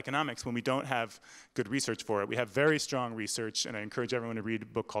 by economics, when we don't have good research for it? We have very strong research, and I encourage everyone to read a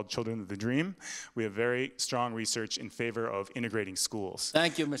book called Children of the Dream. We have very strong research in favor of integrating schools.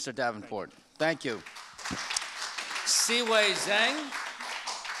 Thank you, Mr. Davenport. Thank you. Sihui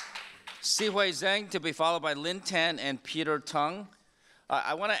Zhang, to be followed by Lin Tan and Peter Tung.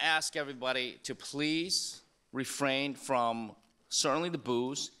 I want to ask everybody to please refrain from certainly the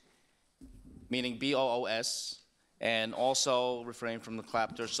boos, meaning B-O-O-S, and also refrain from the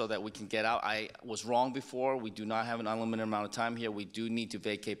clapter so that we can get out. I was wrong before. We do not have an unlimited amount of time here. We do need to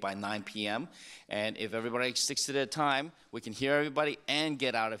vacate by 9 p.m. And if everybody sticks to their time, we can hear everybody and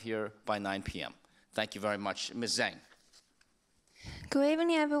get out of here by 9 p.m. Thank you very much. Ms. Zhang. Good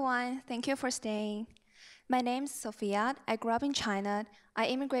evening, everyone. Thank you for staying. My name is Sophia. I grew up in China. I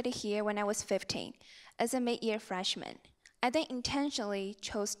immigrated here when I was 15 as a mid-year freshman. I then intentionally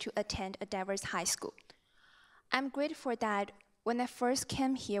chose to attend a diverse high school. I'm grateful that when I first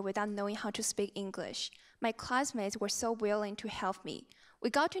came here without knowing how to speak English, my classmates were so willing to help me. We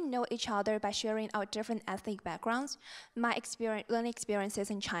got to know each other by sharing our different ethnic backgrounds, my learning experiences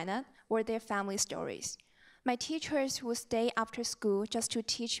in China, or their family stories. My teachers would stay after school just to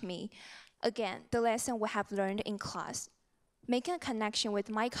teach me, again, the lesson we have learned in class, making a connection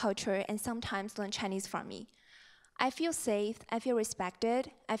with my culture and sometimes learn Chinese from me. I feel safe, I feel respected,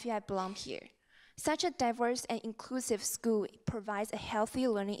 I feel I belong here. Such a diverse and inclusive school provides a healthy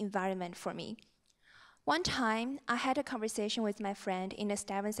learning environment for me. One time, I had a conversation with my friend in a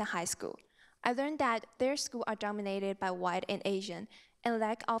Stuyvesant high school. I learned that their schools are dominated by white and Asian and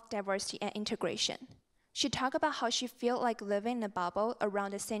lack of diversity and integration. She talked about how she felt like living in a bubble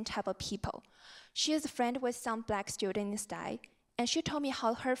around the same type of people. She is a friend with some black students in Stuyvesant, and she told me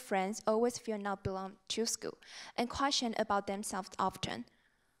how her friends always feel not belong to school and question about themselves often.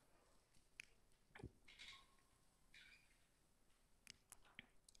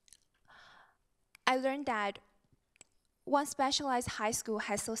 I learned that one specialized high school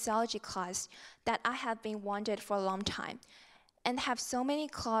has sociology class that I have been wanted for a long time and have so many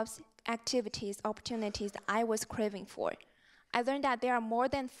clubs, activities, opportunities that I was craving for. I learned that there are more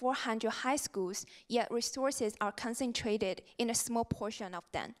than 400 high schools, yet resources are concentrated in a small portion of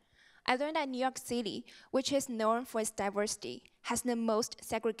them. I learned that New York City, which is known for its diversity, has the most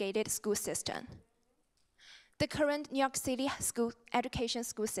segregated school system. The current New York City education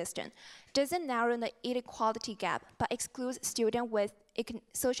school system doesn't narrow the inequality gap, but excludes students with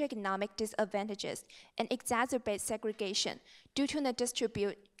socioeconomic disadvantages and exacerbates segregation due to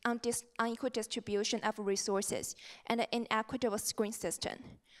the unequal distribution of resources and an inequitable screen system.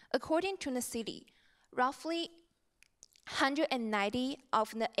 According to the city, roughly 190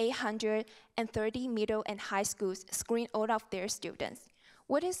 of the 830 middle and high schools screen all of their students.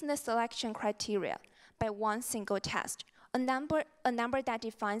 What is the selection criteria? By one single test, a number that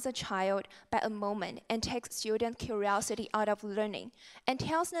defines a child by a moment and takes student curiosity out of learning and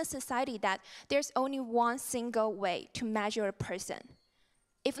tells the society that there's only one single way to measure a person.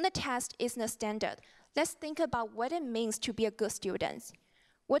 If the test is the standard, let's think about what it means to be a good student.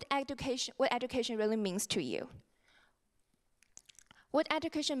 What education really means to you. What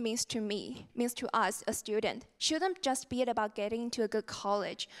education means to me, means to us, a student, shouldn't just be about getting into a good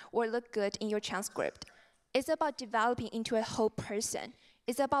college or look good in your transcript. It's about developing into a whole person.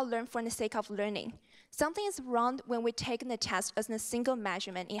 It's about learning for the sake of learning. Something is wrong when we take the test as a single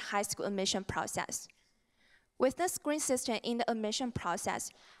measurement in high school admission process. With the screen system in the admission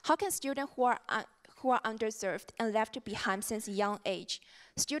process, how can students who are underserved and left behind since a young age,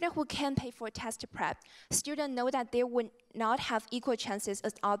 students who can't pay for test prep, students know that they would not have equal chances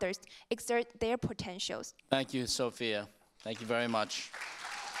as others exert their potentials? Thank you, Sophia. Thank you very much.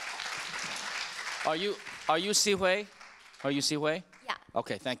 Are you Sihui? Are you Sihui? Yeah.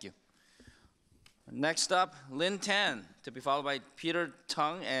 Okay, thank you. Next up, Lin Tan, to be followed by Peter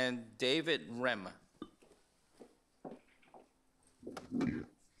Tung and David Rem.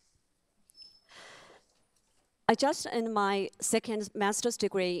 I just earned my second master's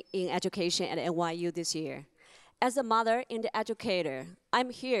degree in education at NYU this year. As a mother and educator, I'm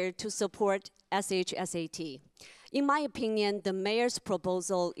here to support SHSAT. In my opinion, the mayor's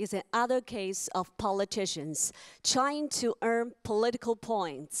proposal is another case of politicians trying to earn political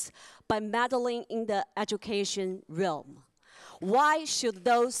points by meddling in the education realm. Why should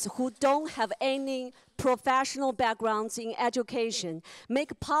those who don't have any professional backgrounds in education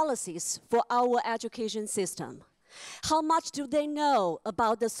make policies for our education system? How much do they know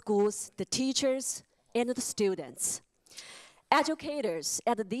about the schools, the teachers, and the students? Educators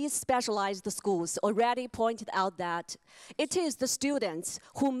at these specialized schools already pointed out that it is the students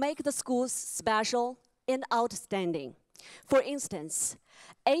who make the schools special and outstanding. For instance,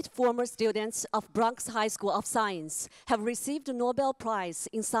 8 former students of Bronx High School of Science have received the Nobel Prize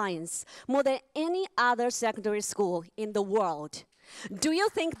in Science more than any other secondary school in the world. Do you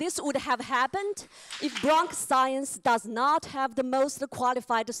think this would have happened if Bronx Science does not have the most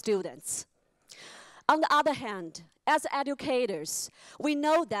qualified students? On the other hand, as educators, we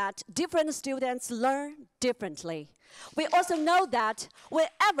know that different students learn differently. We also know that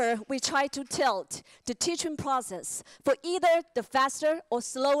whenever we try to tilt the teaching process for either the faster or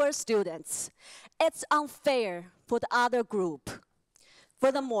slower students, it's unfair for the other group.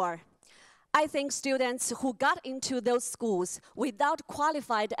 Furthermore, I think students who got into those schools without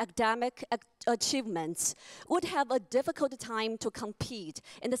qualified academic achievements would have a difficult time to compete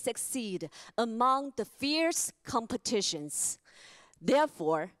and succeed among the fierce competitions.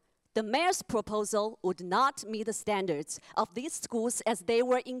 Therefore, the mayor's proposal would not meet the standards of these schools as they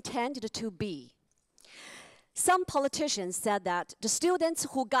were intended to be. Some politicians said that the students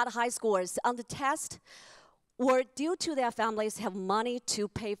who got high scores on the test were due to their families have money to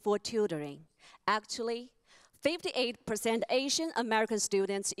pay for tutoring. Actually, 58% Asian American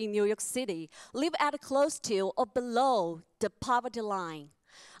students in New York City live at close to or below the poverty line.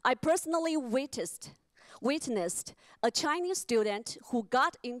 I personally witnessed a Chinese student who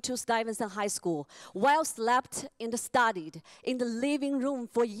got into Stuyvesant High School while slept and studied in the living room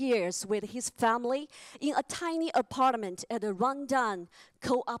for years with his family in a tiny apartment at a rundown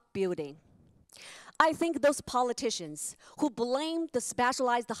co-op building. I think those politicians who blame the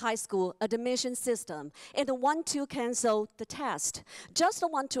specialized high school admission system and want to cancel the test just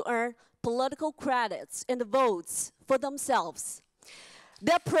want to earn political credits and votes for themselves.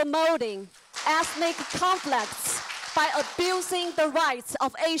 They're promoting ethnic conflicts by abusing the rights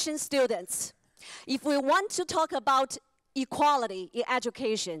of Asian students. If we want to talk about equality in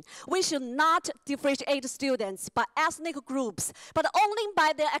education, we should not differentiate students by ethnic groups, but only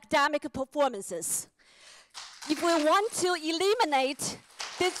by their academic performances. If we want to eliminate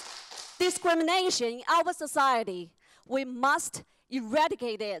this discrimination in our society, we must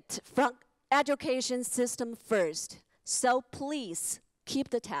eradicate it from education system first. So please, keep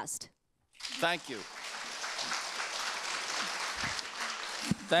the test. Thank you.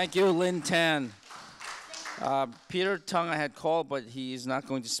 Thank you, Lin Tan. Peter Tung I had called, but he is not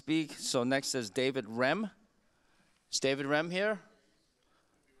going to speak. So next is David Rem. Is David Rem here?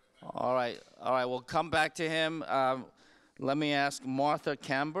 All right, we'll come back to him. Let me ask Martha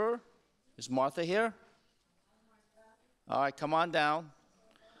Camber. Is Martha here? All right, come on down.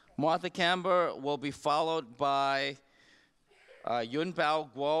 Martha Camber will be followed by Yun Bao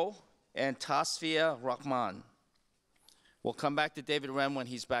Guo and Tasfia Rahman. We'll come back to David Rem when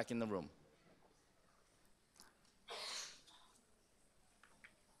he's back in the room.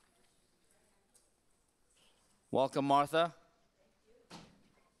 Welcome, Martha.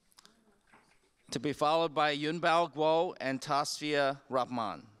 To be followed by Yun Bao Guo and Tasfia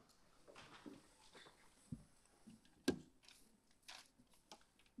Rahman.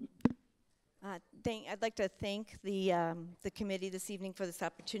 I'd like to thank the committee this evening for this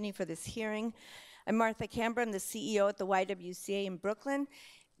opportunity for this hearing. I'm Martha Camber. I'm the CEO at the YWCA in Brooklyn.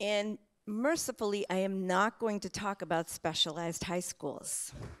 And mercifully, I am not going to talk about specialized high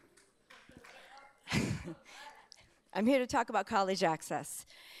schools. I'm here to talk about college access.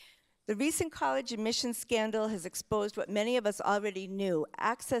 The recent college admissions scandal has exposed what many of us already knew.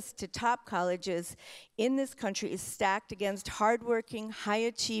 Access to top colleges in this country is stacked against hardworking,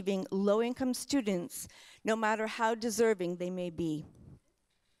 high-achieving, low-income students, no matter how deserving they may be.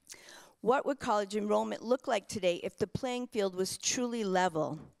 What would college enrollment look like today if the playing field was truly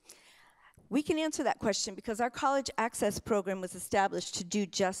level? We can answer that question because our college access program was established to do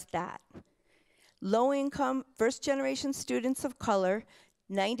just that. Low-income, first-generation students of color,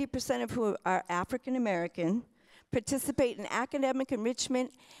 90% of whom are African American, participate in academic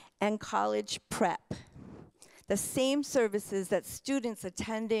enrichment and college prep. The same services that students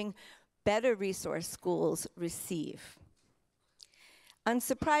attending better resource schools receive.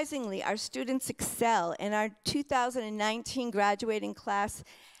 Unsurprisingly, our students excel, and our 2019 graduating class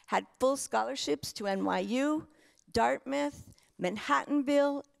had full scholarships to NYU, Dartmouth,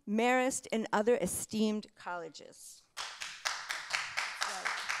 Manhattanville, Marist, and other esteemed colleges.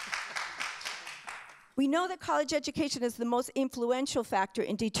 We know that college education is the most influential factor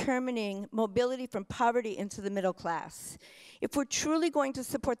in determining mobility from poverty into the middle class. If we're truly going to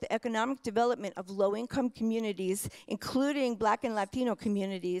support the economic development of low-income communities, including Black and Latino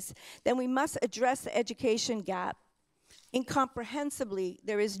communities, then we must address the education gap. Incomprehensibly,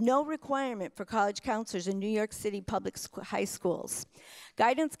 there is no requirement for college counselors in New York City public high schools.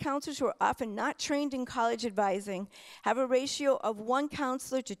 Guidance counselors who are often not trained in college advising have a ratio of 1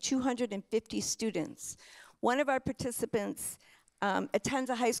 counselor to 250 students. One of our participants attends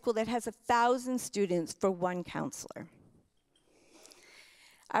a high school that has 1,000 students for 1 counselor.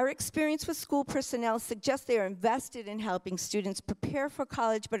 Our experience with school personnel suggests they are invested in helping students prepare for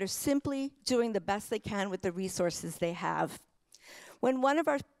college, but are simply doing the best they can with the resources they have. When one of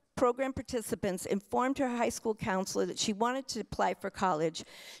our program participants informed her high school counselor that she wanted to apply for college,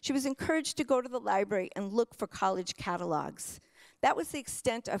 she was encouraged to go to the library and look for college catalogs. That was the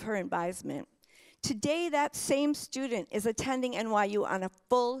extent of her advisement. Today, that same student is attending NYU on a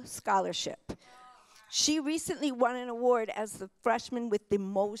full scholarship. She recently won an award as the freshman with the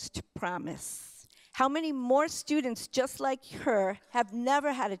most promise. How many more students just like her have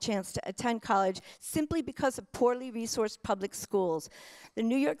never had a chance to attend college simply because of poorly resourced public schools? The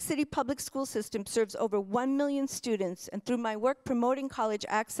New York City public school system serves over 1 million students, and through my work promoting college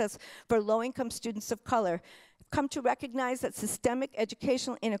access for low-income students of color, I've come to recognize that systemic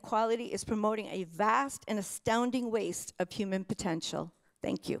educational inequality is promoting a vast and astounding waste of human potential.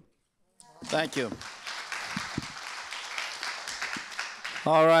 Thank you. Thank you.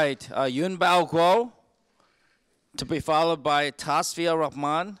 All right, Yun Bao Guo, to be followed by Tasfia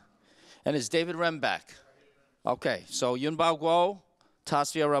Rahman, and is David Rem back? Okay, so Yun Bao Guo,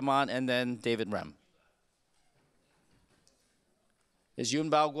 Tasfia Rahman, and then David Rem. Is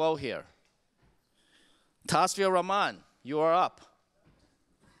Yun Bao Guo here? Tasfia Rahman, you are up.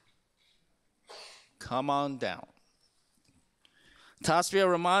 Come on down. Tasfia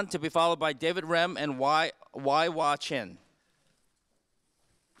Rahman, to be followed by David Rem and Wai Wa Chin.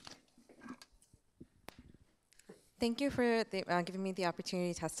 Thank you for giving me the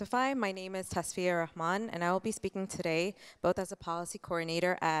opportunity to testify. My name is Tasfia Rahman, and I will be speaking today both as a policy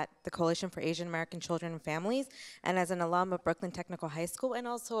coordinator at the Coalition for Asian American Children and Families and as an alum of Brooklyn Technical High School and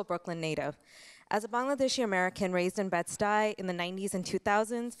also a Brooklyn native. As a Bangladeshi American raised in Bed-Stuy in the 90s and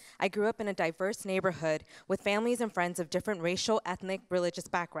 2000s, I grew up in a diverse neighborhood with families and friends of different racial, ethnic, religious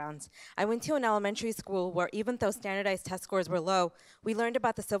backgrounds. I went to an elementary school where even though standardized test scores were low, we learned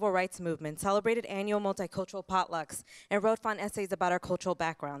about the civil rights movement, celebrated annual multicultural potlucks, and wrote fun essays about our cultural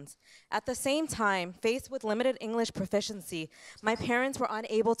backgrounds. At the same time, faced with limited English proficiency, my parents were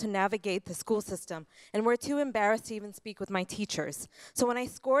unable to navigate the school system and were too embarrassed to even speak with my teachers. So when I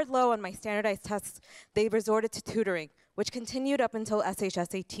scored low on my standardized tests, they resorted to tutoring, which continued up until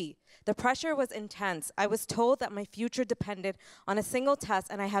SHSAT. The pressure was intense. I was told that my future depended on a single test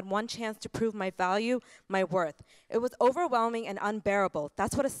and I had one chance to prove my value, my worth. It was overwhelming and unbearable.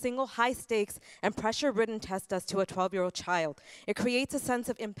 That's what a single high-stakes and pressure-ridden test does to a 12-year-old child. It creates a sense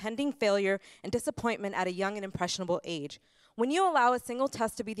of impending failure and disappointment at a young and impressionable age. When you allow a single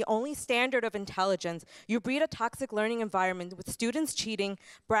test to be the only standard of intelligence, you breed a toxic learning environment with students cheating,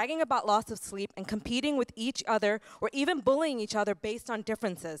 bragging about loss of sleep, and competing with each other or even bullying each other based on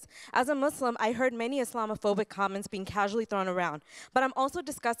differences. As a Muslim, I heard many Islamophobic comments being casually thrown around, but I'm also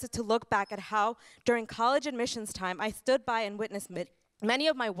disgusted to look back at how, during college admissions time, I stood by and witnessed many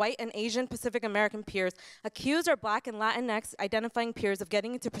of my white and Asian Pacific American peers accused our Black and Latinx identifying peers of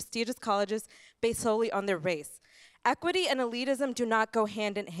getting into prestigious colleges based solely on their race. Equity and elitism do not go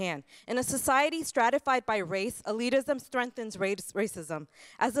hand in hand. In a society stratified by race, elitism strengthens racism.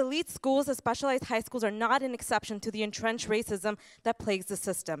 As elite schools, the specialized high schools are not an exception to the entrenched racism that plagues the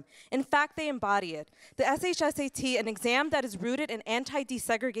system. In fact, they embody it. The SHSAT, an exam that is rooted in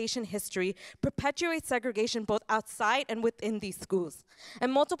anti-desegregation history, perpetuates segregation both outside and within these schools. A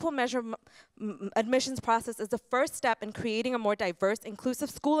multiple measure admissions process is the first step in creating a more diverse, inclusive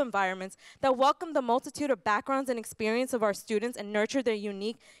school environments that welcome the multitude of backgrounds and experience of our students and nurture their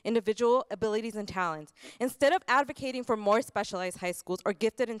unique individual abilities and talents. Instead of advocating for more specialized high schools or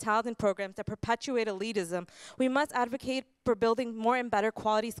gifted and talented programs that perpetuate elitism, we must advocate for building more and better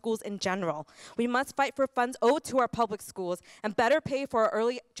quality schools in general. We must fight for funds owed to our public schools and better pay for our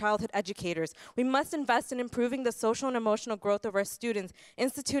early childhood educators. We must invest in improving the social and emotional growth of our students,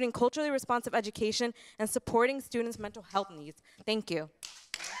 instituting culturally responsive education, and supporting students' mental health needs. Thank you.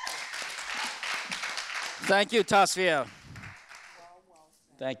 Thank you, Tasvia.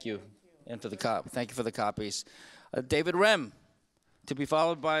 Thank you. And for the thank you for the copies. David Rem, to be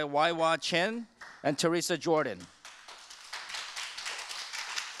followed by Waiwa Chen and Teresa Jordan.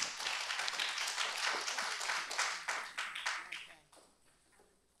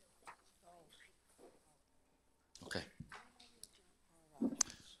 Okay.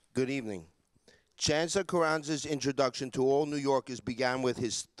 Good evening. Chancellor Carranza's introduction to all New Yorkers began with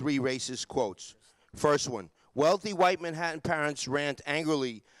his 3 racist quotes. First one, wealthy white Manhattan parents rant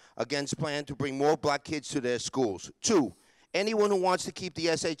angrily against plan to bring more black kids to their schools. 2, anyone who wants to keep the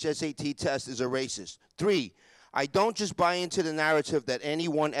SHSAT test is a racist. 3, I don't just buy into the narrative that any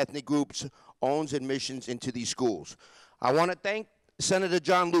one ethnic group owns admissions into these schools. I want to thank Senator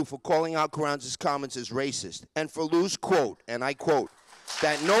John Liu for calling out Carranza's comments as racist, and for Liu's quote, and I quote,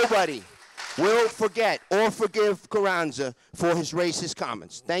 that nobody will forget or forgive Carranza for his racist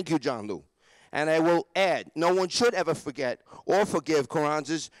comments. Thank you, John Liu. And I will add, no one should ever forget or forgive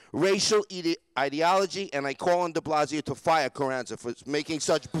Carranza's racial ideology, and I call on de Blasio to fire Carranza for making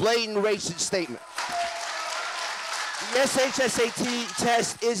such blatant racist statement. The SHSAT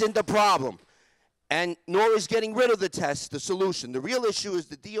test isn't the problem, and nor is getting rid of the test the solution. The real issue is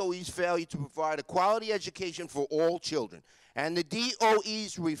the DOE's failure to provide a quality education for all children, and the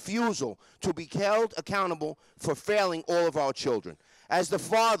DOE's refusal to be held accountable for failing all of our children. As the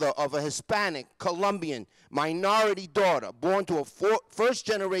father of a Hispanic, Colombian, minority daughter born to a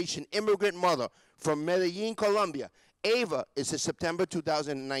first-generation immigrant mother from Medellin, Colombia, Ava is a September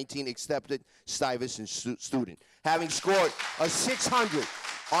 2019 accepted Stuyvesant student, having scored a 600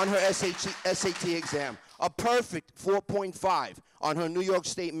 on her SAT exam, a perfect 4.5 on her New York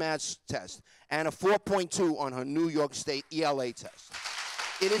State Maths test, and a 4.2 on her New York State ELA test.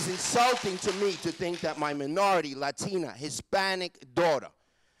 It is insulting to me to think that my minority, Latina, Hispanic daughter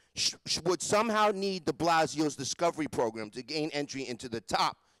would somehow need de Blasio's Discovery Program to gain entry into the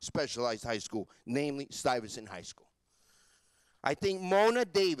top specialized high school, namely Stuyvesant High School. I think Mona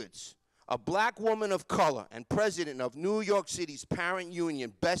Davids, a black woman of color and president of New York City's parent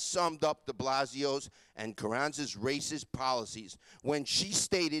union, best summed up de Blasio's and Carranza's racist policies when she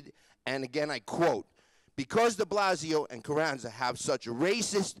stated, and again I quote, because de Blasio and Carranza have such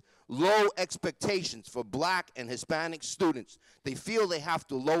racist, low expectations for black and Hispanic students, they feel they have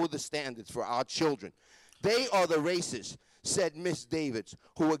to lower the standards for our children. They are the racists, said Miss Davids,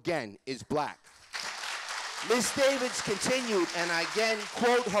 who again is black. Ms. Davids continued, and I again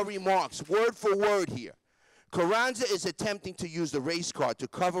quote her remarks, word for word here. Carranza is attempting to use the race card to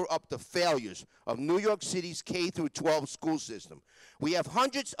cover up the failures of New York City's K-12 school system. We have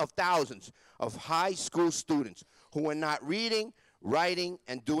hundreds of thousands of high school students who are not reading, writing,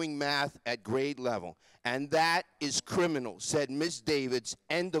 and doing math at grade level. And that is criminal, said Ms. Davids,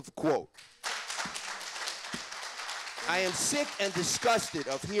 end of quote. I am sick and disgusted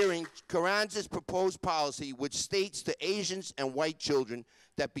of hearing Carranza's proposed policy, which states to Asians and white children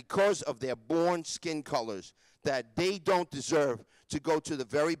that because of their born skin colors, that they don't deserve to go to the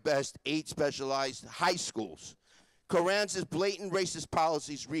very best 8 specialized high schools. Carranza's blatant racist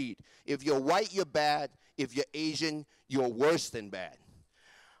policies read, if you're white, you're bad. If you're Asian, you're worse than bad.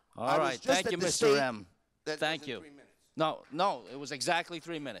 All right, thank you, Mr. M. Thank you. No, it was exactly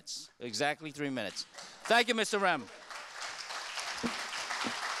 3 minutes. Exactly 3 minutes. Thank you, Mr. Rem.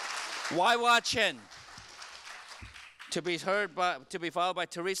 Waiwa Chen, to be followed by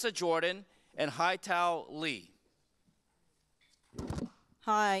Teresa Jordan and Haitao Lee.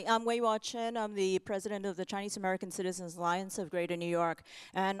 Hi, I'm Waiwa Chen. I'm the president of the Chinese American Citizens Alliance of Greater New York.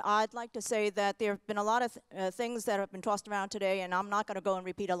 And I'd like to say that there have been a lot of things that have been tossed around today, and I'm not going to go and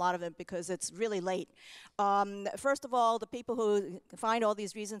repeat a lot of it because it's really late. First of all, the people who find all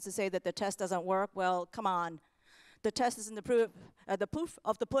these reasons to say that the test doesn't work, well, come on. The test is in the proof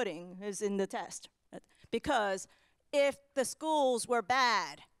of the pudding is in the test. Because if the schools were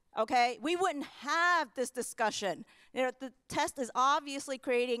bad, okay, we wouldn't have this discussion. You know, the test is obviously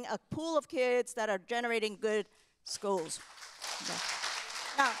creating a pool of kids that are generating good schools. Okay.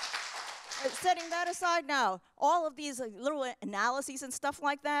 Now, setting that aside now, all of these little analyses and stuff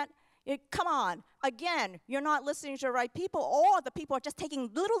like that, Come on. Again, you're not listening to the right people, or the people are just taking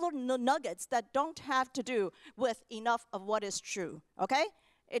little nuggets that don't have to do with enough of what is true, okay?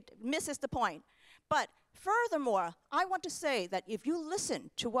 It misses the point. But furthermore, I want to say that if you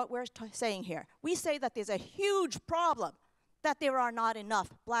listen to what we're saying here, we say that there's a huge problem that there are not enough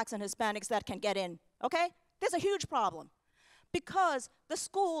blacks and Hispanics that can get in, okay? There's a huge problem because the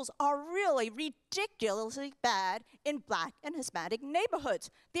schools are really ridiculously bad in black and Hispanic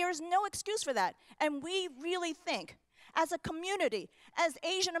neighborhoods. There is no excuse for that. And we really think, as a community, as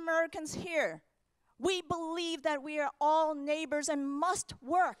Asian Americans here, we believe that we are all neighbors and must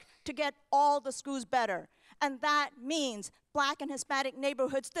work to get all the schools better. And that means black and Hispanic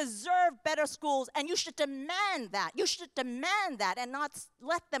neighborhoods deserve better schools, and you should demand that. You should demand that and not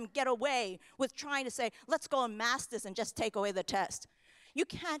let them get away with trying to say, let's go and mask this and just take away the test. You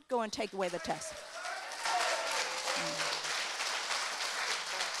can't go and take away the test.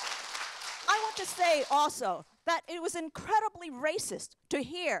 I want to say also that it was incredibly racist to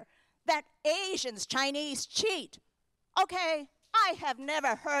hear that Asians, Chinese cheat. Okay, I have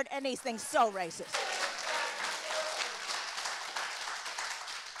never heard anything so racist.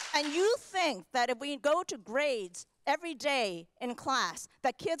 And you think that if we go to grades every day in class,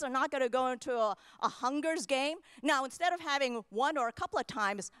 that kids are not going to go into a Hunger's game? Now, instead of having one or a couple of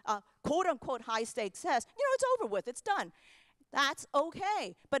times a quote-unquote high-stakes test, it's over with, it's done. That's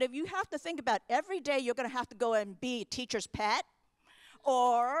okay. But if you have to think about every day you're going to have to go and be a teacher's pet,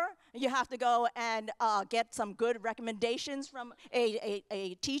 or you have to go and get some good recommendations from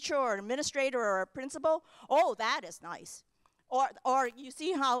a teacher or an administrator or a principal, oh, that is nice. Or you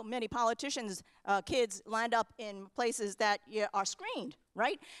see how many politicians' kids land up in places that are screened,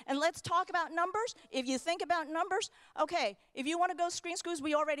 right? And let's talk about numbers. If you think about numbers, okay, if you want to go screen schools,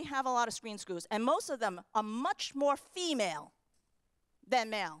 we already have a lot of screen schools, and most of them are much more female than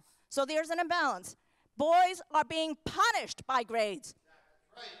male. So there's an imbalance. Boys are being punished by grades,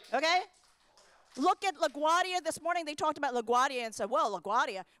 okay? Look at LaGuardia. This morning they talked about LaGuardia and said, well,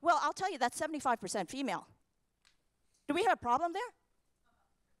 LaGuardia. Well, I'll tell you, that's 75% female. Do we have a problem there?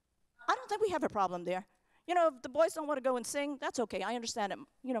 I don't think we have a problem there. If the boys don't want to go and sing, that's okay. I understand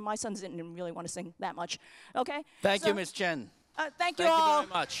it. My sons didn't really want to sing that much. Okay? Thank you, Ms. Chen. Thank you all. Thank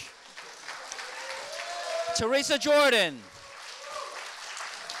you very much. Teresa Jordan.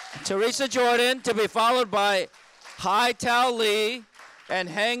 Teresa Jordan, to be followed by Hai Tao Lee and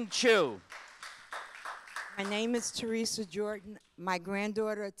Heng Chu. My name is Teresa Jordan. My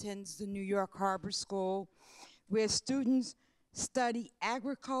granddaughter attends the New York Harbor School, where students study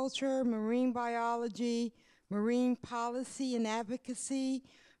agriculture, marine biology, marine policy and advocacy,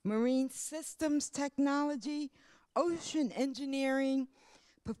 marine systems technology, ocean engineering,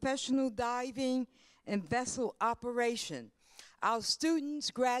 professional diving, and vessel operation. Our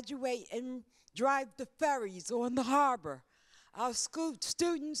students graduate and drive the ferries on the harbor. Our school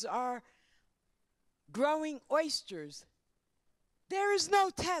students are growing oysters. There is no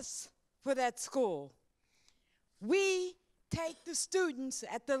test for that school. We take the students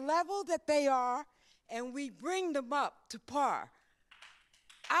at the level that they are, and we bring them up to par.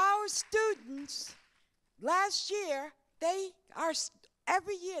 Our students, last year,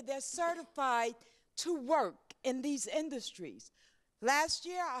 every year they're certified to work in these industries. Last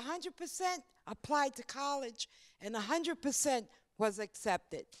year, 100% applied to college, and 100% was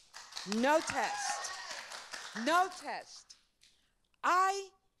accepted. No test. No test. I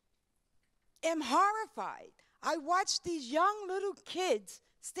am horrified. I watch these young little kids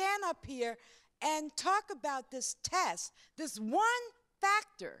stand up here and talk about this test, this one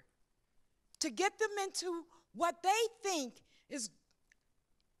factor, to get them into what they think is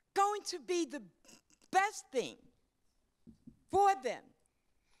going to be the best thing for them.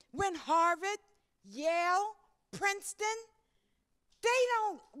 When Harvard, Yale, Princeton, they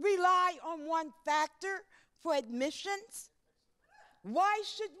don't rely on one factor for admissions. Why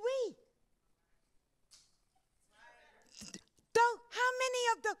should we? How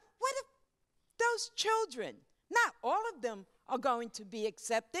many what if those children, not all of them are going to be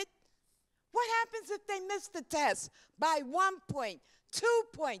accepted? What happens if they miss the test by 1 point, 2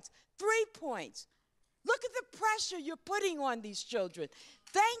 points, 3 points? Look at the pressure you're putting on these children.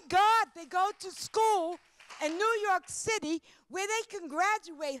 Thank God they go to school in New York City where they can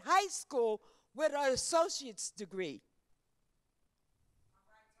graduate high school with an associate's degree.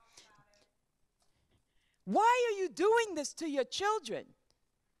 Why are you doing this to your children?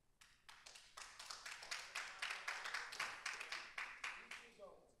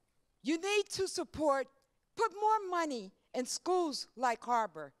 You need to put more money in schools like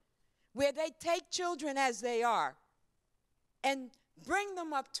Harbor, where they take children as they are and Bring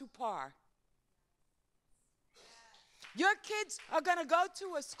them up to par. Your kids are going to go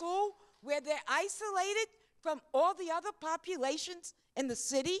to a school where they're isolated from all the other populations in the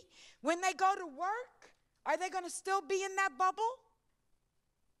city. When they go to work, are they going to still be in that bubble?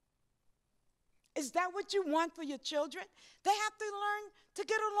 Is that what you want for your children? They have to learn to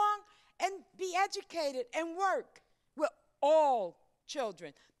get along and be educated and work with all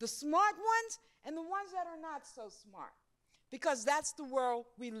children, the smart ones and the ones that are not so smart, because that's the world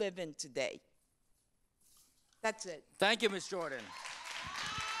we live in today. That's it. Thank you, Ms. Jordan.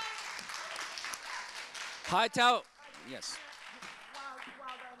 Hightower, yes.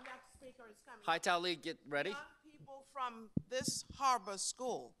 While the next speaker is coming. Hightower Lee, get ready. Young people from this harbor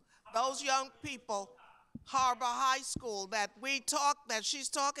school, those young people, Harbor High School that she's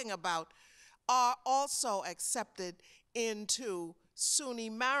talking about, are also accepted into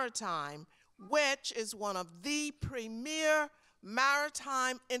SUNY Maritime, which is one of the premier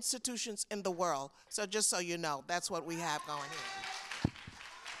maritime institutions in the world. So just so you know, that's what we have going here.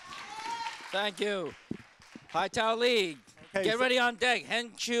 Thank you. Hightower Lee, Okay, get ready on deck.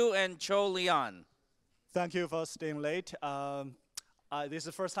 Heng Chu and Cho Lian. Thank you for staying late. This is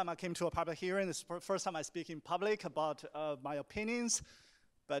the first time I came to a public hearing. This is the first time I speak in public about my opinions,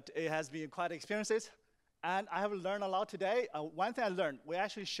 but it has been quite experiences. And I have learned a lot today. One thing I learned, we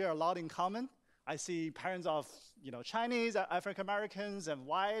actually share a lot in common. I see parents of Chinese, African Americans, and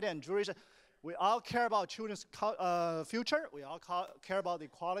white and Jewish. We all care about children's future. We all care about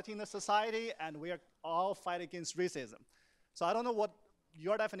equality in the society, and we are all fight against racism. So I don't know what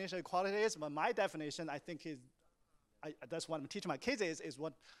your definition of equality is, but my definition, I think, is that's what I'm teaching my kids is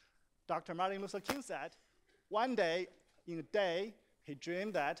what Dr. Martin Luther King said. One day, in a day, he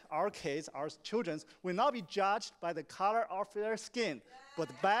dreamed that our kids, our children, will not be judged by the color of their skin, but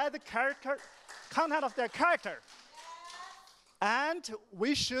by the content of their character. And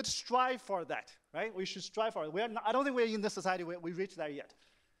we should strive for that, right? We should strive for it. I don't think we're in the society where we reached there yet.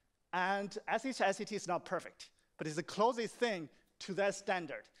 And SAT is not perfect, but it's the closest thing to that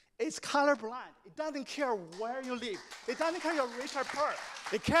standard. It's colorblind. It doesn't care where you live. It doesn't care you're rich or poor.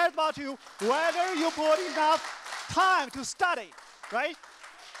 It cares about you whether you put enough time to study, right?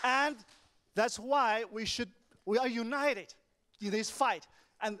 And that's why we are united in this fight.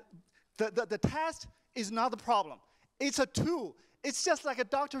 And the test is not the problem. It's a tool. It's just like a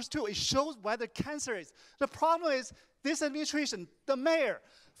doctor's tool. It shows whether cancer is. The problem is this administration, the mayor,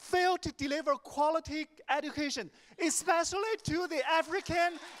 failed to deliver quality education, especially to the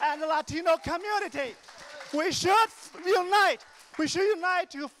African and Latino community. We should unite. We should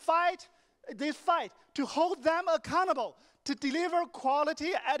unite to fight this fight, to hold them accountable, to deliver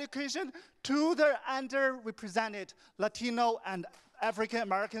quality education to the underrepresented Latino and African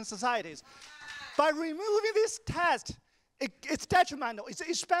American societies. By removing this test, it's detrimental. It's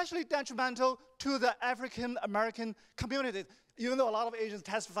especially detrimental to the African American community. Even though a lot of Asians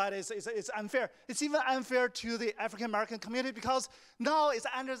testified it's unfair. It's even unfair to the African American community because now it's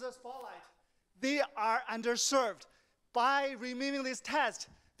under the spotlight. They are underserved. By removing this test,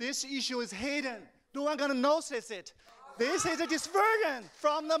 this issue is hidden. No one's gonna notice it. This is a diversion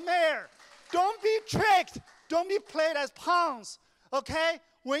from the mayor. Don't be tricked. Don't be played as pawns, okay?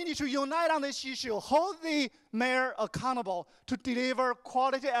 We need to unite on this issue, hold the mayor accountable to deliver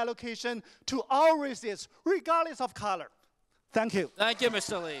quality education to all races, regardless of color. Thank you. Thank you,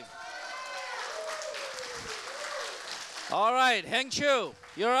 Mr. Lee. All right, Heng Chu,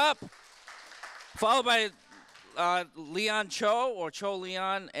 you're up. Followed by Leon Cho, or Cho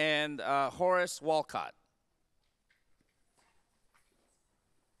Leon, and Horace Walcott.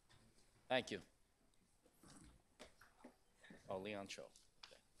 Thank you. Oh, Leon Cho.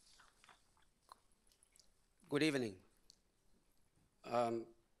 Good evening.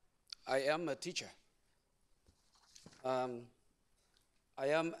 I am a teacher. I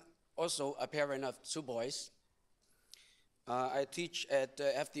am also a parent of two boys. I teach at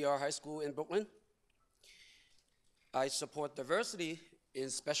FDR High School in Brooklyn. I support diversity in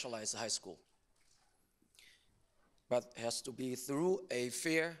specialized high school, but it has to be through a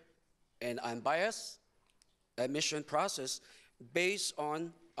fair and unbiased admission process based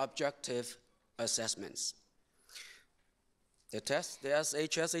on objective assessments. The test, the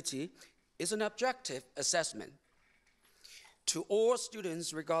SHSAT, is an objective assessment to all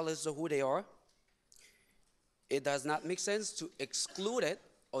students regardless of who they are. It does not make sense to exclude it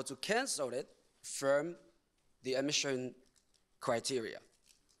or to cancel it from the admission criteria.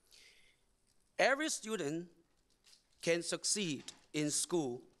 Every student can succeed in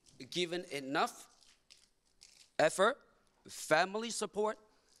school given enough effort, family support,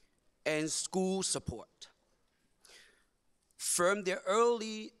 and school support. from their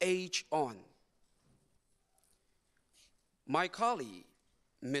early age on. My colleague,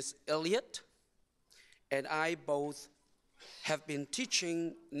 Ms. Elliott, and I both have been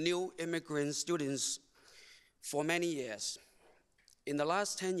teaching new immigrant students for many years. In the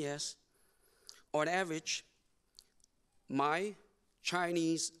last 10 years, on average, my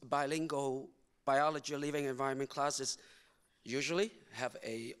Chinese bilingual biology living environment classes usually have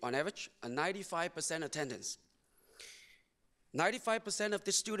on average, a 95% attendance. 95% of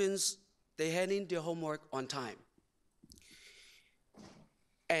the students, they hand in their homework on time.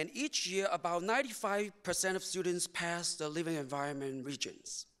 And each year, about 95% of students pass the living environment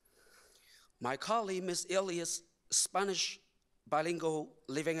regions. My colleague, Ms. Elliott's Spanish bilingual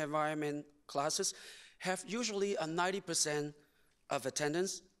living environment classes have usually a 90% of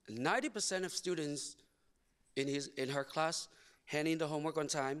attendance, 90% of students in her class hand in the homework on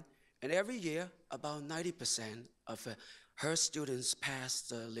time, and every year, about 90% of her students pass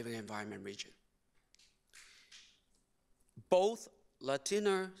the living environment region. Both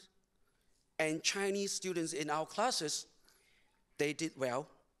Latino and Chinese students in our classes, they did well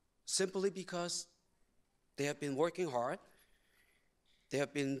simply because they have been working hard, they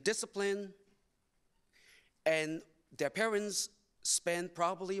have been disciplined, and their parents spend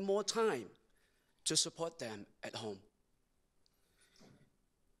probably more time to support them at home.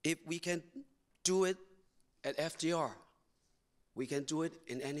 If we can do it at FDR, we can do it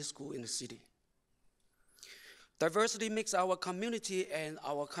in any school in the city. Diversity makes our community and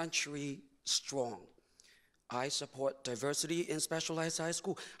our country strong. I support diversity in specialized high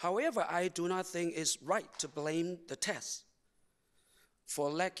school. However, I do not think it's right to blame the test for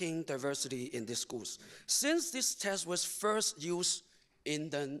lacking diversity in these schools. Since this test was first used in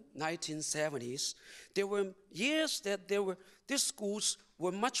the 1970s, there were years that these schools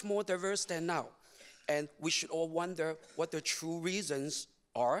were much more diverse than now. And we should all wonder what the true reasons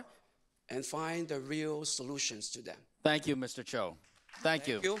are and find the real solutions to them. Thank you, Mr. Cho. Thank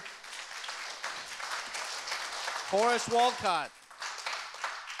you. You. Horace Walcott.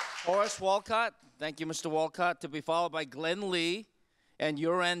 Horace Walcott. Thank you, Mr. Walcott. To be followed by Glenn Lee and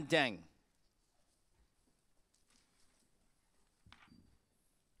Yuran Deng.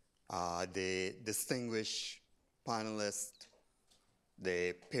 The distinguished panelists,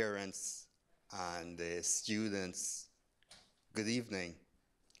 the parents, and the students, good evening.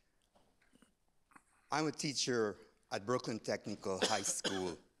 I'm a teacher at Brooklyn Technical High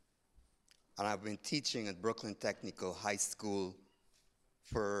School, and I've been teaching at Brooklyn Technical High School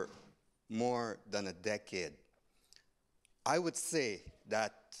for more than a decade. I would say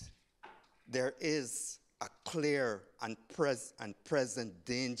that there is a clear and present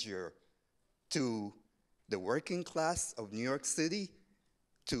danger to the working class of New York City,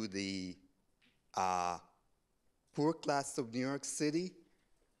 to the poor class of New York City,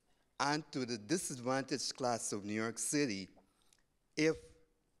 and to the disadvantaged class of New York City if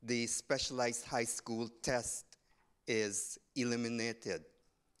the specialized high school test is eliminated.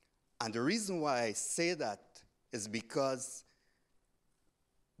 And the reason why I say that is because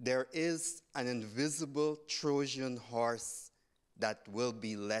there is an invisible Trojan horse that will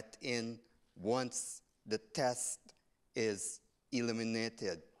be let in once the test is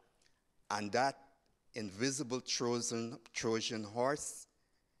eliminated. And that invisible Trojan horse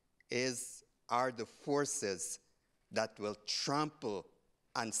are the forces that will trample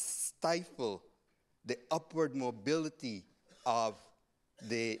and stifle the upward mobility of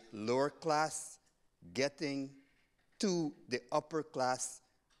the lower class getting to the upper class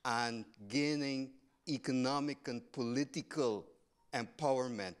and gaining economic and political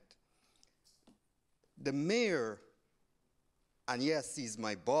empowerment. The mayor, and yes, he's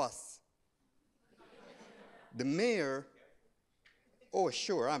my boss, the mayor, oh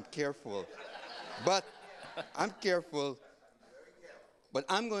sure, I'm careful, but I'm careful, but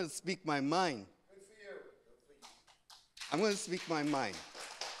I'm going to speak my mind. I'm going to speak my mind.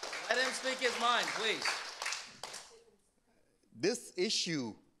 Let him speak his mind, please. This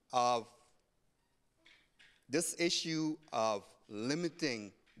issue of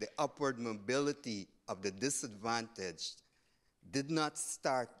limiting the upward mobility of the disadvantaged did not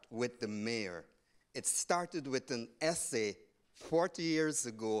start with the mayor. It started with an essay 40 years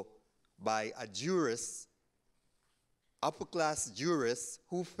ago by a jurist, upper-class jurist,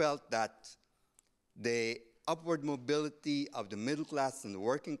 who felt that the upward mobility of the middle class and the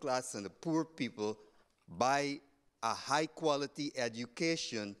working class and the poor people by a high-quality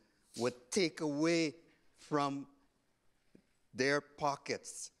education would take away from their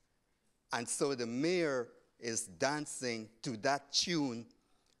pockets. And so the mayor is dancing to that tune,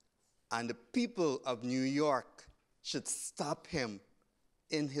 and the people of New York should stop him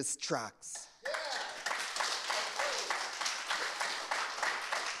in his tracks.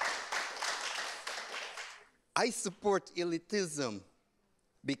 I support elitism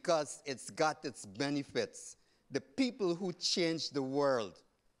because it's got its benefits. The people who change the world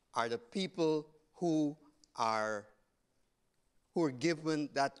are the people who are given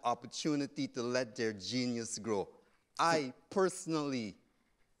that opportunity to let their genius grow. I personally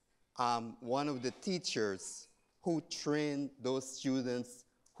am one of the teachers who train those students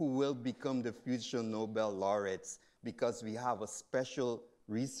who will become the future Nobel laureates, because we have a special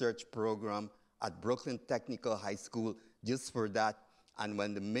research program at Brooklyn Technical High School just for that. And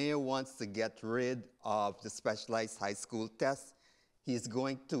when the mayor wants to get rid of the specialized high school test, he's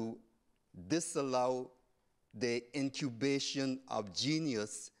going to disallow the incubation of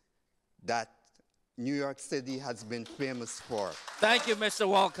genius that New York City has been famous for. Thank you, Mr.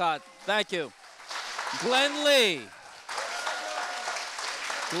 Walcott. Thank you. Glenn Lee.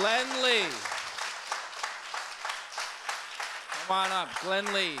 Glenn Lee. Come on up,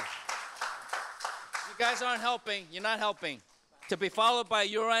 Glenn Lee. You guys aren't helping. You're not helping. To be followed by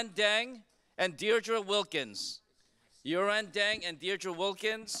Yuran Deng and Deirdre Wilkins. Yuran Deng and Deirdre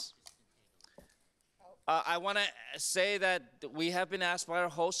Wilkins. I want to say that we have been asked by our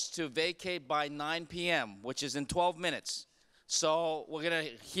hosts to vacate by 9 p.m., which is in 12 minutes. So we're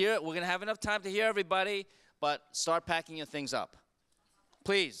gonna have enough time to hear everybody, but start packing your things up.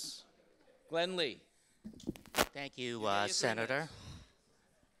 Please, Glenn Lee. Thank you, Senator.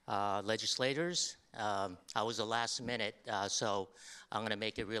 Legislators, I was the last minute, so I'm going to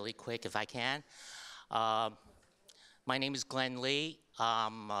make it really quick if I can. My name is Glenn Lee.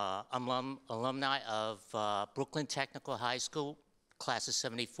 I'm alumni of Brooklyn Technical High School, class of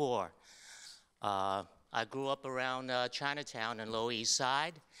 '74. I grew up around Chinatown and Lower East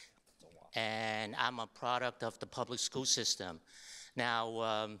Side, and I'm a product of the public school system.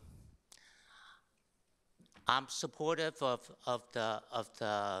 Now, I'm supportive of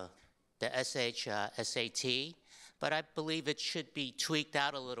the SHSAT, but I believe it should be tweaked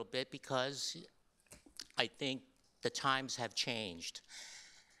out a little bit because I think the times have changed.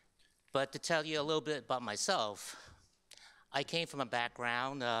 But to tell you a little bit about myself, I came from a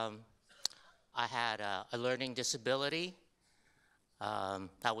background, I had a learning disability.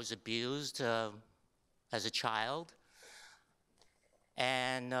 I was abused as a child.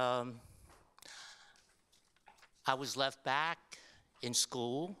 And I was left back in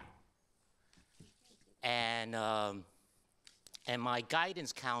school, and my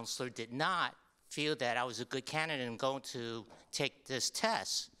guidance counselor did not feel that I was a good candidate and going to take this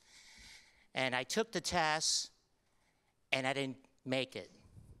test. And I took the test, and I didn't make it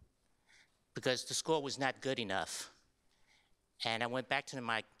because the score was not good enough. And I went back to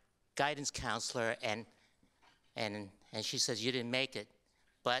my guidance counselor, and she says, you didn't make it,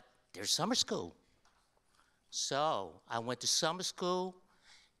 but there's summer school. So I went to summer school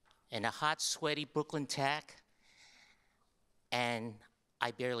in a hot, sweaty Brooklyn Tech, and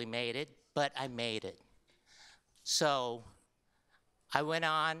I barely made it, but I made it. So I went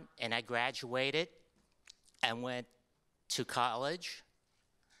on and I graduated and went to college.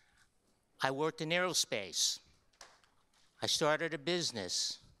 I worked in aerospace. I started a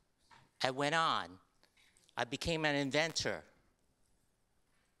business. I went on. I became an inventor.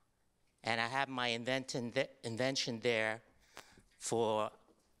 And I have my invention there for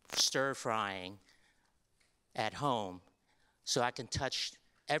stir frying at home, so I can touch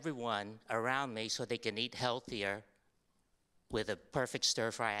everyone around me so they can eat healthier with a perfect stir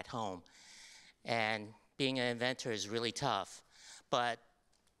fry at home. And being an inventor is really tough, but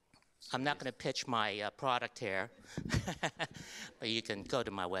I'm not going to pitch my product here, but you can go to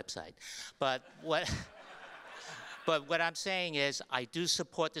my website. But what I'm saying is I do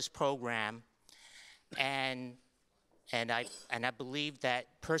support this program, and I believe that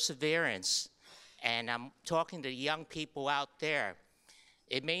perseverance, and I'm talking to young people out there,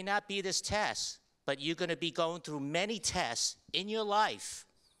 it may not be this test, but you're going to be going through many tests in your life,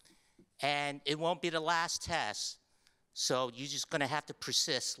 and it won't be the last test. So you're just going to have to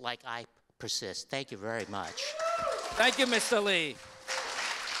persist like I persist. Thank you very much. Thank you, Mr. Lee.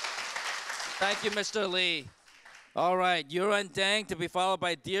 Thank you, Mr. Lee. All right, Yuran Deng to be followed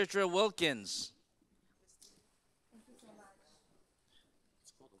by Deirdre Wilkins.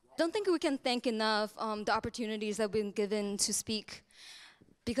 Don't think we can thank enough the opportunities that we've been given to speak.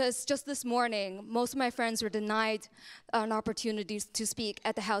 Because just this morning, most of my friends were denied an opportunity to speak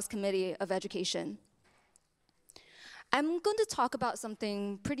at the House Committee of Education. I'm going to talk about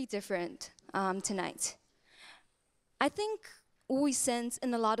something pretty different tonight. I think what we sensed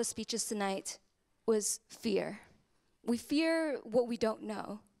in a lot of speeches tonight was fear. We fear what we don't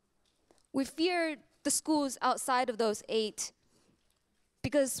know. We fear the schools outside of those 8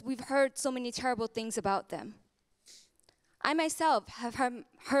 because we've heard so many terrible things about them. I myself have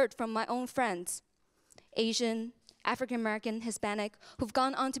heard from my own friends, Asian, African American, Hispanic, who've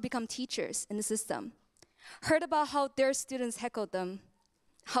gone on to become teachers in the system, heard about how their students heckled them,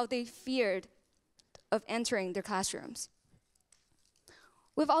 how they feared of entering their classrooms.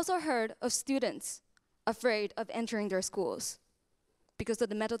 We've also heard of students afraid of entering their schools because of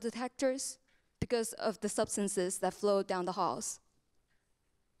the metal detectors, because of the substances that flow down the halls.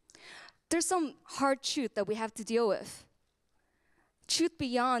 There's some hard truth that we have to deal with. Truth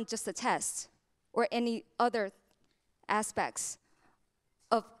beyond just a test or any other aspects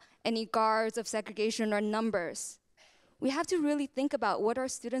of any guards of segregation or numbers. We have to really think about what our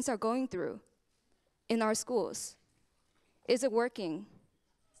students are going through in our schools. Is it working?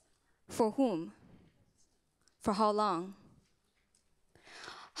 For whom? For how long?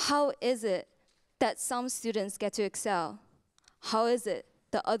 How is it that some students get to excel? How is it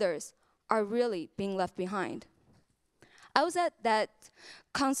that others are really being left behind? I was at that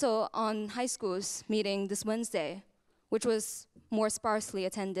Council on High Schools meeting this Wednesday, which was more sparsely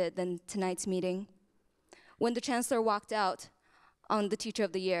attended than tonight's meeting. When the chancellor walked out on the Teacher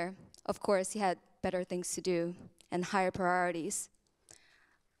of the Year, of course, he had better things to do and higher priorities.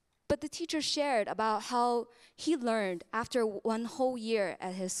 But the teacher shared about how he learned after 1 whole year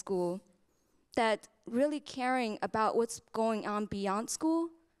at his school that really caring about what's going on beyond school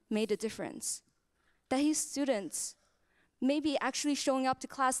made a difference. That his students may be actually showing up to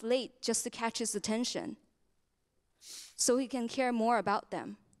class late just to catch his attention so he can care more about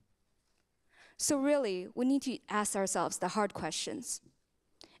them. So really, we need to ask ourselves the hard questions.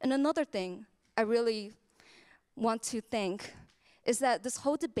 And another thing I really want to think is that this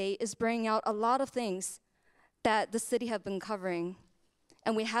whole debate is bringing out a lot of things that the city have been covering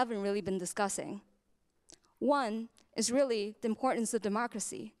and we haven't really been discussing. One is really the importance of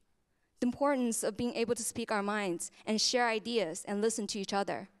democracy, the importance of being able to speak our minds and share ideas and listen to each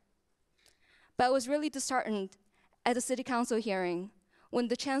other. But I was really disheartened at the city council hearing when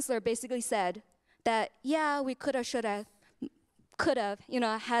the chancellor basically said that, yeah, we could have, should have,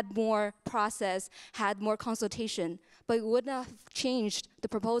 had more process, had more consultation, but it wouldn't have changed the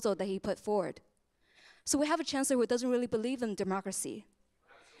proposal that he put forward. So we have a chancellor who doesn't really believe in democracy.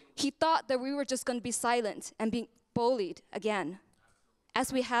 He thought that we were just going to be silent and being bullied again,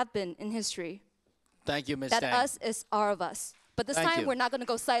 as we have been in history. Thank you, Ms. That Dang. us is all of us. But this time, we're not going to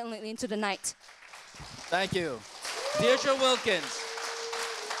go silently into the night. Thank you. Deirdre Wilkins.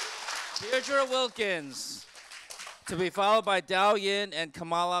 Deirdre Wilkins. To be followed by Dao Yin and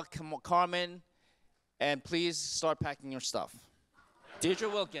Kamala Carmen. And please start packing your stuff. Deirdre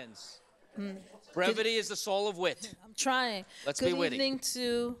Wilkins. Brevity is the soul of wit. I'm trying. Let's be witty. Good evening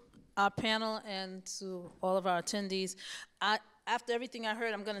to our panel and to all of our attendees. After everything I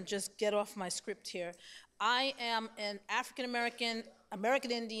heard, I'm going to just get off my script here. I am an African-American,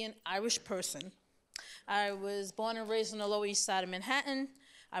 American Indian, Irish person. I was born and raised on the Lower East Side of Manhattan.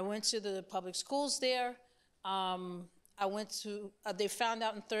 I went to the public schools there. They found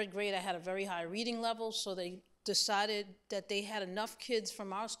out in 3rd grade I had a very high reading level, so they decided that they had enough kids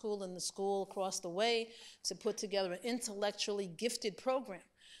from our school and the school across the way to put together an intellectually gifted program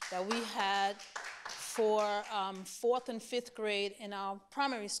that we had for 4th and 5th grade in our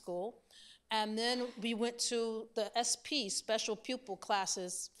primary school. And then we went to the SP, special pupil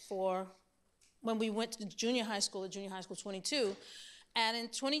classes, for when we went to junior high school, at junior high school 22. And in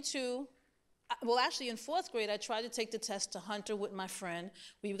 22, well, actually in 4th grade, I tried to take the test to Hunter with my friend.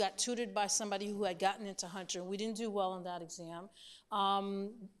 We got tutored by somebody who had gotten into Hunter. We didn't do well on that exam.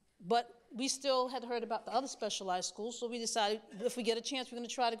 But we still had heard about the other specialized schools, so we decided if we get a chance, we're going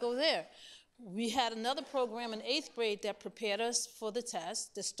to try to go there. We had another program in 8th grade that prepared us for the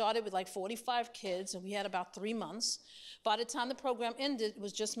test. That started with like 45 kids, and we had about 3 months. By the time the program ended, it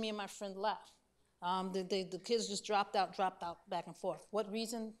was just me and my friend left. The kids just dropped out, back and forth. What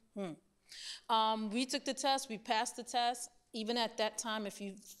reason? We took the test, we passed the test. Even at that time, if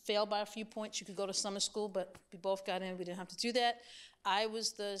you failed by a few points, you could go to summer school, but we both got in, we didn't have to do that. I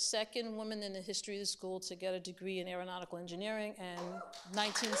was the 2nd woman in the history of the school to get a degree in aeronautical engineering in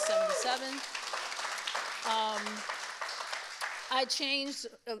 1977. I changed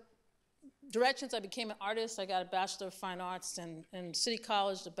directions. I became an artist. I got a Bachelor of Fine Arts in City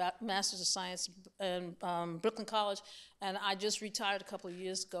College, the Master's of Science in Brooklyn College, and I just retired a couple of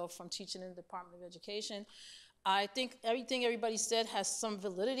years ago from teaching in the Department of Education. I think everything everybody said has some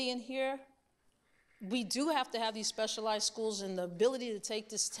validity in here. We do have to have these specialized schools and the ability to take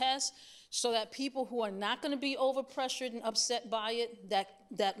this test so that people who are not going to be overpressured and upset by it,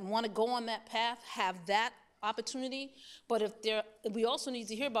 that want to go on that path, have that opportunity. But we also need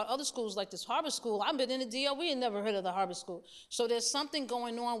to hear about other schools like this Harbor School. I've been in the DOE and never heard of the Harbor School. So there's something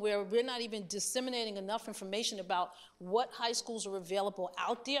going on where we're not even disseminating enough information about what high schools are available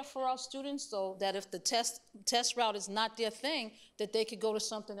out there for our students, so that if the test route is not their thing, that they could go to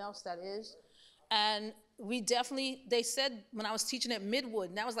something else that is. And they said when I was teaching at Midwood,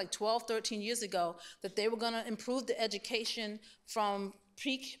 and that was like 12, 13 years ago, that they were going to improve the education from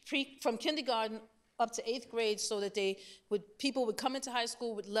kindergarten up to 8th grade, so that people would come into high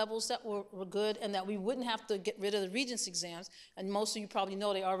school with levels that were good, and that we wouldn't have to get rid of the Regents exams. And most of you probably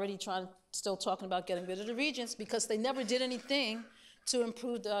know they're already still talking about getting rid of the Regents, because they never did anything to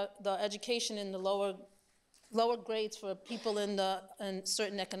improve the education in the lower grades for people in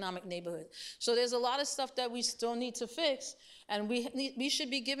certain economic neighborhoods. So there's a lot of stuff that we still need to fix, and we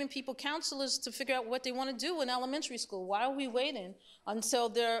should be giving people counselors to figure out what they want to do in elementary school. Why are we waiting until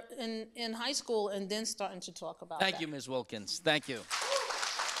they're in high school and then starting to talk about Thank you, Ms. Wilkins. Thank you.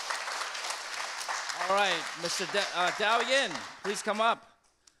 All right, Mr. Dao Yin, please come up.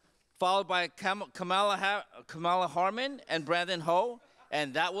 Followed by Kamala Harmon and Brandon Ho,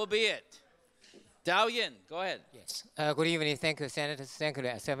 and that will be it. Dao Yin, go ahead. Yes. Good evening. Thank you, Senators. Thank you,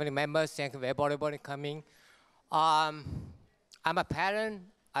 Assembly members. Thank you, everybody coming. I'm a parent.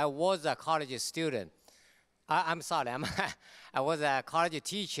 I was a college student. I'm sorry. I was a college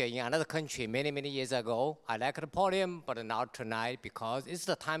teacher in another country many, many years ago. I like the podium, but not tonight, because it's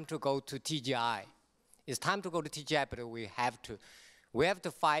the time to go to TGI. It's time to go to TGI, but we have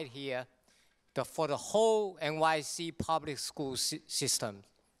to fight here for the whole NYC public school system.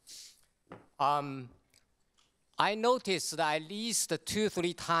 I noticed that at least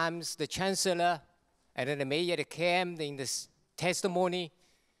 2-3 times the chancellor and then the mayor came in this testimony.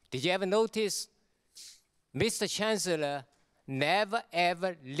 Did you ever notice Mr. Chancellor never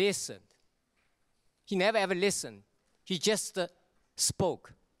ever listened? He never ever listened. He just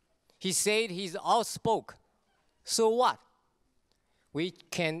spoke. He said he's outspoken. So what? We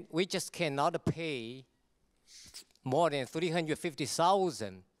just cannot pay more than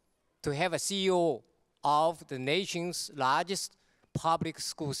 $350,000 to have a CEO of the nation's largest public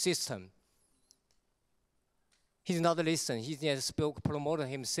school system. He's not listening. He just promoted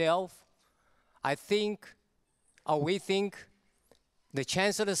himself. I think, or we think, the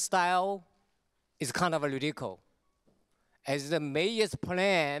chancellor's style is kind of ridiculous. As the mayor's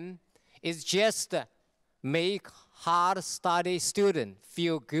plan is just make hard study students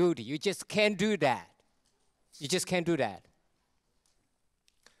feel guilty. You just can't do that. You just can't do that.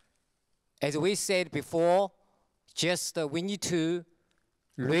 As we said before, we need to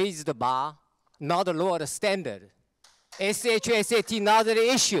raise the bar, not lower the standard. SAT, not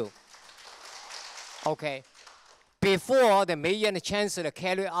the issue. Okay. Before the mayor and the chancellor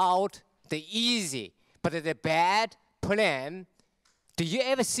carry out the easy but the bad plan, do you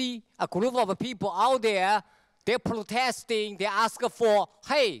ever see a group of people out there, they're protesting, they ask for,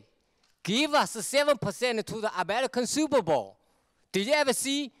 hey, give us 7% to the American Super Bowl? Did you ever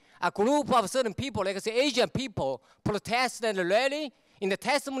see a group of certain people, like say Asian people, protest and rally in the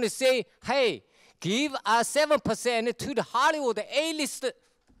testimony say, hey, give us 7% to the Hollywood A-list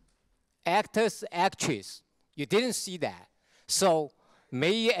actors, actresses? You didn't see that. So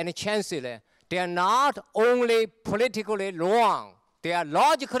mayor and chancellor, they are not only politically wrong, they are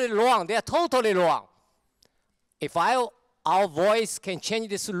logically wrong, they are totally wrong. If our voice can change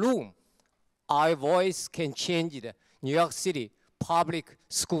this room, our voice can change the New York City public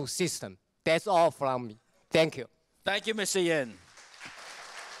school system. That's all from me. Thank you. Thank you, Mr. Yin.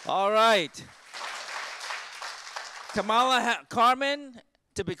 All right. Kamala Carmen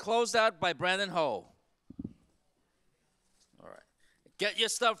to be closed out by Brandon Ho. All right. Get your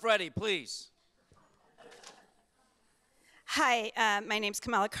stuff ready, please. Hi, my name's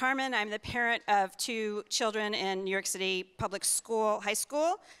Kamala Carmen. I'm the parent of 2 children in New York City public school, high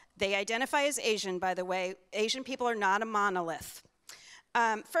school. They identify as Asian, by the way. Asian people are not a monolith.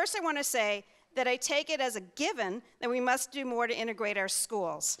 First, I want to say that I take it as a given that we must do more to integrate our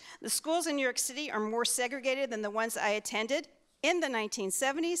schools. The schools in New York City are more segregated than the ones I attended in the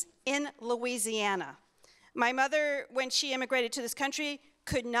 1970s in Louisiana. My mother, when she immigrated to this country,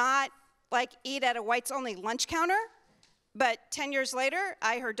 could not eat at a whites-only lunch counter, but 10 years later,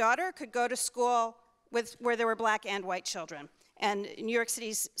 her daughter, could go to school where there were black and white children. And New York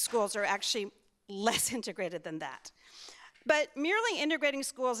City's schools are actually less integrated than that. But merely integrating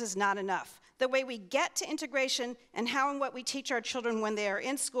schools is not enough. The way we get to integration and how and what we teach our children when they are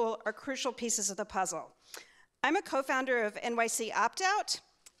in school are crucial pieces of the puzzle. I'm a co-founder of NYC Opt-Out.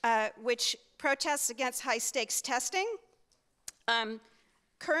 which protests against high-stakes testing.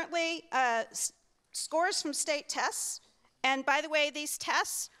 Currently, scores from state tests, and by the way, these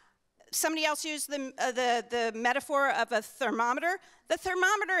tests, somebody else used the metaphor of a thermometer. The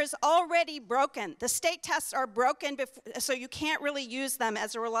thermometer is already broken. The state tests are broken, so you can't really use them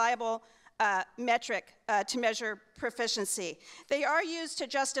as a reliable metric to measure proficiency. They are used to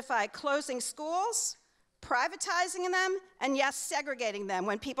justify closing schools, privatizing them, and yes, segregating them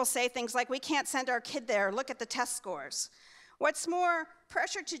when people say things like, we can't send our kid there, look at the test scores. What's more,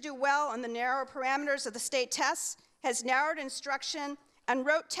 pressure to do well on the narrow parameters of the state tests has narrowed instruction, and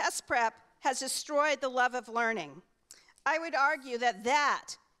rote test prep has destroyed the love of learning. I would argue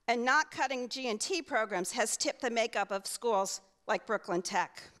that and not cutting G&T programs has tipped the makeup of schools like Brooklyn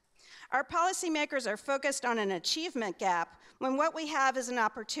Tech. Our policymakers are focused on an achievement gap when what we have is an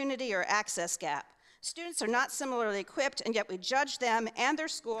opportunity or access gap. Students are not similarly equipped, and yet we judge them and their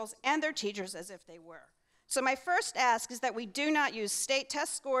schools and their teachers as if they were. So my first ask is that we do not use state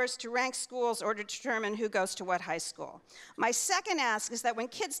test scores to rank schools or to determine who goes to what high school. My second ask is that when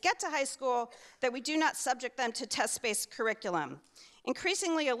kids get to high school, that we do not subject them to test-based curriculum.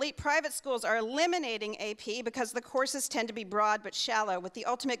 Increasingly, elite private schools are eliminating AP because the courses tend to be broad but shallow, with the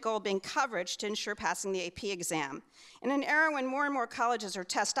ultimate goal being coverage to ensure passing the AP exam. In an era when more and more colleges are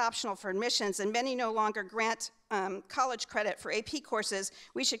test optional for admissions and many no longer grant college credit for AP courses,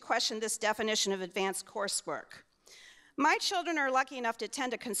 we should question this definition of advanced coursework. My children are lucky enough to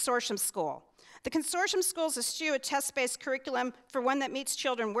attend a consortium school. The consortium schools eschew a test-based curriculum for one that meets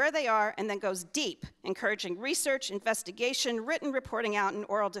children where they are and then goes deep, encouraging research, investigation, written reporting out, and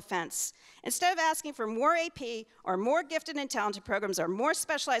oral defense. Instead of asking for more AP or more gifted and talented programs or more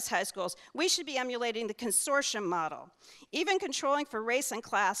specialized high schools, we should be emulating the consortium model. Even controlling for race and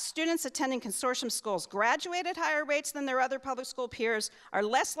class, students attending consortium schools graduate at higher rates than their other public school peers, are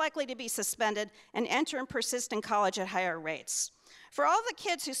less likely to be suspended, and enter and persist in college at higher rates. For all the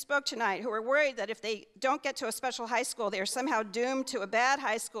kids who spoke tonight who are worried that if they don't get to a special high school, they are somehow doomed to a bad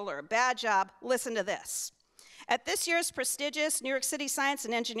high school or a bad job, listen to this. At this year's prestigious New York City Science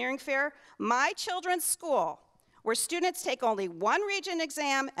and Engineering Fair, my children's school, where students take only one region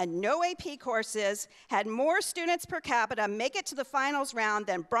exam and no AP courses, had more students per capita make it to the finals round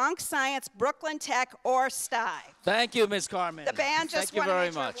than Bronx Science, Brooklyn Tech, or STI. Thank you, Ms. Carmen. The band just won a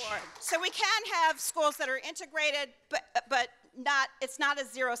major award. Much. So we can have schools that are integrated, but it's not a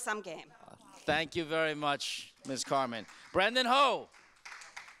zero-sum game. Thank you very much, Ms. Carmen. Brandon Ho.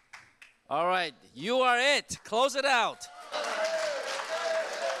 All right, you are it. Close it out.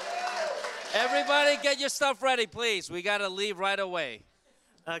 Everybody get your stuff ready, please. We got to leave right away.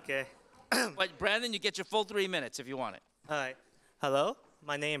 Okay. But Brandon, you get your full 3 minutes if you want it. All right. Hello,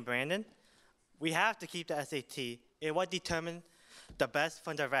 my name is Brandon. We have to keep the SAT. It will determine the best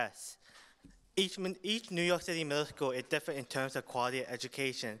from the rest. Each New York City middle school is different in terms of quality of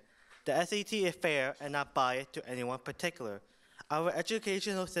education. The SAT is fair and not biased to anyone particular. Our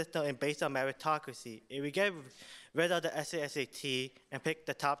educational system is based on meritocracy. If we get rid of the SAT and pick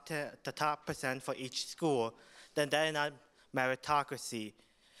the top percent for each school, then that is not meritocracy.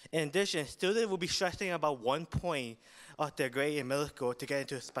 In addition, students will be stressing about 1 point of their grade in middle school to get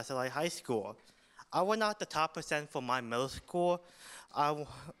into a specialized high school. I was not the top percent for my middle school. However,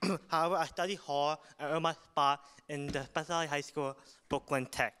 I studied hard and earned my spot in the specialized high school, Brooklyn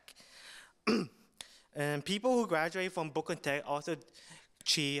Tech. And people who graduate from Brooklyn Tech also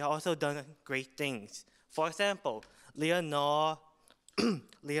done great things. For example, Zellnor,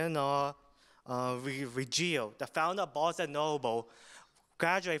 Reggio, the founder of Barnes & Noble,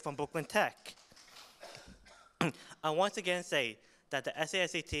 graduated from Brooklyn Tech. I once again say that the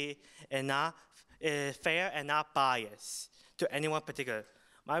SAT is fair and not biased to anyone particular.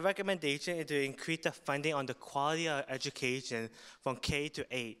 My recommendation is to increase the funding on the quality of education from K to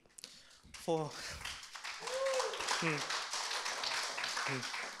 8.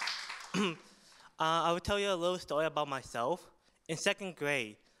 I will tell you a little story about myself. In 2nd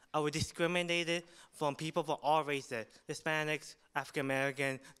grade, I was discriminated from people from all races, Hispanics, African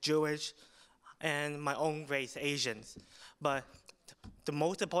American, Jewish, and my own race, Asians. But the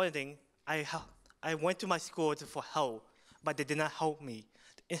most important thing, I went to my school for help, but they did not help me.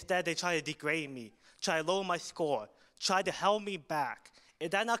 Instead, they tried to degrade me, try to lower my score, try to hold me back. Is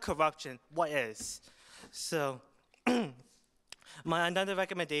that not corruption? What is? So, my another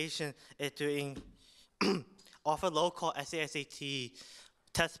recommendation is to offer low-cost SAT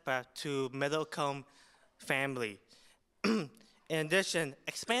test prep to middle-income family. In addition,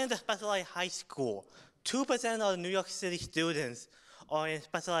 expand the specialized high school. 2% of the New York City students are in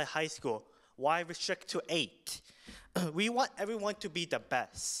specialized high school. Why restrict to 8? we want everyone to be the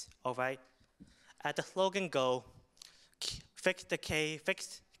best, all right? At the slogan go, fix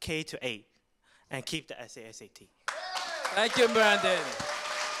K to 8, and keep the SAT. Thank you, Brandon.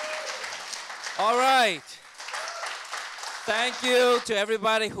 All right. Thank you to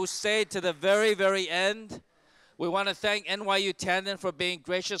everybody who stayed to the very, very end. We want to thank NYU Tandon for being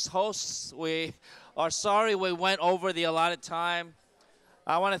gracious hosts. We are sorry we went over the allotted time.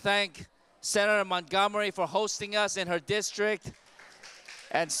 I want to thank Senator Montgomery for hosting us in her district,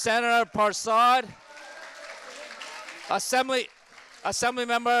 and Senator Persaud, Assembly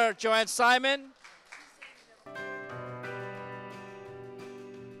Member Joanne Simon,